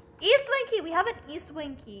 East Wing key. We have an East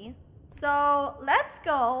Wing key. So, let's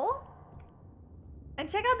go and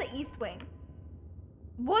check out the East Wing.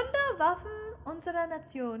 Wunderwaffen unserer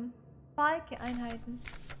Nation. Falke Einheiten.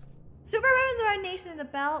 Super weapons of our nation in the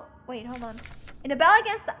battle. Wait, hold on. In the battle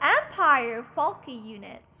against the Empire Falke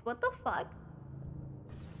units. What the fuck?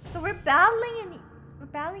 So we're battling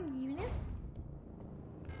units?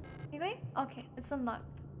 Anyway, okay, it's unlocked.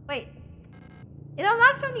 Wait. It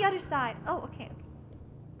unlocks from the other side. Oh, okay.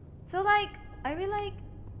 So like, are we like,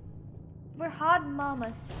 we're hot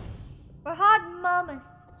mamas. We're hot mamas.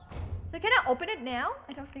 So can I open it now?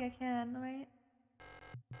 I don't think I can, right?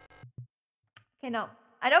 Okay, no.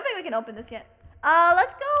 I don't think we can open this yet.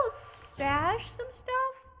 Let's go stash some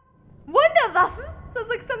stuff. Wunderwaffen? Sounds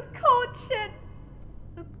like some code shit.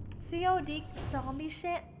 COD zombie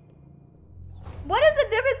shit. What is the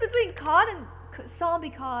difference between COD and zombie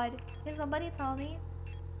cod. Can somebody tell me?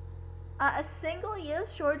 A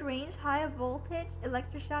single-use, short-range, high-voltage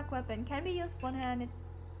electroshock weapon can be used one-handed.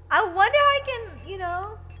 I wonder how I can, you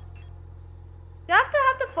know... Do I have to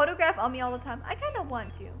have the photograph on me all the time? I kind of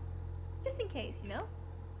want to. Just in case, you know?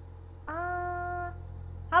 How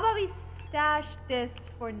about we stash this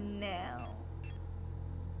for now?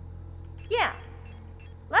 Yeah.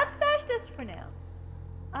 Let's stash this for now.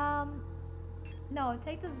 No,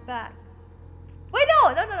 take this back. Wait,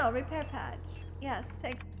 no. Repair patch. Yes,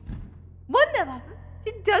 take... What the...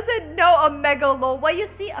 She doesn't know a megalode. What you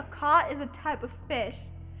see, a cod is a type of fish.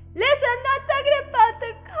 Listen, I'm not talking about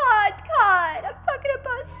the cod. I'm talking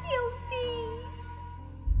about CLD.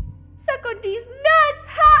 Suck on these nuts,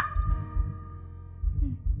 ha!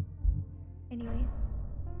 Anyways.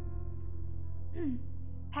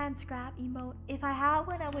 Pants grab emote. If I had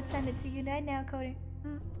one, I would send it to you right now, Coder.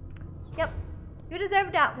 Yep. You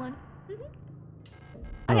deserve that one.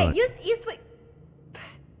 Okay, use Eastwick.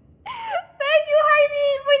 Thank you, Harley,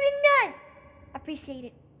 for the nut. Appreciate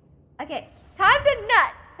it. Okay, time to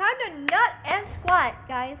nut. Time to nut and squat,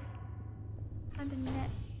 guys. Time to nut.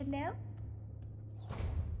 Hello?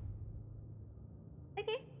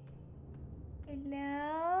 Okay.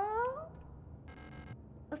 Hello?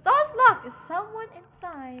 The stall's locked. Is someone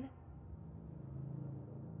inside?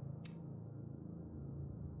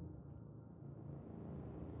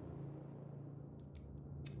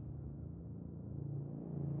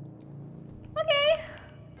 Okay.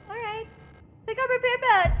 Alright. Pick up repair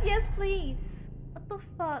badge. Yes, please. What the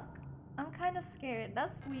fuck? I'm kind of scared.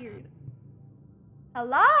 That's weird.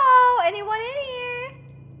 Hello? Anyone in here?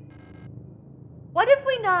 What if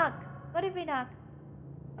we knock? What if we knock?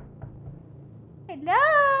 Hello?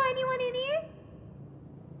 Anyone in here?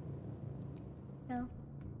 No.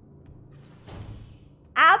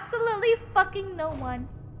 Absolutely fucking no one.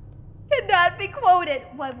 Cannot be quoted.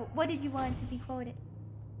 What did you want to be quoted?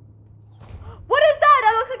 What is that?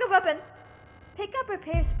 That looks like a weapon. Pick up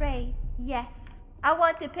repair spray. Yes. I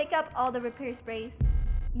want to pick up all the repair sprays.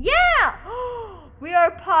 Yeah! We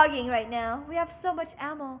are pogging right now. We have so much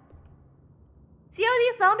ammo.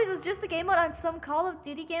 COD Zombies is just a game mode on some Call of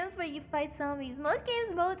Duty games where you fight zombies. Most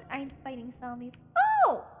games modes aren't fighting zombies.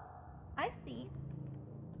 Oh! I see.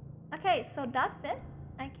 Okay, so that's it.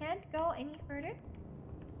 I can't go any further.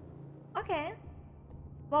 Okay.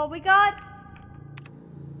 Well, we got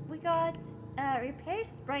repair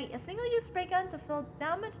spray. A single-use spray gun to fill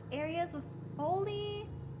damaged areas with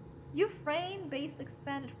polyurethane-based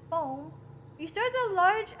expanded foam. Restores a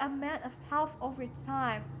large amount of health over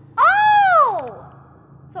time. Oh!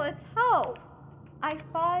 So it's health. I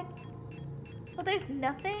thought... So there's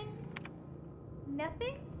nothing?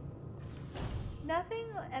 Nothing?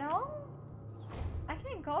 Nothing at all? I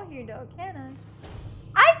can't go here though, can I?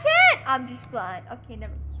 I can't! I'm just blind. Okay,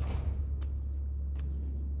 never.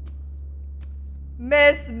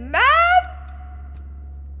 Miss Ma'am?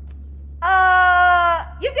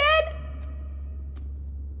 You good?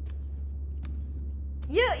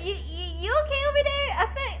 You okay over there?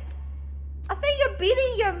 I think you're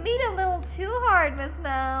beating your meat a little too hard, Miss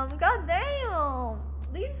Ma'am. God damn.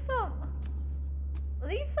 Leave some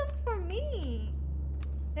for me.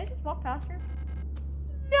 Can I just walk past her?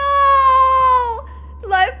 No!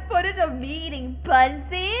 Live footage of me eating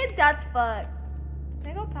Bunsy? That's fucked.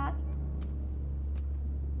 Can I go past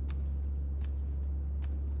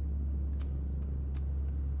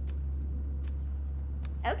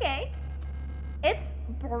her? Okay. It's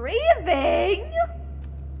breathing?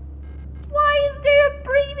 Why is there a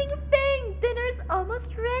breathing thing? Dinner's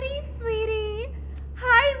almost ready, sweetie.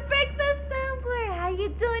 Hi, breakfast sampler. How you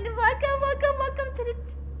doing? Welcome to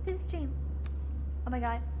the stream. Oh my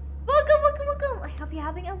god. Welcome. I hope you're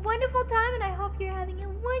having a wonderful time, and I hope you're having a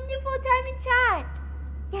wonderful time in chat.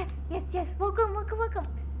 Yes. Welcome.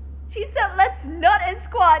 She said, let's nut and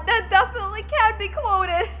squat. That definitely can't be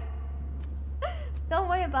quoted. Don't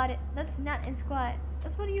worry about it. Let's nut and squat.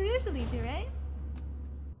 That's what you usually do, right?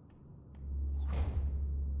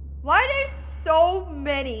 Why are there so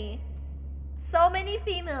many? So many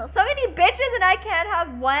females. So many bitches and I can't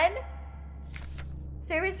have one?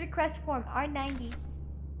 Service request form R90.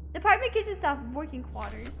 Department kitchen staff working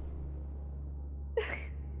quarters.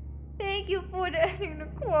 Thank you for adding the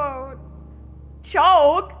quote.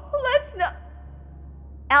 Choke? Let's not.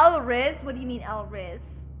 Elriz? What do you mean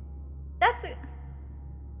Elriz? That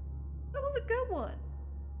was a good one.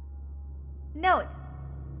 Note.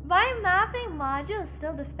 My mapping module is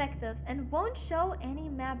still defective and won't show any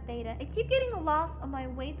map data. I keep getting lost on my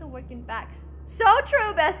way to work and back. So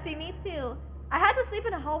true, bestie. Me too. I had to sleep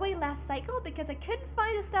in a hallway last cycle because I couldn't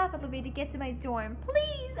find the staff elevator to get to my dorm.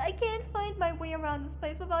 Please, I can't find my way around this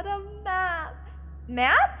place without a map.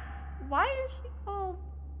 Maths? Why is she called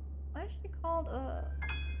a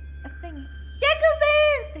thing? Jacob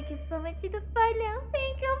Vance! Thank you so much for the follow.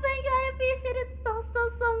 Thank you, I appreciate it so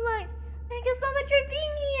much. Thank you so much for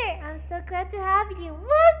being here. I'm so glad to have you.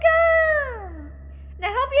 Welcome! And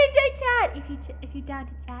I hope you enjoy chat. If you're down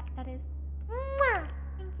to chat, that is. Mwah!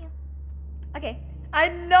 Thank you. Okay. I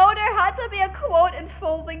know there had to be a quote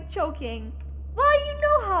involving choking. Well, you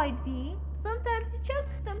know how I'd be. Sometimes you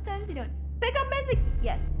choke, sometimes you don't. Pick up Menzik.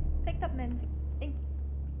 Yes. Picked up Menzik. Thank you.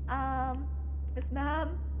 Miss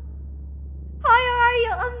Ma'am. Hi, how are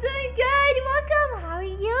you? I'm doing good. Welcome. How are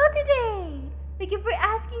you today? Thank you for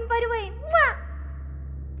asking, by the way.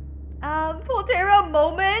 Mwah! Poltera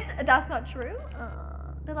moment. That's not true.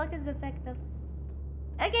 The luck is effective.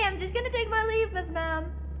 Okay, I'm just gonna take my leave, Miss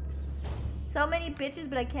Ma'am. So many bitches,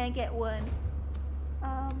 but I can't get one.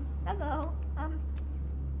 Hello. I'm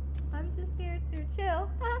just here to chill.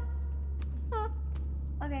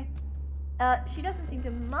 Okay. She doesn't seem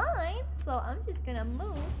to mind, so I'm just gonna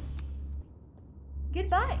move.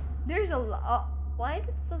 Goodbye. There's a lot. Why is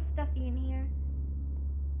it so stuffy in here?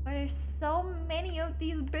 Why there's so many of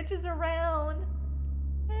these bitches around?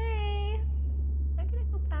 Hey. I'm gonna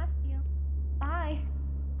go past you. Bye.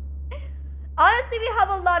 Honestly, we have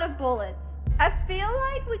a lot of bullets. I feel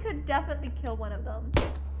like we could definitely kill one of them.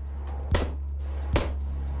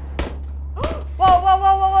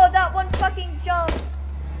 Whoa. That one fucking jumps.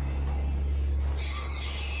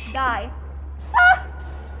 Die. Ah!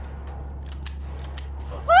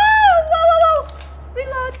 Whoa!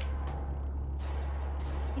 Reload.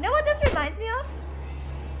 You know what this reminds me of?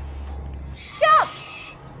 Jump!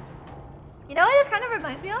 You know what this kind of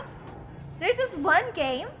reminds me of? There's this one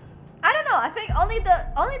game. I don't know. I think only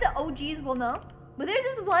the OGs will know. But there's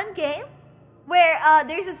this one game where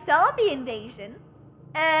there's a zombie invasion,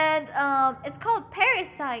 and it's called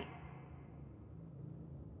Parasite.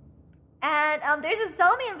 And there's a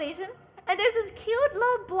zombie invasion, and there's this cute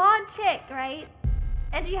little blonde chick, right?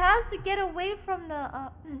 And she has to get away from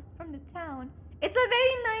the town. It's a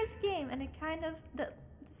very nice game, and it kind of the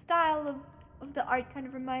style of the art kind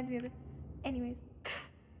of reminds me of it. Anyways,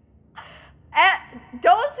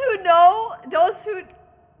 those who know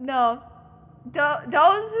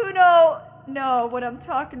know what I'm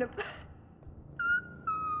talking about.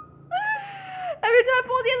 Every time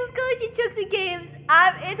Polty has a school, she chokes in games.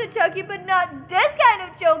 I'm into choking, but not this kind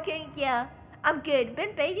of choking. Yeah, I'm good.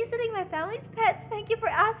 Been babysitting my family's pets. Thank you for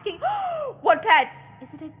asking. What pets?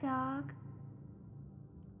 Is it a dog?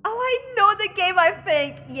 Oh, I know the game, I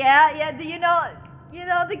think. Yeah. Do you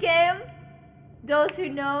know the game? Those who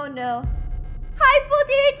know. Hi,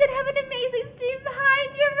 Polty, and have an amazing stream. Hi,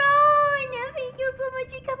 Jerome. Thank you so much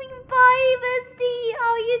for coming by, bestie.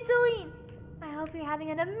 How are you doing? I hope you're having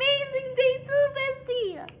an amazing day too,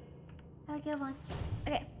 bestie. Have a good one.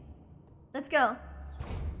 Okay, let's go.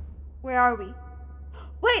 Where are we?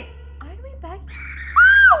 Wait, aren't we back?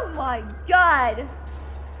 Oh my god.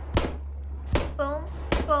 Boom.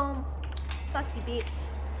 Fuck you, bitch.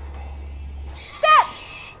 Step!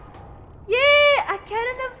 Yeah, a cat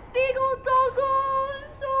and a big old doggo.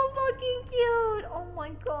 So fucking cute. Oh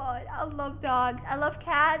my god, I love dogs. I love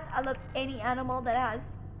cats. I love any animal that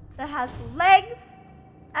has legs,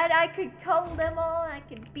 and I could cuddle them all, and I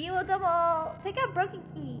could be with them all. Pick up broken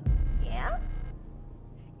key. Yeah?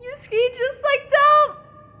 You scream just like Tom!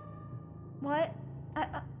 What?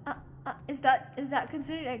 Is that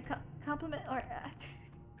considered a compliment or?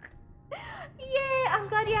 Yeah, I'm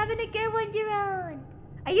glad you're having a good one, Jerome.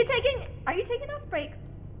 Are you taking off brakes?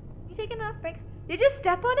 You taking off brakes? Did you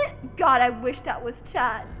step on it? God, I wish that was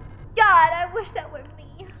Chad. God, I wish that were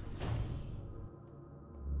me.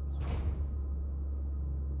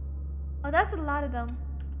 Oh, that's a lot of them.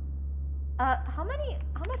 How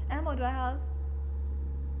much ammo do I have?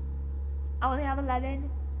 I only have 11.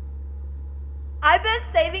 I've been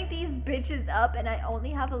saving these bitches up and I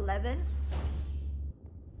only have 11.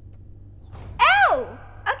 Ew!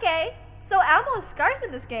 Okay, so ammo is scarce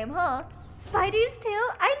in this game, huh? Spiders too?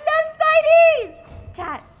 I love spiders!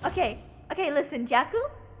 Chat, okay, listen, Jakku.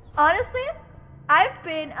 Honestly, I've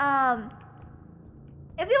been, I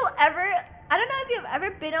don't know if you've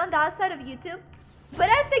ever been on that side of YouTube, but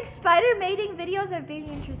I think spider mating videos are very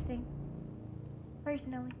interesting.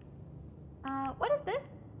 Personally. What is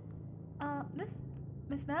this?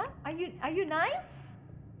 Miss Ma'am? Are you nice?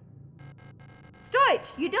 Storage,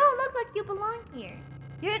 you don't look like you belong here.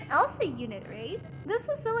 You're an Elsa unit, right? This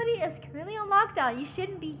facility is currently on lockdown. You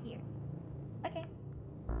shouldn't be here. Okay.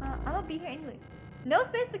 I'm gonna be here anyways. No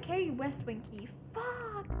space to carry West Wing key.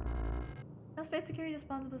 Fuck. No space to carry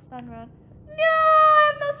disposable stun rod. No,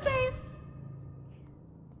 I have no space.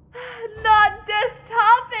 Not this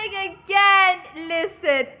topic again.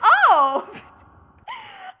 Listen. Oh.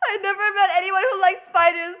 I never met anyone who likes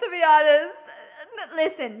spiders, to be honest.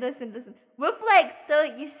 Listen. With like, so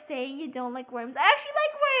you're saying you don't like worms? I actually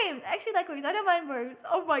like worms. I don't mind worms.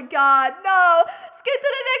 Oh my god, no. Skip to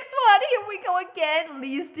the next one. Here we go again.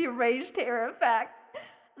 Least deranged terror fact.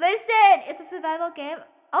 Listen, it's a survival game.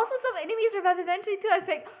 Also, some enemies revive eventually too, I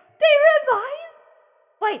think. They revive?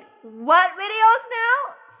 Wait, what videos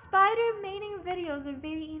now? Spider mating videos are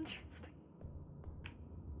very interesting.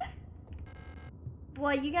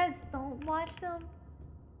 What, you guys don't watch them?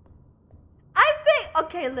 I think,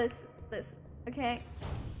 okay, listen, okay?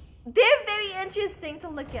 They're very interesting to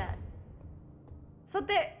look at. So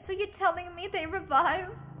you're telling me they revive?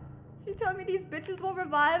 So you're telling me these bitches will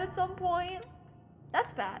revive at some point?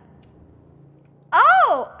 That's bad.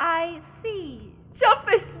 Oh, I see.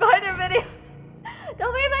 Jumping spider videos.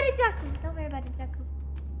 Don't worry about it, Jaku.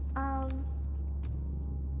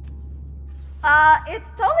 It's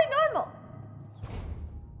totally normal.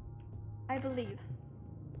 I believe.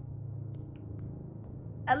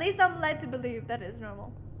 At least I'm led to believe that is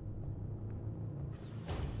normal.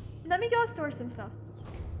 Let me go store some stuff.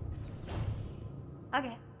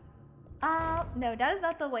 Okay. No, that is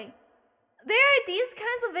not the way. There are these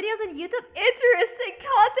kinds of videos on YouTube. Interesting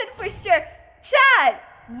content for sure. Chat,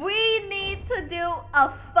 we need to do a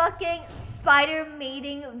fucking spider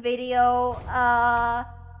mating video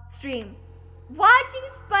stream. Watching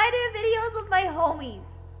spider videos with my homies.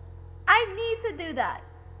 I need to do that.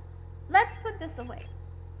 Let's put this away.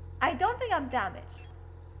 I don't think I'm damaged.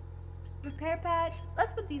 Repair patch.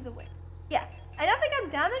 Let's put these away. Yeah, I don't think I'm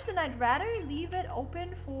damaged, and I'd rather leave it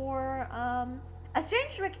open for a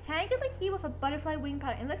strange rectangular key with a butterfly wing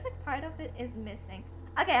pattern. It looks like part of it is missing.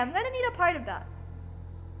 Okay, I'm gonna need a part of that.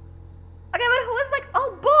 Okay, but who was like,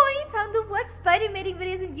 oh boy, time to watch spider mating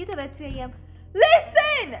videos on YouTube at 2 a.m.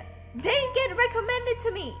 Listen! They get recommended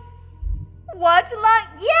to me. Watch along.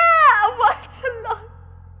 Yeah, watch along.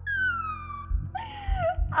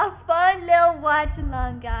 A fun little watch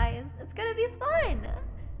along, guys. It's gonna be fun.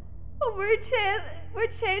 We're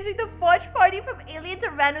changing the watch party from alien to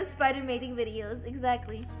random spider mating videos.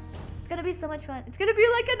 Exactly. It's gonna be so much fun. It's gonna be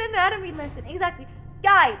like an anatomy lesson. Exactly.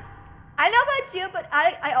 Guys, I know about you, but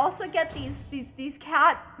I also get these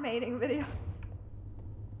cat mating videos.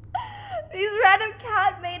 These random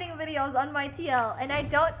cat mating videos on my TL, and I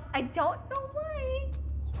don't know why.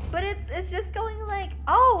 But it's just going like,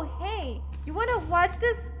 oh hey, you wanna watch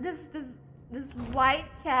this white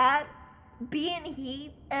cat be in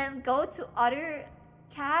heat and go to other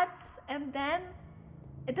cats, and then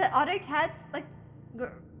the other cats like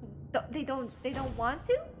they don't want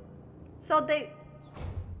to, so they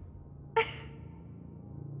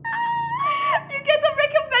you get them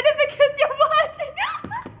recommended because you're watching.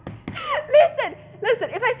 Listen,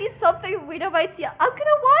 if I see something weird on my TL, I'm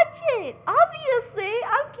gonna watch it. Obviously,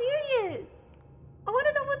 I'm curious. I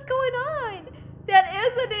wanna know what's going on. That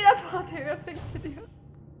is a data filter thing to do.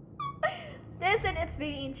 Listen, it's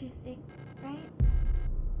very interesting, right?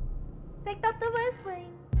 Picked up the West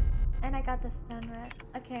Wing. And I got the stun rat.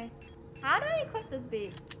 Okay. How do I equip this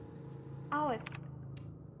bead? Oh, it's...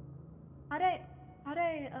 How do I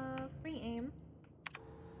free aim?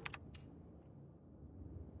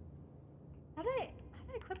 How do I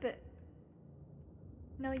equip it?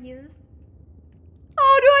 No use?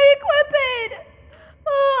 How do I equip it?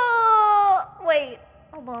 Oh, wait.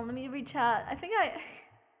 Hold on, let me read chat. I think I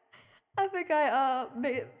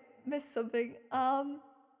missed something.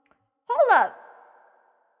 Hold up.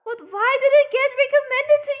 But why did it get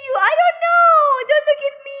recommended to you? I don't know. Don't look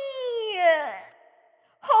at me.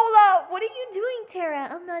 Hold up. What are you doing, Tara?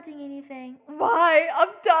 I'm not doing anything. Why? I'm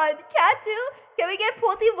done. Katu, can we get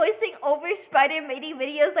Pulty voicing over spider mating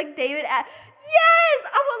videos like David at? Yes,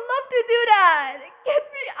 I would love to do that. Get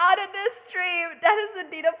me out of this stream. That is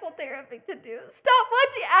indeed a full therapy to do. Stop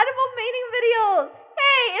watching animal mating videos.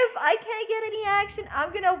 Hey, if I can't get any action,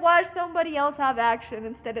 I'm gonna watch somebody else have action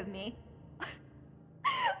instead of me.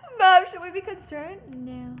 Mom, should we be concerned?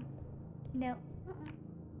 No.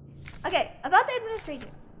 Okay, about the administration.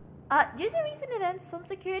 Due to recent events, some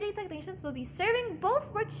security technicians will be serving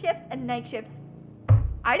both work shifts and night shifts.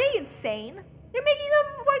 Are they insane? They're making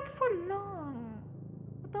them work for long.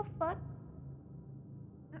 What the fuck?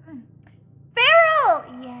 Feral!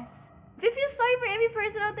 Yes. If you feel sorry for every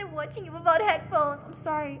person out there watching you without headphones, I'm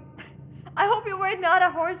sorry. I hope you were not a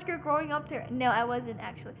horse girl growing up there. No, I wasn't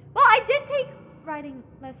actually. Well, I did take riding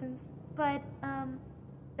lessons, but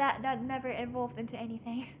that never evolved into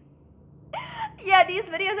anything. Yeah, these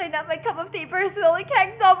videos are not my cup of tea personally,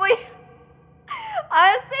 Kang W.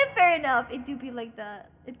 Honestly, fair enough. It do be like that.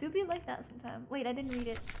 It do be like that sometimes. Wait, I didn't read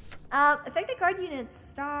it. Affected card units.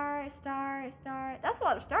 Star. That's a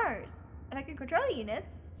lot of stars. Affected controller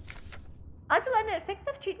units. Until an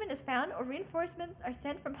effective treatment is found or reinforcements are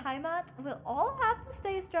sent from Heimat, we'll all have to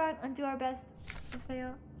stay strong and do our best to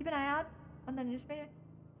fail. Keep an eye out on the newspaper.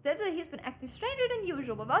 Says that he's been acting stranger than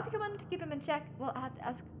usual. We're about to come on to keep him in check. We'll have to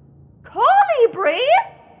ask Colibri?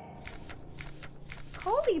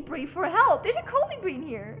 Colibri for help. There's a Colibri in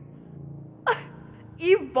here.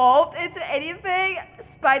 Evolved into anything?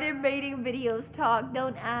 Spider mating videos talk.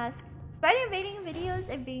 Don't ask. Spider mating videos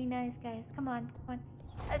are very nice, guys. Come on.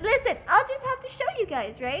 Listen, I'll just have to show you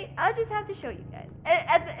guys, right? I'll just have to show you guys.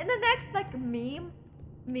 And in the next, like, meme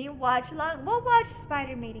watch along, we'll watch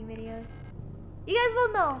spider mating videos. You guys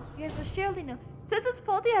will know. You guys will surely know. Since it's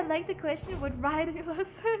faulty, I'd like to question what riding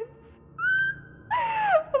lessons.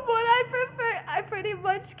 What I prefer, I pretty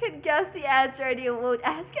much can guess the answer and you won't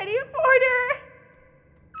ask any further.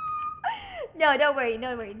 No, don't worry.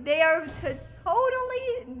 They are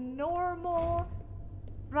totally normal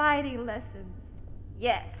riding lessons.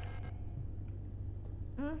 Yes.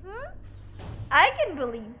 I can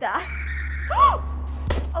believe that. Oh,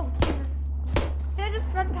 Jesus. Can I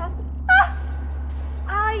just run past them? Ah!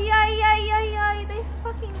 Ay. They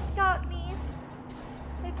fucking got me.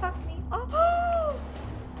 They fucked me. Oh.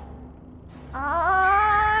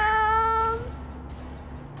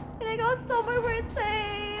 Can I go somewhere where it's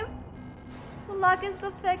safe? The lock is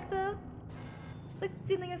defective. The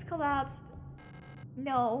ceiling is collapsed.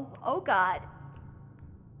 No. Oh God.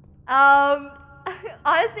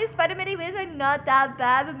 Honestly, Spider-Man videos are not that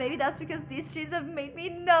bad, but maybe that's because these streams have made me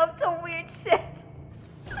numb to weird shit.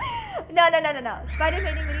 No.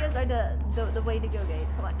 Spider-Man videos are the way to go,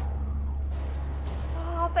 guys. Come on.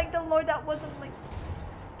 Oh, thank the Lord that wasn't like...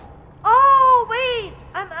 Oh, wait!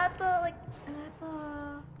 I'm at the...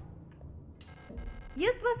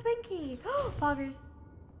 Used West Wing key. Poggers.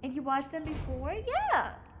 And you watched them before?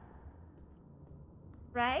 Yeah.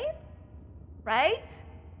 Right?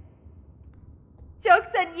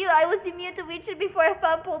 Joke's on you. I was immune to Witcher before I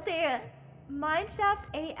found Poltera. Mineshaft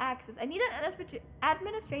A access. I need an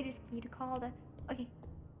administrator's key to call the... Okay,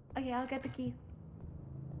 I'll get the key.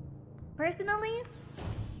 Personally,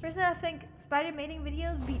 I think spider mating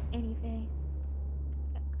videos beat anything.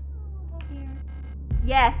 Over here.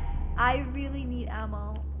 Yes, I really need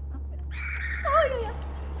ammo. Oh, yeah.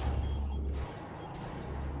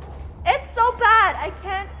 It's so bad. I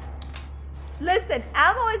can't... Listen,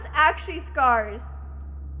 ammo is actually scars.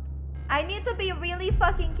 I need to be really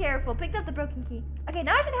fucking careful. Picked up the broken key. Okay,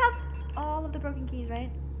 now I should have all of the broken keys,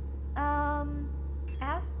 right?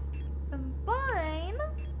 F.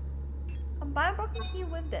 Combine broken key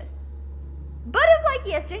with this. Butterfly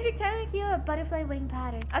key. A stranger tiny key with a butterfly wing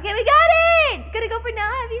pattern. Okay, we got it! Gonna go for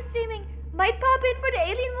now. Heavy streaming. Might pop in for the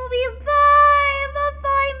Alien movie.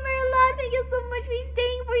 Bye, Merlot. Thank you so much for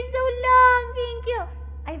staying for so long. Thank you.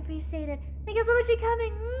 I appreciate it. Thank you so much for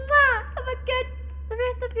coming. Mwah! Have a good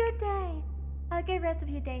rest of your day. Have a good rest of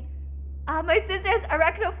your day. My sister has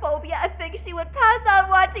arachnophobia. I think she would pass out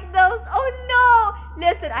watching those. Oh no!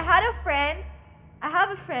 Listen, I have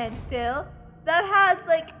a friend still that has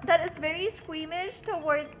that is very squeamish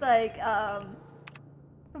towards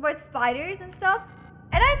towards spiders and stuff.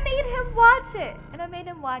 And I made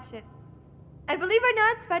him watch it. And believe it or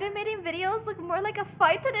not, spider mating videos look more like a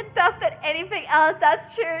fight to the death than anything else.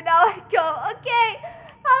 That's true. Now I go. Okay.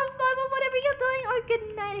 Have fun with whatever you're doing, or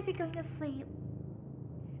good night if you're going to sleep.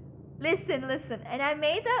 Listen. And I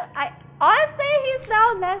made that. Honestly, he's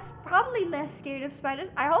now probably less scared of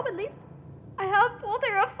spiders. I hope at least. I have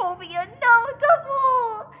polterophobia. No,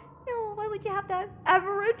 double. No, why would you have that?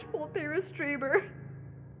 Average poltera streamer.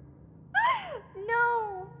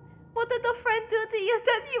 No. What did the friend do to you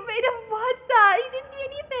that you made him watch that? He didn't do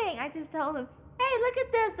anything. I just told him, hey, look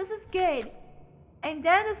at this. This is good. And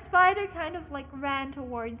then the spider kind of ran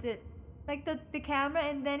towards it. Like the camera,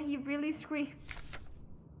 and then he really screamed.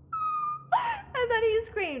 And then he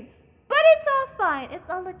screamed. But it's all fine. It's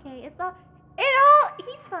all okay.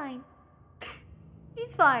 He's fine.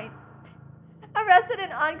 He's fine. Arrested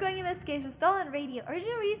in ongoing investigation. Stolen radio.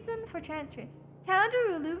 Original reason for transfer.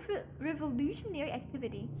 Counter-revolutionary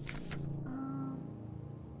activity.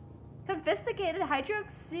 Confiscated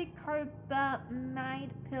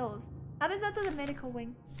hydroxycarbamide pills. Happens that to the medical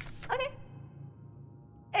wing. Okay.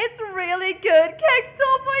 It's really good.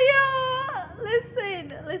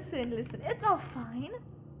 Listen. It's all fine.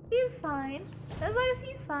 He's fine. As long as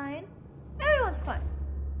he's fine, everyone's fine.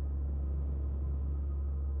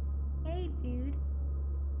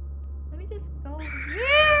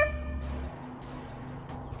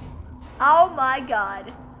 Oh my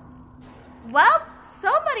god. Well,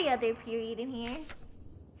 somebody had their period in here.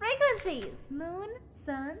 Frequencies. Moon,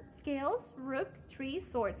 sun, scales, rook, tree,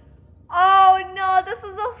 sword. Oh no, this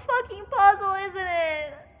is a fucking puzzle, isn't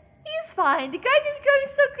it? He's fine. The garden is growing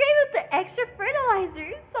so great with the extra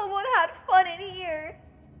fertilizer. Someone had fun in here.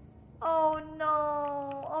 Oh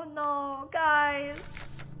no. Oh no,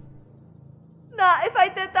 guys. Nah, if I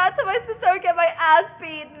did that to my sister, I would get my ass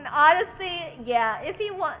beaten. Honestly, yeah, if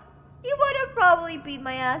he would have probably beat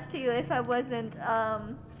my ass too if I wasn't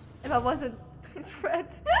his friend.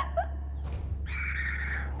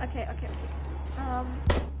 Okay. Okay.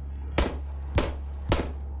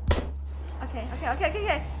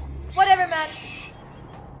 Whatever, man.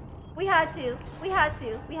 We had to.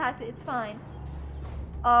 It's fine.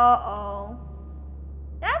 Uh-oh.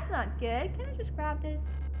 That's not good. Can I just grab this?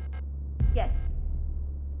 Yes.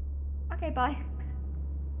 Okay, bye.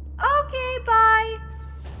 Okay, bye.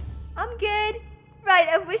 I'm good. Right,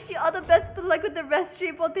 I wish you all the best of luck with the rest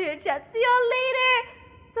people to your chat. See y'all later.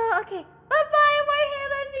 So, okay. Bye-bye,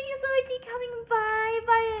 Warhammer. Thank you so much for coming by.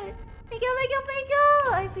 Bye. Thank you.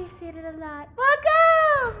 I appreciate it a lot.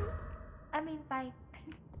 Welcome. I mean, bye.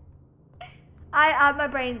 My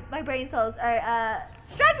brain cells are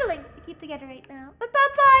struggling to keep together right now. But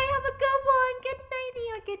bye-bye. Have a good one. Good nighty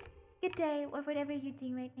or good day or whatever you're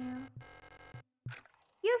doing right now.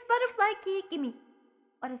 Use butterfly key. Gimme.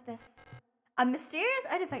 What is this? A mysterious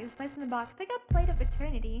artifact is placed in the box. Pick up Plate of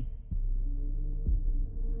Eternity.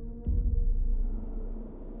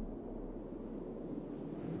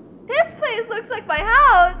 This place looks like my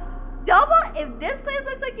house. Double, if this place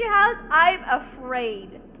looks like your house, I'm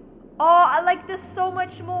afraid. Oh, I like this so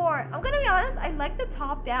much more. I'm gonna be honest, I like the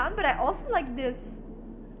top down, but I also like this.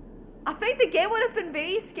 I think the game would have been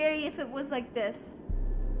very scary if it was like this.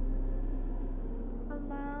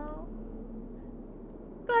 Hello?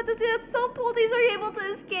 Glad to see that some pulties are able to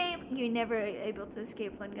escape. You're never able to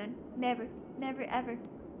escape, Fun Gun. Never, ever.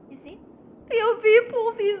 You see? POV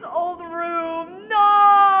pulties old room.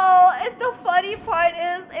 No! And the funny part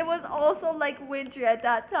is, it was also like winter at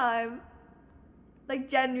that time. Like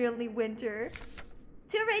genuinely winter.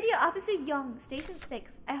 To Radio Officer Young, Station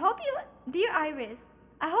 6. Dear Iris,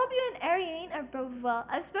 I hope you and Ariane are both well.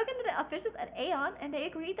 I've spoken to the officials at Aeon, and they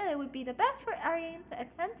agreed that it would be the best for Ariane to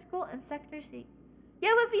attend school in Sector C.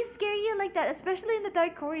 Yeah, it would be scary like that, especially in the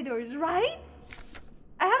dark corridors, right?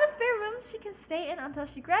 I have a spare room she can stay in until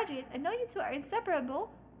she graduates. I know you two are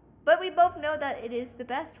inseparable, but we both know that it is the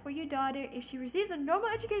best for your daughter if she receives a normal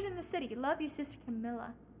education in the city. Love, your sister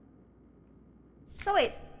Camilla. So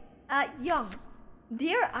wait, Young.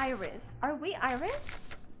 Dear Iris, are we Iris?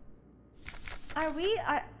 Are we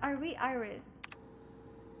Iris?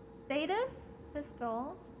 Status?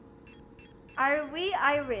 Pistol. Are we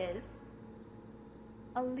Iris?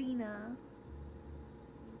 Alina.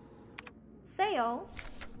 Sayo.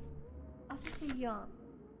 Officer Young.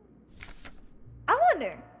 I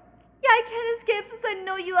wonder. Yeah, I can't escape since I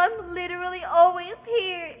know you. I'm literally always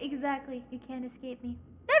here. Exactly. You can't escape me.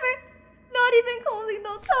 Never. Not even closing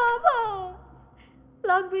those top homes.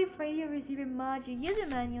 Long brief radio receiver module. User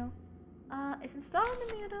manual. It's installed in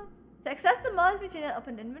the middle. To access the mods feature,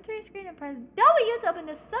 open the inventory screen and press W to open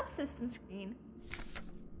the subsystem screen.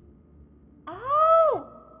 Oh!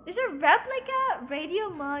 There's a replica radio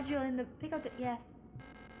module in the pick up the yes.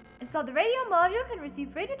 Install the radio module can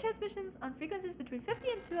receive radio transmissions on frequencies between 50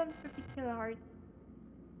 and 250 kilohertz.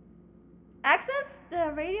 Access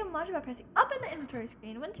the radio module by pressing up in the inventory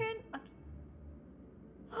screen. When turned, okay.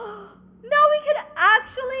 Now we can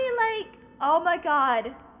actually like, oh my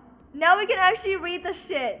god. Now we can actually read the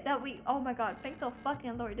shit that we, oh my god, thank the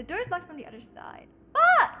fucking lord. The door is locked from the other side.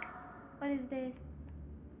 Fuck! What is this?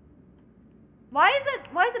 Why is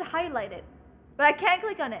it highlighted? But I can't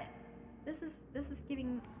click on it. This is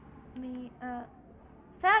giving me a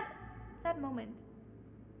sad moment.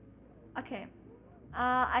 Okay.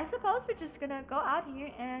 I suppose we're just gonna go out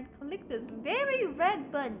here and click this very red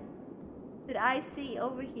button that I see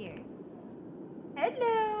over here.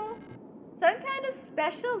 Hello. Some kind of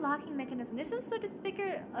special locking mechanism. There's some sort of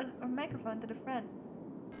speaker or microphone to the front.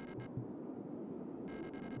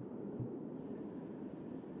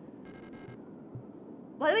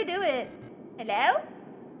 What do we do with it? Hello?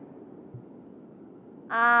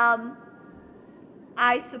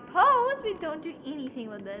 I suppose we don't do anything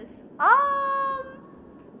with this. Huh.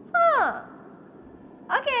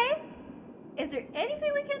 Okay. Is there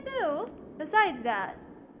anything we can do besides that?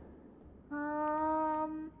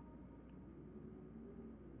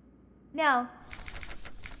 No.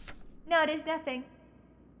 No, there's nothing.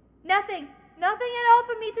 Nothing at all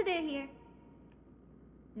for me to do here.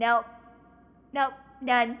 Nope.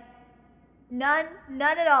 None. None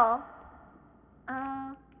at all.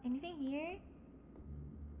 Anything here?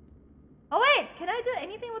 Oh wait, can I do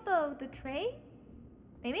anything with the tray?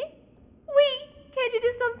 Maybe? Wait, can't you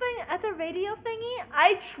do something at the radio thingy?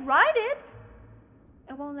 I tried it.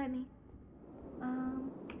 It won't let me.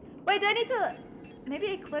 Wait, do I need to maybe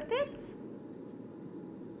equip it?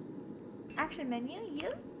 Action menu,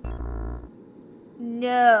 use?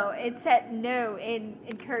 No, it said no in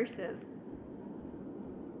cursive.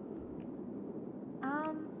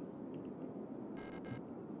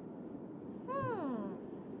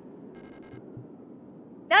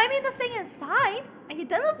 Now I mean the thing inside. Are you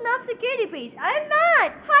done with enough security breach? I'm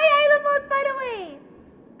not! Hi, Island Mods, by the way!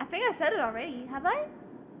 I think I said it already. Have I?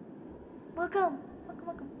 Welcome.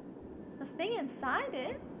 The thing inside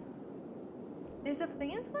it? There's a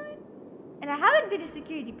thing inside? And I haven't finished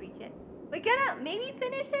security breach yet. We're gonna maybe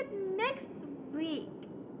finish it next week.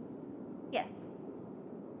 Yes.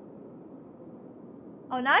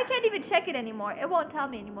 Oh, now I can't even check it anymore. It won't tell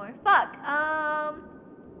me anymore. Fuck.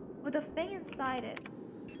 With the thing inside it.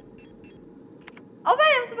 Oh,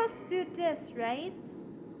 right, I'm supposed to do this, right?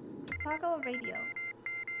 Toggle radio.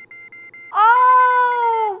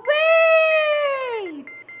 Oh, wait!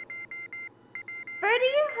 30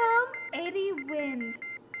 hum, 80 wind.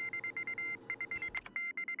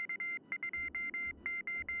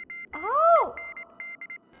 Oh!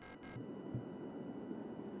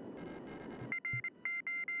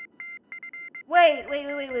 Wait.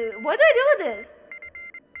 What do I do with this?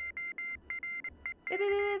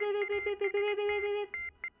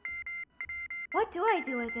 What do I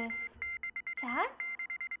do with this? Chat?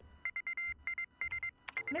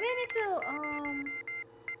 Maybe I need to,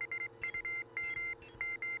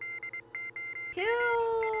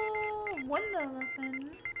 window muffin.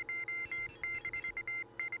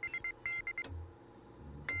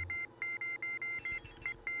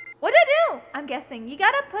 What do I do? I'm guessing. You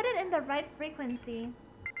gotta put it in the right frequency.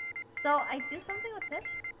 So I do something with this.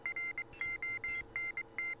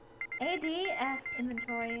 ADS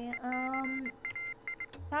inventory.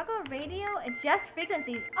 Toggle radio, adjust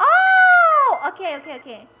frequencies. Oh! Okay.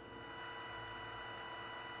 Okay,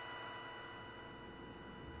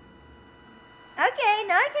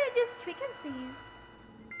 now I can adjust frequencies.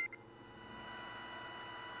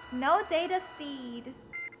 No data feed.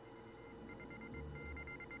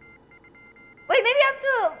 Wait, maybe I have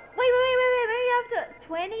to... Wait. Maybe I have to...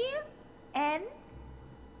 20 and...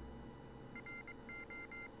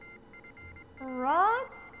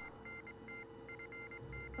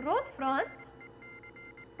 Rot front.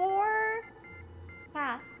 4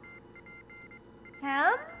 task.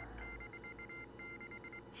 Ham.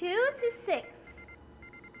 2 to 6.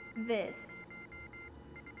 This.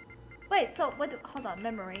 Wait, so what? Hold on,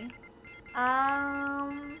 memory.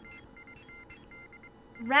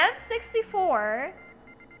 RAM 64.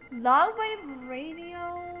 Long wave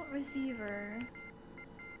radio receiver.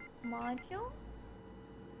 Module.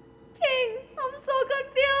 King, I'm so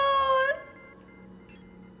confused.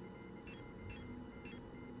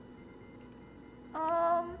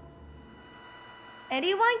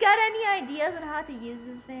 Anyone got any ideas on how to use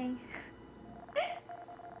this thing?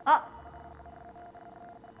 Oh.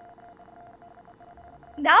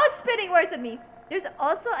 Now it's spitting words at me. There's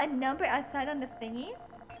also a number outside on the thingy.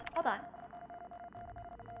 Hold on.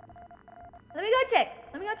 Let me go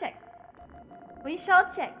check. We shall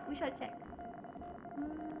check.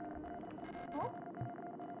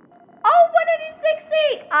 Oh,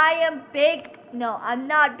 160! I am big. No, I'm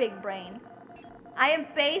not big brain. I am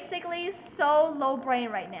basically so low brain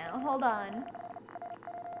right now. Hold on.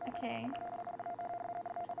 Okay.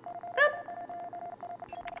 Boop.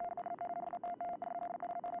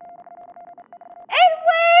 It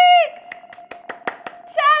works!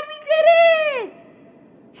 Chad, we did it!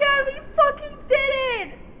 Chad, we fucking did it!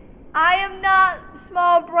 I am not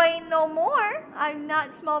small brain no more. I'm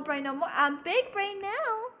big brain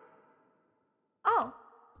now. Oh.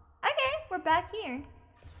 Okay, we're back here.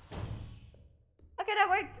 Okay, that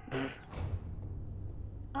worked.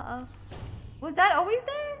 Uh-oh. Was that always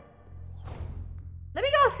there? Let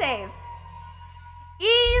me go save.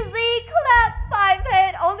 Easy clap 5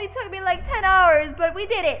 hit. Only took me like 10 hours, but we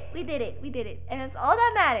did it. And that's all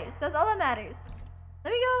that matters.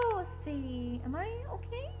 Let me go. Let's see. Am I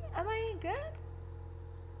okay? Am I good?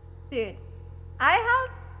 Dude, I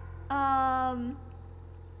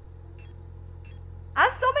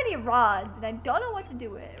have so many rods and I don't know what to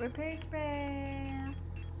do with it. Repair spray.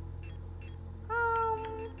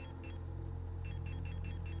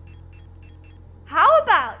 How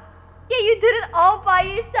about? Yeah, you did it all by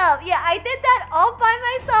yourself. Yeah, I did that all by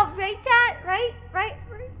myself, right, chat? Right?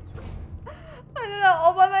 I don't know,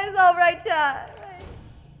 all by myself, right, chat?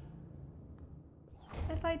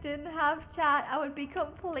 If I didn't have chat, I would be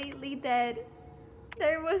completely dead.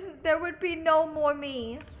 There would be no more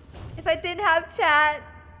me. If I didn't have chat,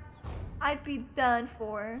 I'd be done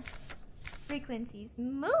for. Frequencies: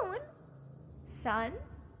 moon, sun,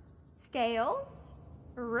 scales,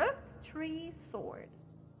 rook, tree, sword.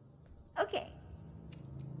 Okay.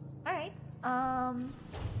 Alright.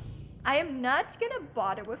 I am not gonna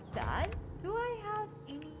bother with that. Do I have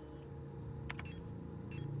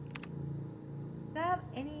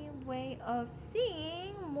any way of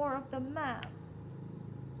seeing more of the map?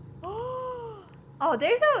 Oh,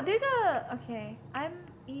 there's a okay. I'm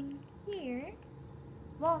in here.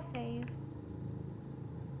 Wall save.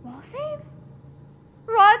 Wall save?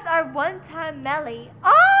 Rods are one-time melee.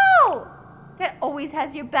 Oh! That always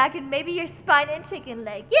has your back and maybe your spine and chicken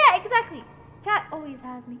leg. Yeah, exactly. Chat always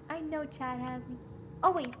has me. I know chat has me.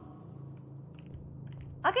 Always.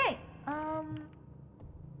 Okay. Do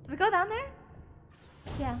we go down there?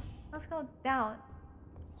 Yeah. Let's go down.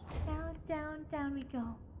 Down, down, down we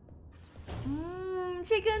go.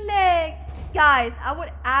 Chicken leg. Guys, I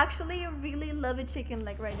would actually really love a chicken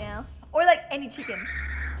leg right now. Or like any chicken.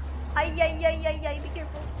 Ay, ay, ay, ay, ay. Be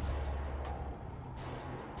careful.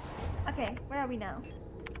 Okay, where are we now?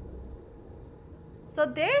 So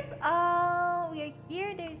there's, we are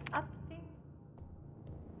here. There's upstairs.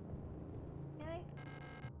 Okay.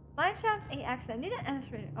 Mineshaft AX. I need an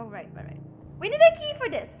answer. Oh, right. We need a key for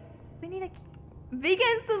this. We need a key.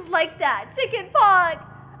 Vegans just like that. Chicken pog.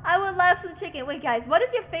 I would love some chicken. Wait, guys, what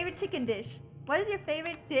is your favorite chicken dish? What is your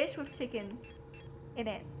favorite dish with chicken in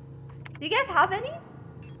it? Do you guys have any?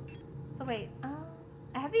 So wait,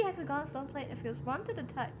 a heavy hexagon stone plate. It feels warm to the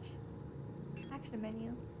touch. Action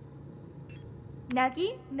menu.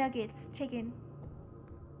 Nuggy, nuggets, chicken.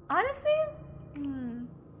 Honestly,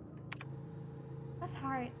 that's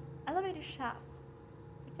hard. Elevator shaft.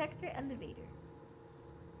 Protector elevator.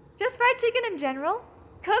 Just fried chicken in general?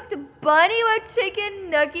 Cooked bunny with chicken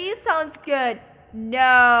nuggets sounds good.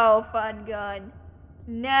 No, fun gun.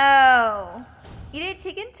 No. Eat a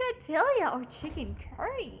chicken tortilla or chicken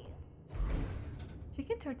curry.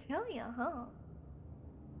 Chicken tortilla, huh?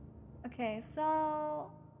 Okay,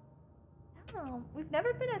 so... Oh, we've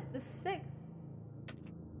never been at the 6th.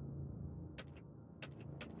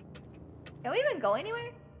 Can we even go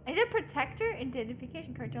anywhere? I need a protector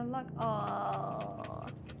identification card to unlock. Oh.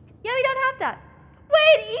 Yeah, we don't have that.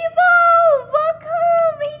 Wait, Evo!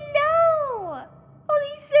 Welcome! Hello!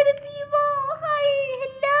 Holy shit, it's Evo! Hi!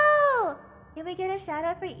 Hello! Can we get a shout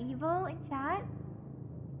out for Evo in chat?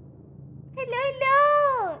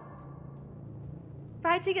 Hello!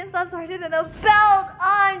 Fried chicken stuff's harder than a belt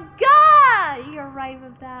on God! You're right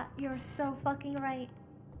with that. You're so fucking right.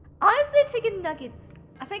 Honestly, chicken nuggets.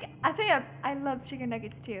 I love chicken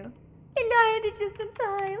nuggets too. Hello, I had it just in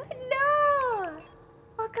time. Hello!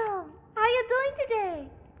 Welcome. How are you doing today?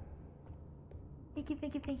 Thank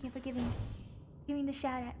you for giving the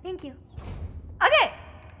shout out. Thank you. Okay.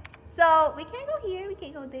 So we can't go here, we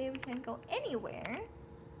can't go there, we can't go anywhere.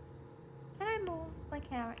 Can I move my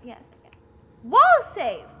camera? Yes, I can. Wall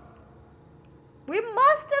save! We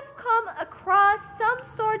must have come across some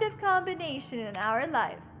sort of combination in our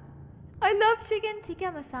life. I love chicken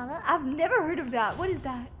tikka masala. I've never heard of that. What is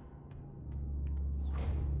that?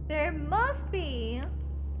 There must be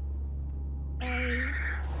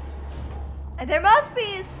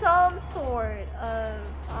some sort of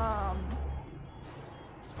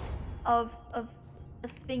a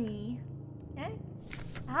thingy. Okay.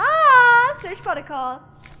 Ah, search protocol.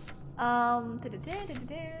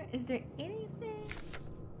 Is there anything?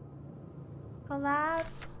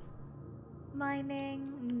 Collapsed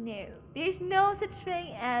mining? No. There's no such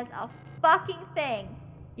thing as a fucking thing.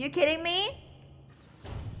 You kidding me?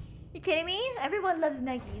 You kidding me? Everyone loves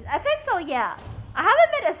nuggies. I think so, yeah. I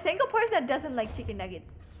haven't met a single person that doesn't like chicken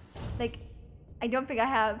nuggets. Like, I don't think I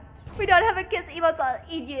have. We don't have a kids Evo, so I'll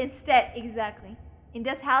eat you instead. Exactly. In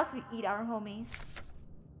this house, we eat our homies.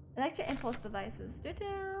 Electric impulse devices.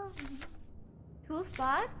 Tool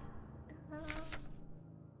slots?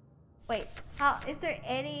 Wait, how is there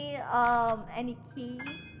any key?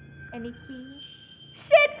 Any key?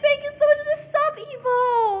 Shit, thank you so much for the sub,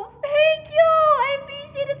 Evo! Thank you! I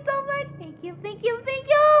appreciate it so much. Thank you.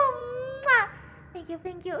 Mwah! Thank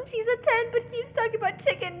you. She's a 10 but keeps talking about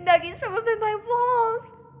chicken nuggets from within my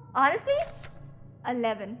walls. Honestly,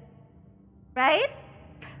 11. Right?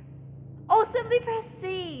 Oh, simply press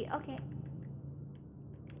C. Okay.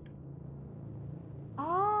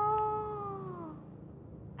 Oh.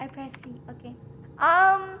 I press C. Okay.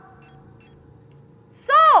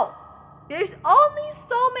 So, there's only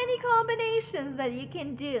so many combinations that you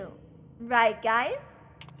can do. Right, guys?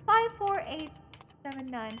 5, 4, 8, 7,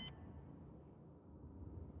 9.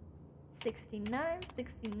 69,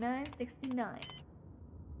 69, 69.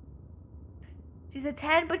 She's a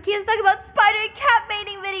 10, but keeps talking about spider and cat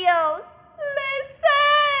mating videos.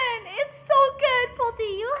 Listen! It's so good,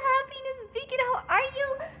 Polty. You happiness vegan, how are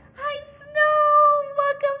you? Hi, Snow!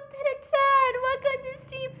 Welcome to the chat. Welcome to the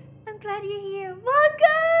stream. I'm glad you're here.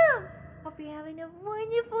 Welcome! Hope you're having a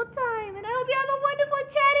wonderful time, and I hope you have a wonderful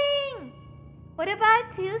chatting. What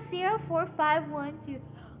about 204512?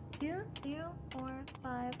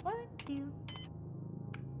 204512.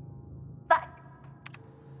 Fuck!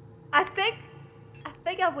 I think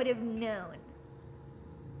I would have known.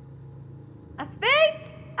 I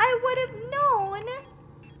think I would have known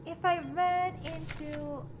if I ran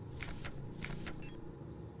into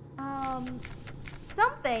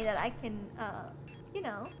something that I can you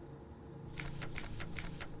know,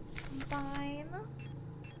 combine.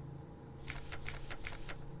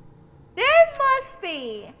 There must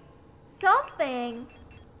be something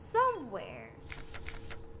somewhere.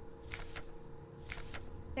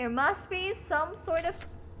 There must be some sort of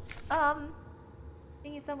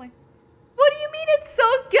thingy somewhere. What do you mean it's so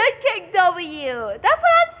good, King W? That's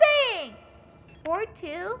what I'm saying.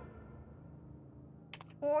 42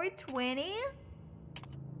 420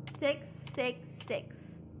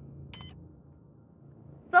 666.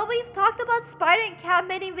 So we've talked about spider and cat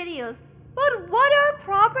mating videos, but what are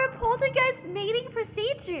proper poltergeist mating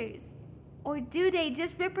procedures? Or do they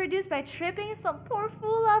just reproduce by tripping some poor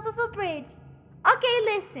fool off of a bridge? Okay,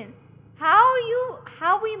 listen.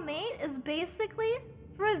 How we mate is basically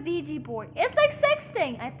for a Ouija board. It's like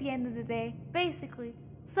sexting at the end of the day, basically.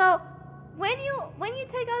 So when you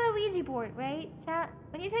take out a Ouija board, right, chat?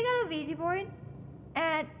 When you take out a Ouija board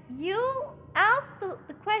and you ask the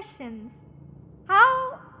questions,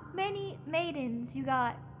 how many maidens you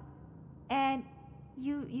got, and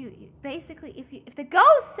you basically, if the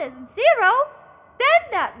ghost says 0, then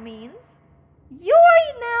that means you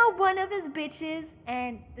are now one of his bitches,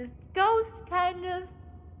 and the ghost kind of,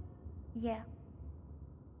 yeah,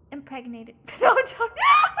 impregnated. No, I'm joking.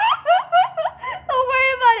 Don't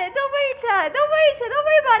worry about it. Don't worry, Chad. Don't worry, Chad. Don't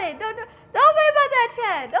worry about it. Don't worry about that,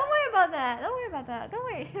 Chad. Don't worry about that. Don't worry about that. Don't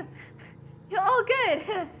worry. You're all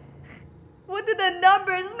good. What do the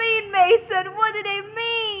numbers mean, Mason? What do they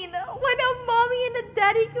mean? When a mommy and a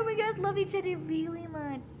daddy coomergeist love each other really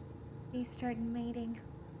much, they start mating.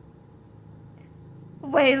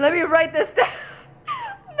 Wait, let me write this down.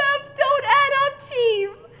 Map don't add up, Chief.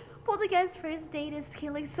 Poltergeist's first date is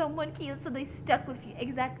killing someone cute, so they stuck with you.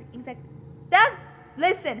 Exactly.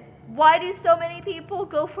 Listen, why do so many people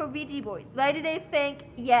go for Ouija boards? Why do they think,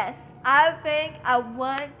 yes, I think I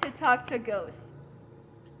want to talk to a ghost?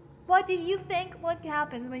 What do you think what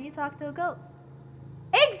happens when you talk to a ghost?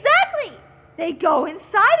 Exactly! They go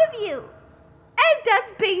inside of you. And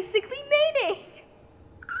that's basically mating.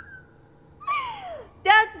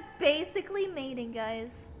 That's basically mating,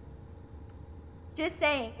 guys. Just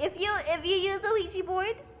saying. If you use a Ouija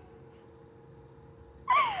board,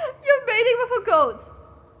 you're mating with a ghost.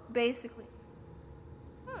 Basically.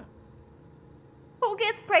 Who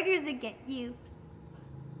gets preggers again? You.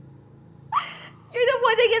 You're the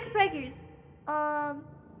one that gets preggers.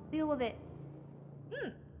 Deal with it.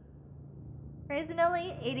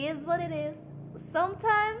 Personally, it is what it is.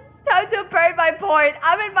 Sometimes, time to burn my board.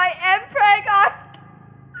 I'm in my M-Preg arc.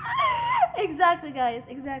 Exactly, guys.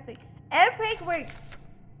 Exactly. M-Preg works.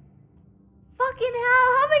 Fucking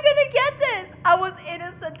hell, how am I gonna get this? I was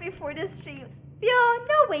innocent before this stream. Yo,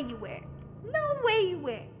 no way you were. No way you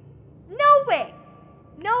were. No way.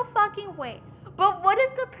 No fucking way. But what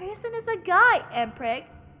if the person is a guy, M-Preg?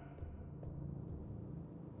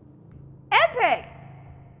 M-Preg!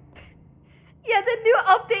 Yeah, the new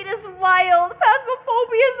update is wild.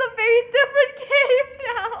 Phasmophobia is a very different game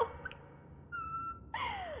now.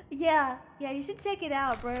 Yeah, you should check it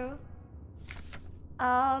out, bro.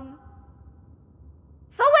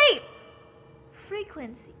 So wait!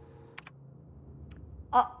 Frequencies.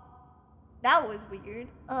 Oh, that was weird.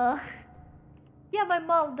 Yeah, my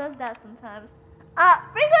mom does that sometimes.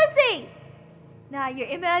 Frequencies! Nah, your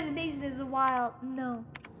imagination is wild. No,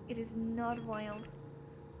 it is not wild.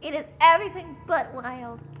 It is everything but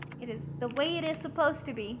wild. It is the way it is supposed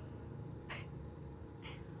to be.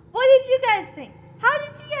 What did you guys think? How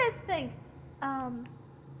did you guys think?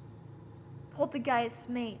 Poltergeist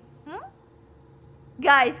mate.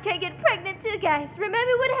 Guys can't get pregnant too, guys.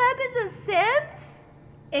 Remember what happens in Sims?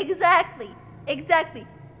 Exactly.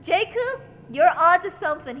 Jacob, you're onto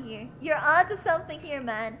something here. You're onto something here,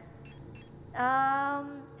 man.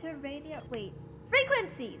 to radio. Wait.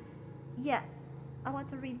 Frequencies. Yes. I want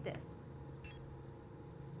to read this.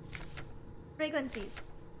 Frequencies.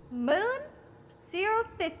 Moon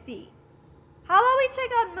 050. How about we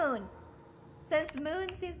check out moon? Since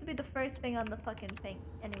moon seems to be the first thing on the fucking thing.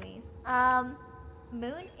 Anyways.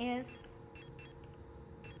 Moon is...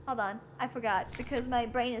 Hold on. I forgot. Because my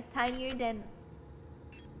brain is tinier than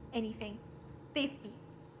anything. 50.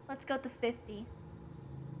 Let's go to 50.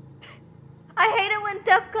 I hate it when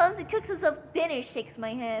Death comes and cooks himself dinner, shakes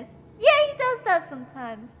my head. Yeah, he does that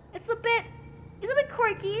sometimes. It's a bit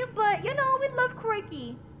quirky, but you know, we love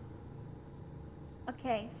quirky.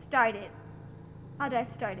 Okay, start it. How do I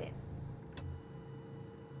start it?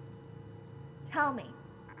 Tell me.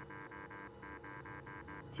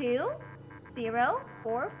 2, 0,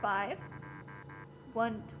 4, 5,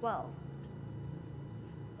 1, 12.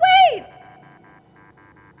 Wait!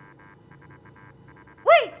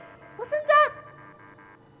 Wait! Wasn't that...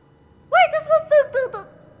 Wait, this was the...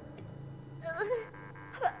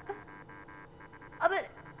 But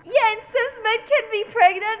yeah, and Sims men can be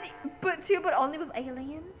pregnant, but only with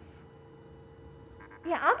aliens.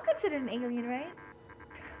 Yeah, I'm considered an alien, right?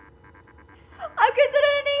 I'm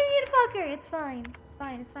considered an alien fucker. It's fine. It's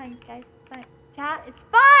fine. It's fine, guys. It's fine. Chat, it's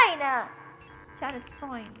fine. Chat, it's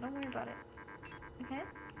fine. Don't worry about it. Okay.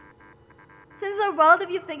 Sims the world, if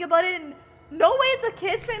you think about it, in no way it's a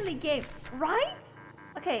kids-friendly game, right?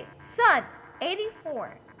 Okay, Sun,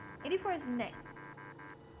 84. 84 is next.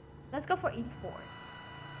 Let's go for 84.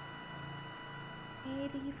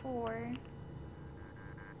 84.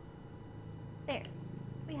 There.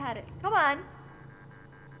 We had it. Come on.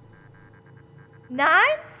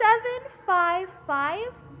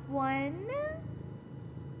 97551.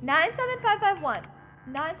 97551.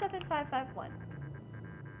 97551.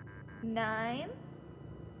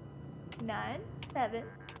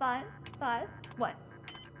 9975551.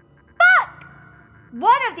 Fuck!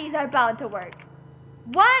 One of these are bound to work.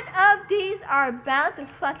 One of these are bound to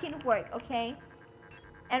fucking work, okay?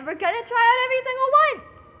 And we're gonna try out every single one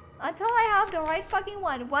until I have the right fucking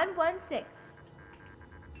one. 116.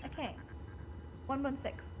 Okay.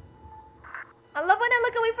 116. I love when I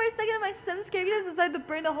look away for a second and my Sims characters decide to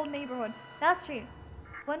burn the whole neighborhood. That's true.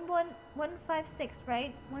 156,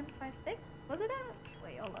 right? 156? Was it that?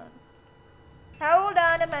 Wait, hold on. Hold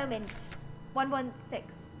on a moment. 116.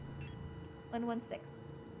 116.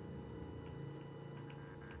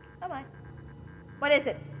 Come on. What is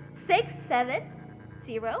it?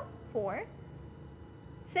 6704.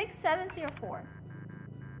 6704.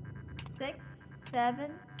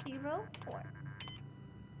 6704.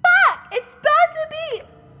 Fuck! It's bound to be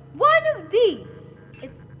one of these.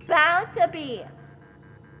 It's bound to be.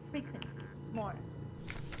 Frequencies. More.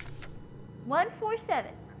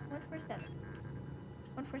 147. 147.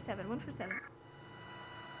 147. 147.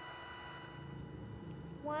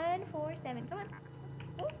 147. Come on.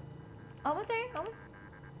 Ooh. Almost there. Almost.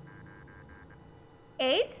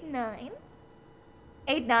 89.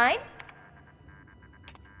 89.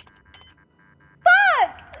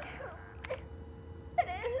 Fuck!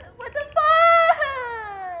 What the fuck?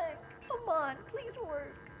 Come on, please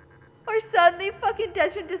work. Or suddenly fucking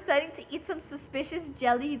Desmond deciding to eat some suspicious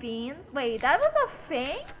jelly beans. Wait, that was a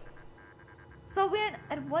thing? So we're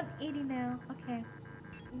at 180 now. Okay.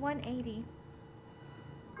 180.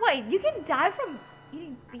 Wait, you can die from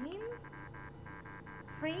eating beans?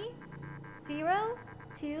 3, 0,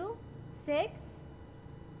 2, 6.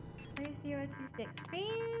 3026.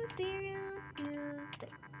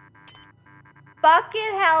 3026.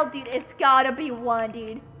 Fucking hell, dude. It's gotta be one,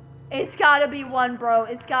 dude. It's gotta be one, bro.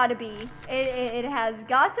 It's gotta be. It has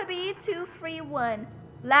got to be 231.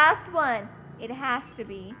 Last one. It has to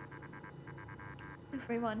be.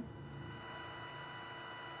 231.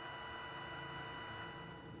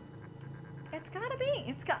 It's gotta be.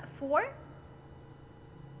 It's got 4.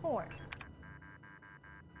 4.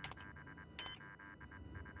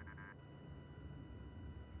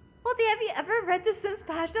 Well, have you ever read the Sims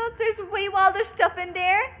patch notes? There's way wilder stuff in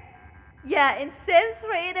there. Yeah, in Sims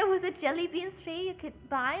 3, there was a jelly beans tree you could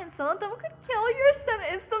buy, and some of them could kill your Sim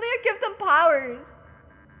instantly or give them powers.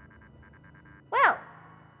 Well,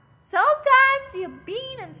 sometimes you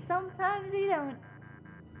bean and sometimes you don't.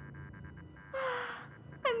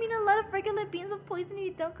 I mean, a lot of regular beans will poison if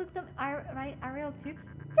you don't cook them right, Ariel too.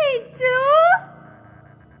 They do?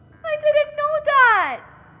 I didn't know that.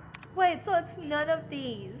 Wait, so it's none of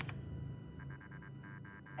these.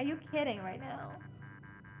 Are you kidding right now?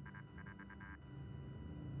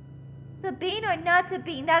 The bean or not to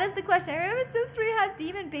bean? That is the question. I remember Sims 3 had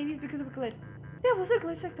demon babies because of a glitch. There was a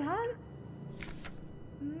glitch like that?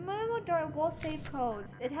 Memodora wall save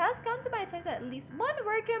codes. It has come to my attention that at least one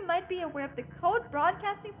worker might be aware of the code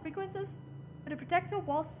broadcasting frequencies for the protected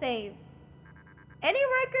wall saves. Any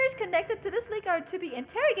workers connected to this link are to be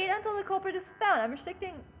interrogated until the culprit is found. I'm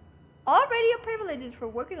restricting all radio privileges for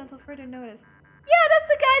workers until further notice. Yeah, that's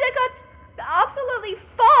the guy that got absolutely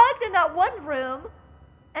fucked in that one room.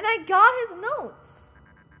 And I got his notes.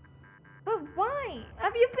 But why?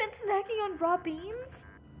 Have you been snacking on raw beans?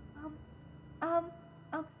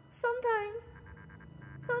 Sometimes.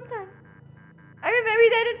 I remember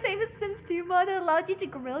that in famous Sims 2 mod that allowed you to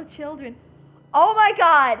grill children. Oh my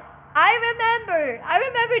god. I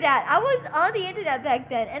remember that. I was on the internet back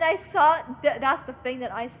then and I saw, that's the thing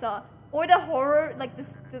that I saw. Or the horror, like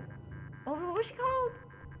what was she called?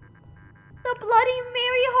 The Bloody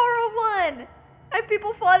Mary horror one. And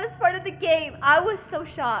people thought it's part of the game. I was so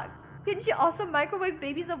shocked. Couldn't you also microwave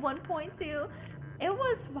babies at 1.2? It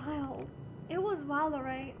was wild. It was wild,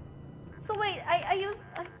 alright. So wait, I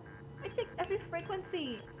checked every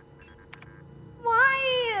frequency.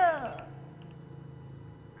 Why?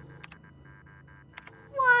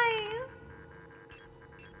 Why?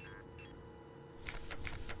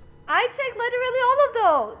 I checked literally all of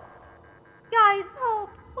those. Guys, help.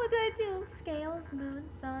 What do I do? Scales, moon,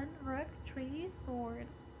 sun, rook, tree, sword.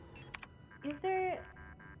 Is there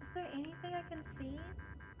anything I can see?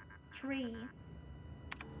 Tree.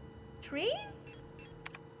 Tree?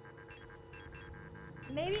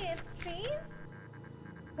 Maybe it's tree?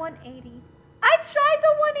 180. I tried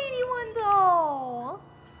the 181 though.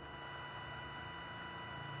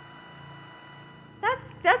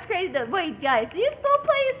 That's crazy though. Wait, guys, do you still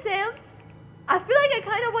play Sims? I feel like I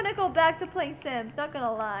kind of want to go back to playing Sims, not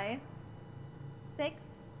gonna lie. 6?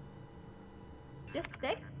 Just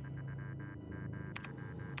 6?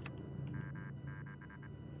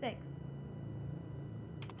 6.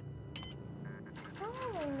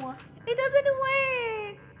 Oh, it doesn't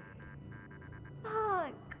work!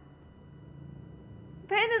 Fuck.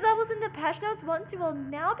 Apparently that was in the patch notes once. You will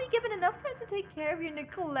now be given enough time to take care of your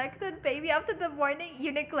neglected baby. After the warning,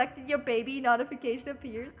 you neglected your baby notification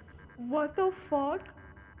appears. What the fuck?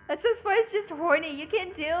 That says first just horny. You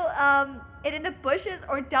can do it in the bushes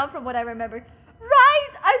or down from what I remember. Right!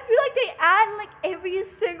 I feel like they add like every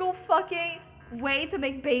single fucking way to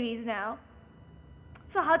make babies now.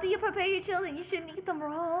 So how do you prepare your children? You shouldn't eat them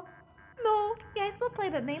raw. No. Yeah, I still play,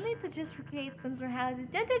 but mainly to just recreate Sims or houses.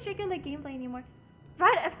 Don't touch regular gameplay anymore.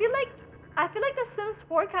 Right, I feel like the Sims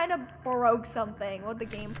 4 kind of broke something with the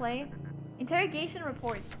gameplay. Interrogation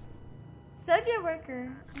report. Subject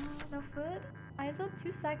worker. No food. ISO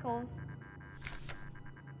 2 cycles.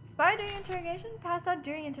 Expired during interrogation. Passed out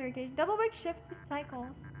during interrogation. Double work shift 2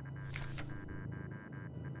 cycles.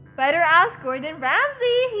 Better ask Gordon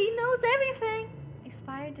Ramsay. He knows everything.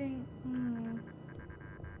 Expired during.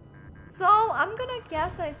 So I'm gonna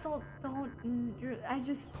guess that I still don't. I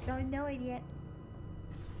just don't know it yet.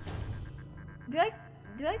 Do I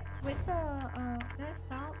quit the? Do I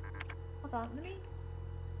stop? Hold on. Let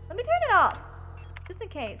me turn it off, just in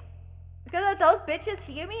case. Because if those bitches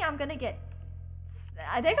hear me, I'm gonna get.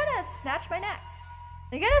 They're gonna snatch my neck.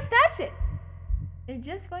 They're gonna snatch it. They're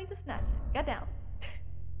just going to snatch it. Get down.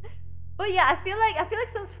 But yeah, I feel like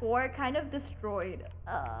Sims 4 kind of destroyed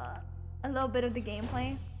a little bit of the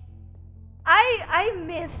gameplay. I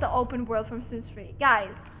miss the open world from Sims 3.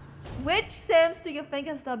 Guys, which Sims do you think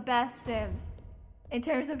is the best Sims in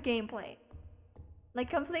terms of gameplay? Like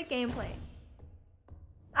complete gameplay.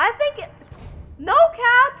 I think no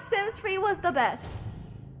cap, Sims 3 was the best.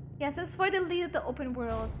 Yeah, Sims 4 deleted the open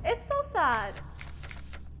world. It's so sad.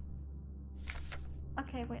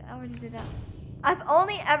 Okay, wait, I already did that. I've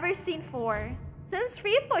only ever seen 4. Sims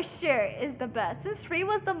 3 for sure is the best. Sims 3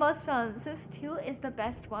 was the most fun. Sims 2 is the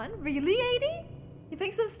best one. Really, 80? You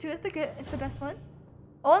think Sims 2 is the best one?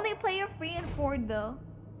 Only player 3 and 4 though.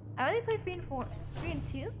 I only play 3 and 4. 3 and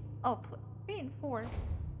 2? Oh, 3 and 4.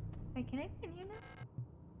 Wait, can I go in here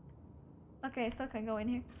now? Okay, I still can go in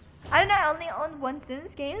here. I don't know, I only owned one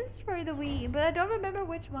Sims games for the Wii, but I don't remember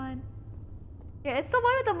which one. Yeah, it's the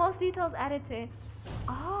one with the most details added to it.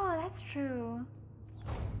 Oh, that's true.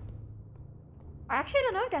 I actually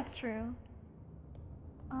don't know if that's true.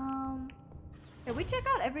 Yeah, we check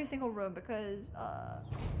out every single room because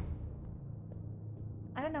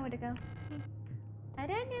I don't know where to go. I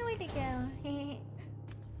don't know where to go.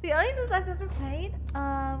 The only Sims I've ever played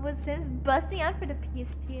was Sims busting out for the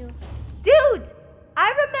PS2. Dude!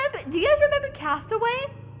 I remember. Do you guys remember Castaway?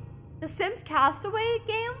 The Sims Castaway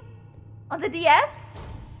game on the DS?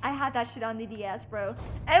 I had that shit on the DS, bro.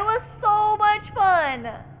 It was so much fun.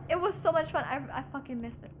 It was so much fun. I fucking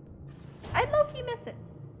miss it. I low-key miss it.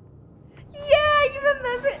 Yeah, you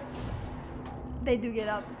remember. They do get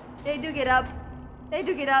up. They do get up. They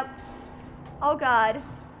do get up. Oh god.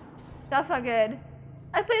 That's not good.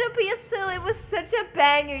 I played on PS2. It was such a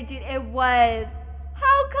banger, dude. It was.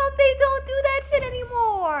 How come they don't do that shit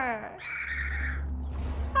anymore?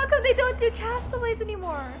 How come they don't do Castaways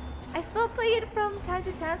anymore? I still play it from time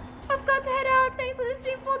to time. I've got to head out. Thanks for the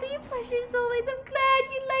stream, for the pleasure as always. I'm glad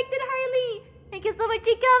you liked it, Harley. Thank you so much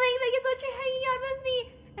for coming. Thank you so much for hanging out with me.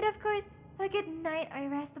 And of course, have a good night or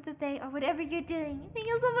rest of the day or whatever you're doing. Thank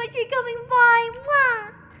you so much for coming by.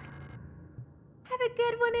 Mwah! Have a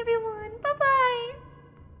good one, everyone. Bye-bye.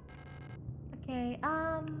 Okay,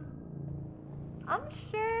 I'm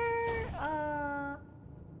sure,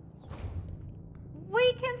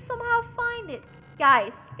 we can somehow find it.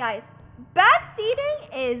 Guys, backseating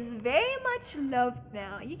is very much loved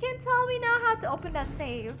now. You can tell me now how to open that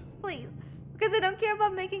save, please. Because they don't care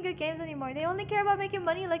about making good games anymore. They only care about making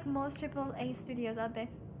money like most AAA studios out there.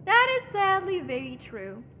 That is sadly very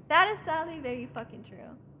true. That is sadly very fucking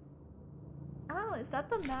true. Oh, is that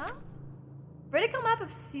the map? Vertical map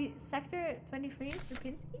of Sector 23,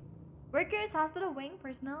 Sierpinski? Workers, hospital, wing,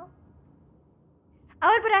 personnel.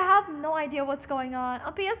 Oh, but I have no idea what's going on.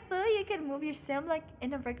 On PS2, you can move your sim like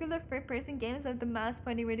in a regular third-person games with the mouse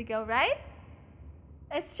pointing where to go, right?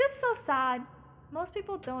 It's just so sad. Most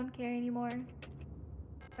people don't care anymore.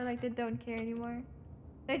 Or like they don't care anymore.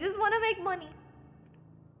 They just want to make money.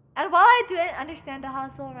 And while I do it, understand the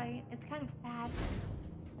hustle, right? It's kind of sad.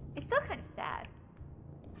 It's still kind of sad.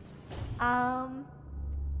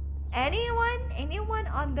 Anyone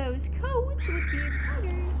on those codes would be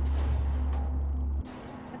better.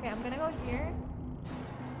 Okay, I'm gonna go here.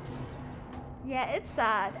 Yeah, it's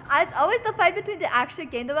sad. It's always the fight between the actual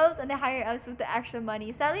game developers and the higher ups with the extra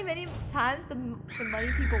money. Sadly, many times the money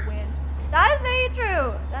people win. That is very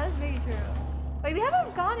true. That is very true. Wait, we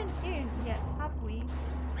haven't gone in here yet, have we?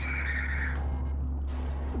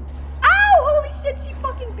 Ow! Holy shit, she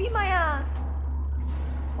fucking beat my ass.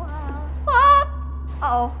 Wow. Ah!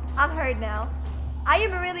 Uh-oh, I'm hurt now. I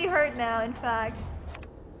am really hurt now, in fact.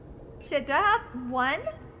 Shit, do I have one?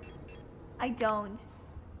 I don't.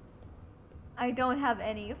 I don't have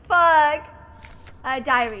any. Fuck!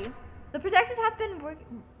 Diary. The protectors have been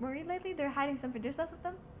worried lately. They're hiding something. There's less of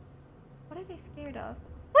them. What are they scared of?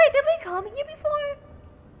 Wait, did we come here before?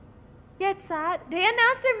 Yeah, it's sad. They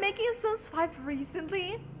announced they're making Sims 5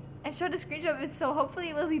 recently and showed a screenshot of it, so hopefully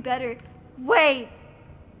it will be better. Wait!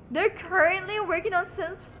 They're currently working on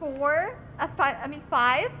Sims 4? 5?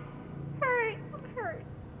 Hurt. I'm hurt.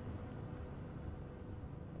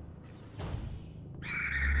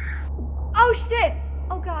 Oh shit!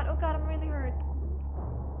 Oh god, I'm really hurt.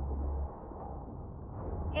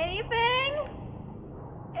 Anything?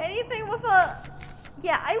 Anything with a...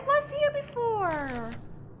 Yeah, I was here before.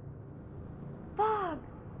 Fuck.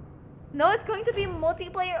 No, it's going to be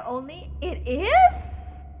multiplayer only. It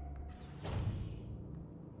is?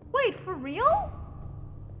 Wait, for real?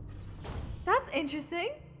 That's interesting.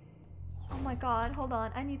 Oh my god, hold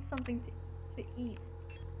on. I need something to eat.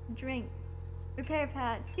 Drink. Repair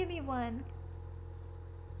pad. Give me one.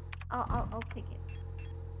 I'll take it.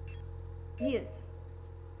 Use.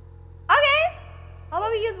 Okay. How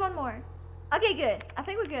about we use one more? Okay, good. I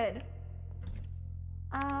think we're good.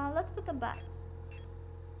 Let's put them back.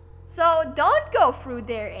 So don't go through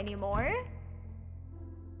there anymore.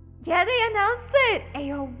 Yeah, they announced it.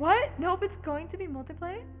 Ayo, what? Nope, it's going to be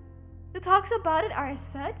multiplayer. The talks about it are as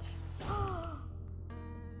such.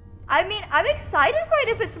 I mean, I'm excited for it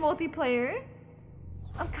if it's multiplayer.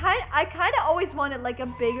 I kind of always wanted like a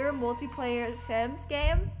bigger multiplayer Sims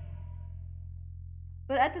game.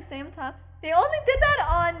 But at the same time, they only did that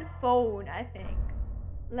on phone, I think.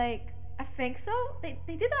 Like, I think so. They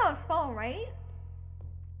did that on phone, right?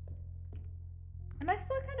 Am I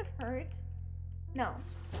still kind of hurt? No,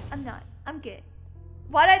 I'm not. I'm good.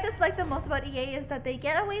 What I dislike the most about EA is that they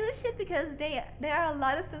get away with shit because there are a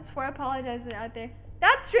lot of Sims 4 apologizers out there.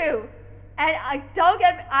 That's true. And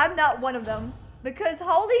I'm not one of them. Because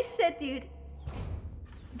holy shit, dude.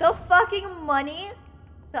 The fucking money,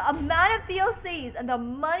 the amount of DLCs, and the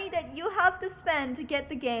money that you have to spend to get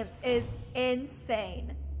the game is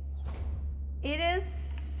insane. It is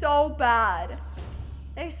so bad.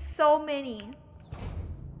 There's so many.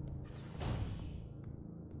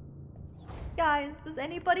 Guys, does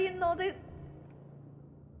anybody know that?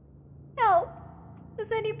 Help!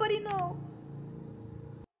 Does anybody know?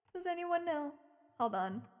 Does anyone know? Hold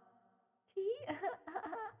on.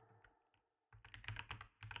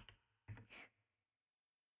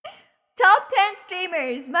 Top 10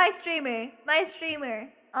 streamers. My streamer.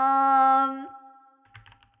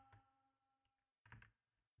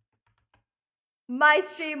 My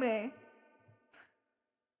streamer.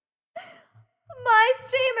 My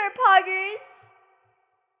streamer, poggers.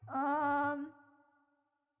 Oh!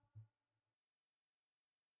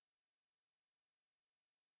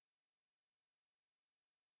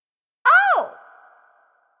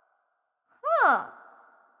 Huh.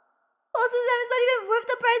 Well, sometimes it's not even worth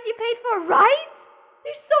the price you paid for, right?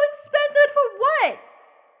 They're so expensive for what?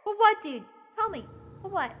 For what, dude? Tell me. For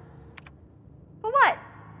what? For what?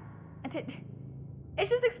 It's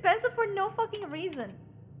just expensive for no fucking reason.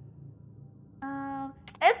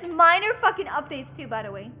 It's minor fucking updates too, by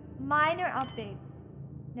the way. Minor updates.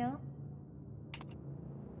 No?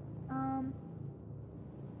 How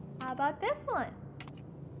about this one?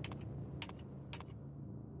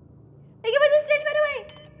 Thank you for the stitch, by the way!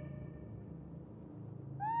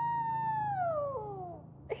 Oh,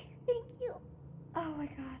 thank you. Oh my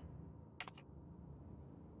god.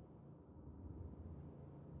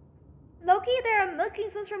 Loki, they are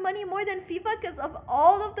milking us for money more than FIFA because of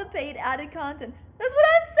all of the paid added content. That's what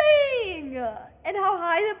I'm saying! And how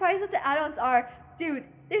high the price of the add-ons are. Dude,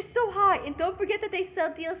 they're so high. And don't forget that they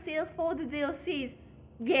sell DLCs for the DLCs.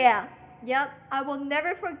 Yeah. Yep. I will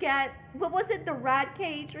never forget. What was it? The rat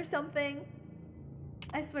cage or something?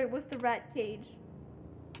 I swear it was the rat cage.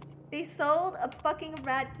 They sold a fucking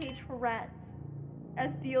rat cage for rats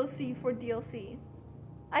as DLC for DLC.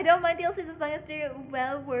 I don't mind DLCs as long as they're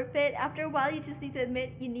well worth it. After a while, you just need to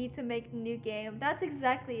admit you need to make a new game. That's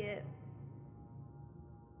exactly it.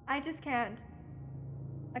 I just can't.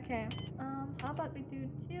 Okay. How about we do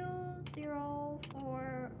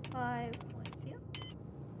 20451?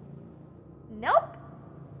 Nope.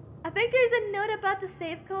 I think there's a note about the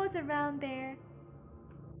save codes around there.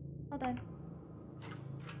 Hold on.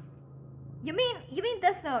 You mean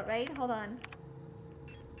this note, right? Hold on.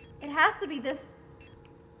 It has to be this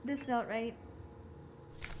note, right?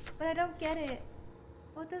 But I don't get it.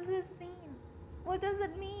 What does this mean? What does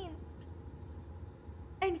it mean?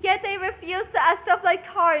 And yet they refuse to add stuff like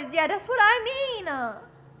cars. Yeah, that's what I mean.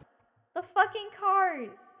 The fucking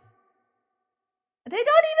cars. They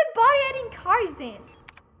don't even bother adding cars in.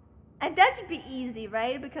 And that should be easy,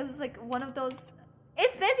 right? Because it's like one of those...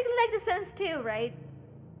 It's basically like The Sims 2, right?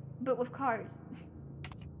 But with cars.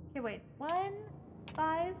 Okay, wait.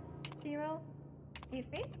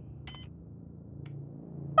 15083.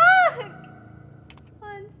 Fuck!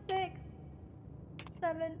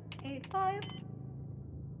 16785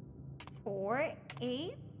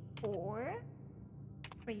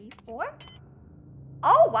 48434.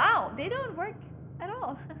 Oh wow, they don't work at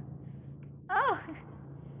all. Oh,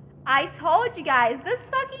 I told you guys, this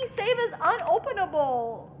fucking save is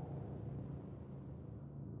unopenable.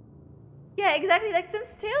 Yeah, exactly like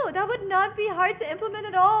Sims 2. That would not be hard to implement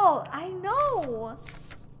at all. I know.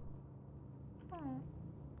 Oh.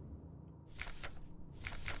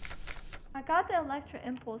 I got the Electro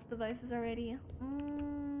Impulse devices already.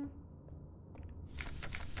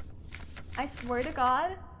 I swear to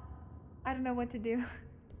God, I don't know what to do.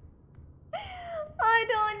 I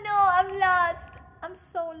don't know. I'm lost. I'm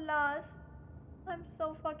so lost. I'm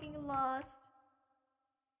so fucking lost.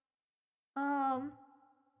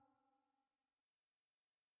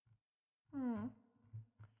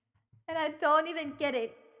 And I don't even get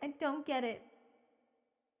it. I don't get it.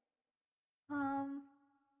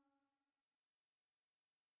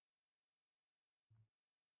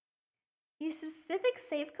 Your specific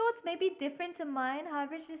save codes may be different to mine,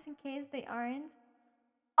 however, just in case they aren't.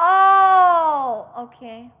 Oh,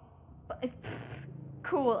 okay. But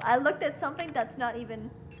cool. I looked at something that's not even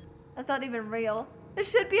real. There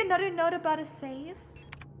should be another note about a save.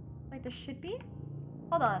 Wait, there should be?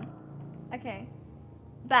 Hold on. Okay.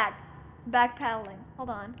 Backpedaling. Hold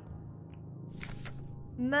on.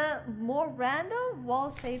 Miranda wall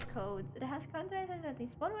save codes. It has content that at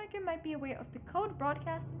least one worker might be aware of the code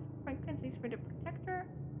broadcasting frequencies for the protector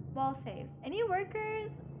wall saves. Any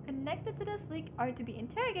workers connected to this leak are to be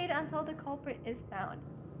interrogated until the culprit is found.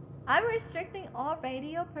 I'm restricting all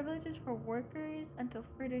radio privileges for workers until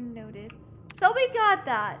further notice. So we got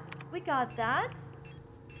that. We got that.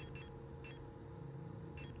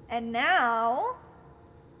 And now...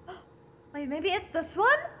 Wait, maybe it's this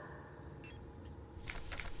one?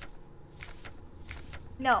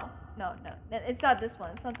 No. It's not this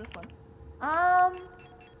one. It's not this one.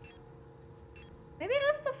 Maybe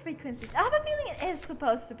that's the frequencies. I have a feeling it is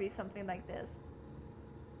supposed to be something like this.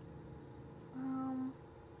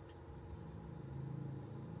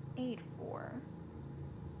 84.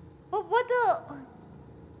 But what the...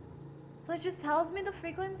 So it just tells me the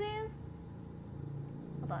frequencies?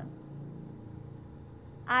 Hold on.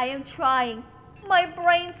 I am trying. My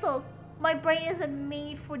brain cells. My brain isn't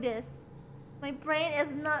made for this. My brain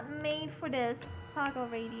is not made for this toggle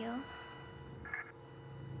radio.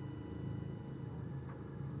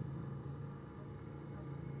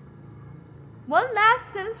 One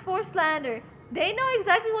last Sims 4 slander. They know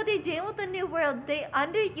exactly what they're doing with the new worlds. They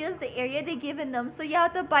underuse the area they've given them. So you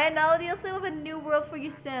have to buy another DLC with a new world for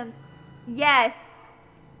your Sims. Yes.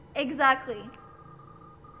 Exactly.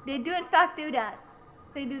 They do in fact do that.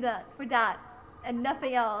 They do that for that. And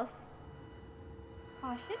nothing else.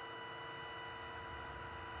 Caution.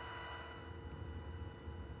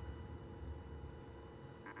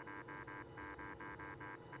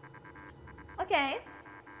 Okay.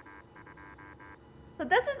 So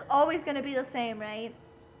this is always gonna be the same, right?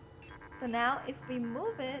 So now if we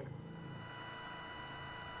move it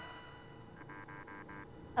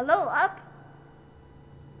a little up,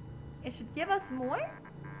 it should give us more.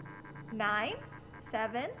 9,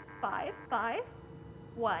 7, 5, 5,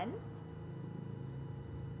 1.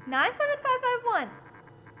 9, 7, 5, 5, 1.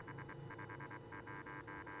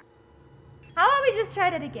 How about we just try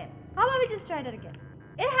that again? How about we just try that again?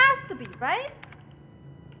 It has to be, right?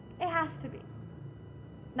 It has to be.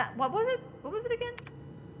 Now, what was it? What was it again?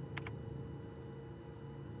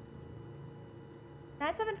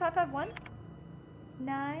 9, 7, 5, 5, 1.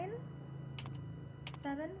 9,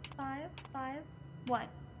 7, 5, 5, 1.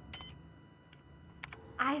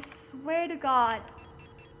 I swear to God.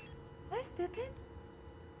 Am I stupid?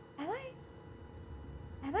 Am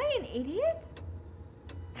I an idiot?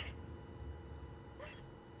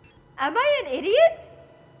 Am I an idiot?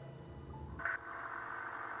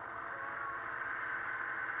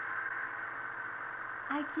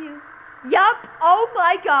 IQ. Yup. Oh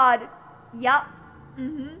my God. Yup.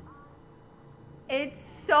 Mm-hmm. It's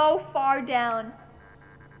so far down.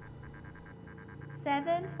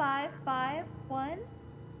 7, 5, 5, 1.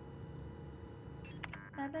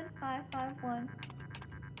 7, 5, 5, 1.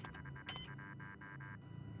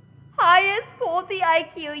 Highest faulty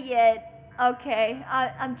IQ yet. Okay,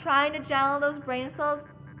 I'm trying to channel those brain cells,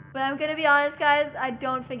 but I'm gonna be honest, guys. I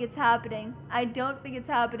don't think it's happening. I don't think it's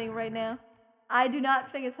happening right now. I do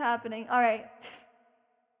not think it's happening. All right,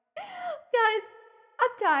 guys, I'm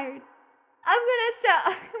tired. I'm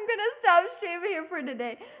gonna stop streaming here for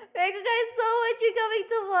today. Thank you guys so much for coming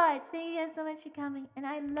to watch. Thank you guys so much for coming, and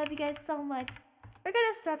I love you guys so much. We're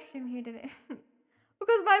gonna stop streaming here today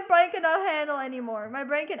because my brain cannot handle anymore. My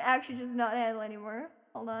brain can actually just not handle anymore.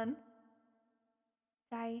 Hold on.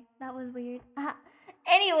 Sorry, that was weird.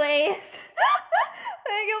 Anyways,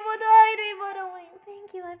 thank you for the hydrate, by the way.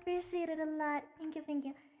 Thank you, I appreciate it a lot. Thank you, and thank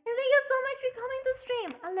you so much for coming to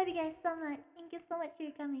stream. I love you guys so much. Thank you so much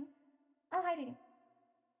for coming. Oh, hydrating.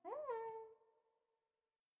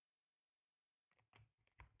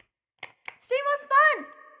 Stream was fun.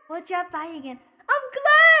 We'll drop by again. I'm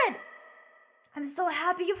glad. I'm so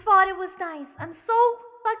happy you thought it was nice. I'm so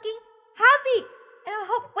fucking happy. And I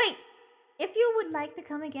hope, wait, if you would like to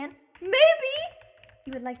come again, maybe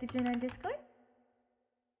you would like to join our Discord?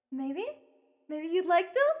 Maybe you'd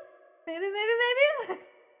like to? Maybe.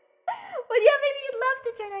 But yeah, maybe you'd love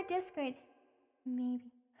to join our Discord.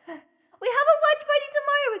 Maybe. We have a watch party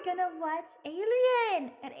tomorrow. We're gonna watch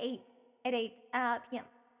Alien at 8 p.m.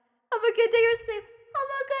 Have a good day or sleep. Have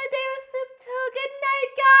a good day or sleep too. Good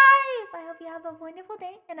night, guys. I hope you have a wonderful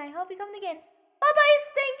day, and I hope you come again. Bye-bye,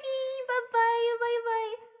 Stinky.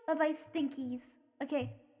 Bye-bye. Bye-bye, Stinkies.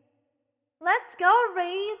 Okay. Let's go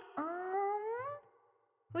raid,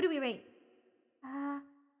 who do we raid?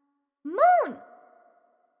 Moon.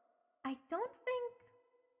 I don't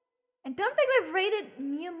think we've raided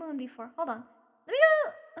New Moon before. Hold on.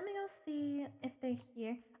 Let me go see if they're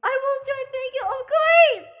here. I will join, thank you, of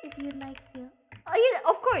course! If you'd like to. Oh yeah,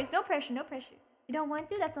 of course, no pressure. You don't want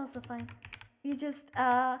to, that's also fine. You just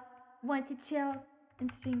want to chill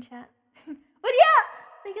and stream chat. But yeah,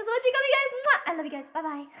 thank you so much for coming, guys. Mwah! I love you guys.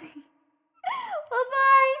 Bye-bye.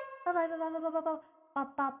 Bye-bye.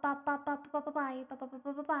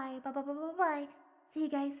 Bye-bye. See you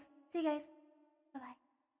guys.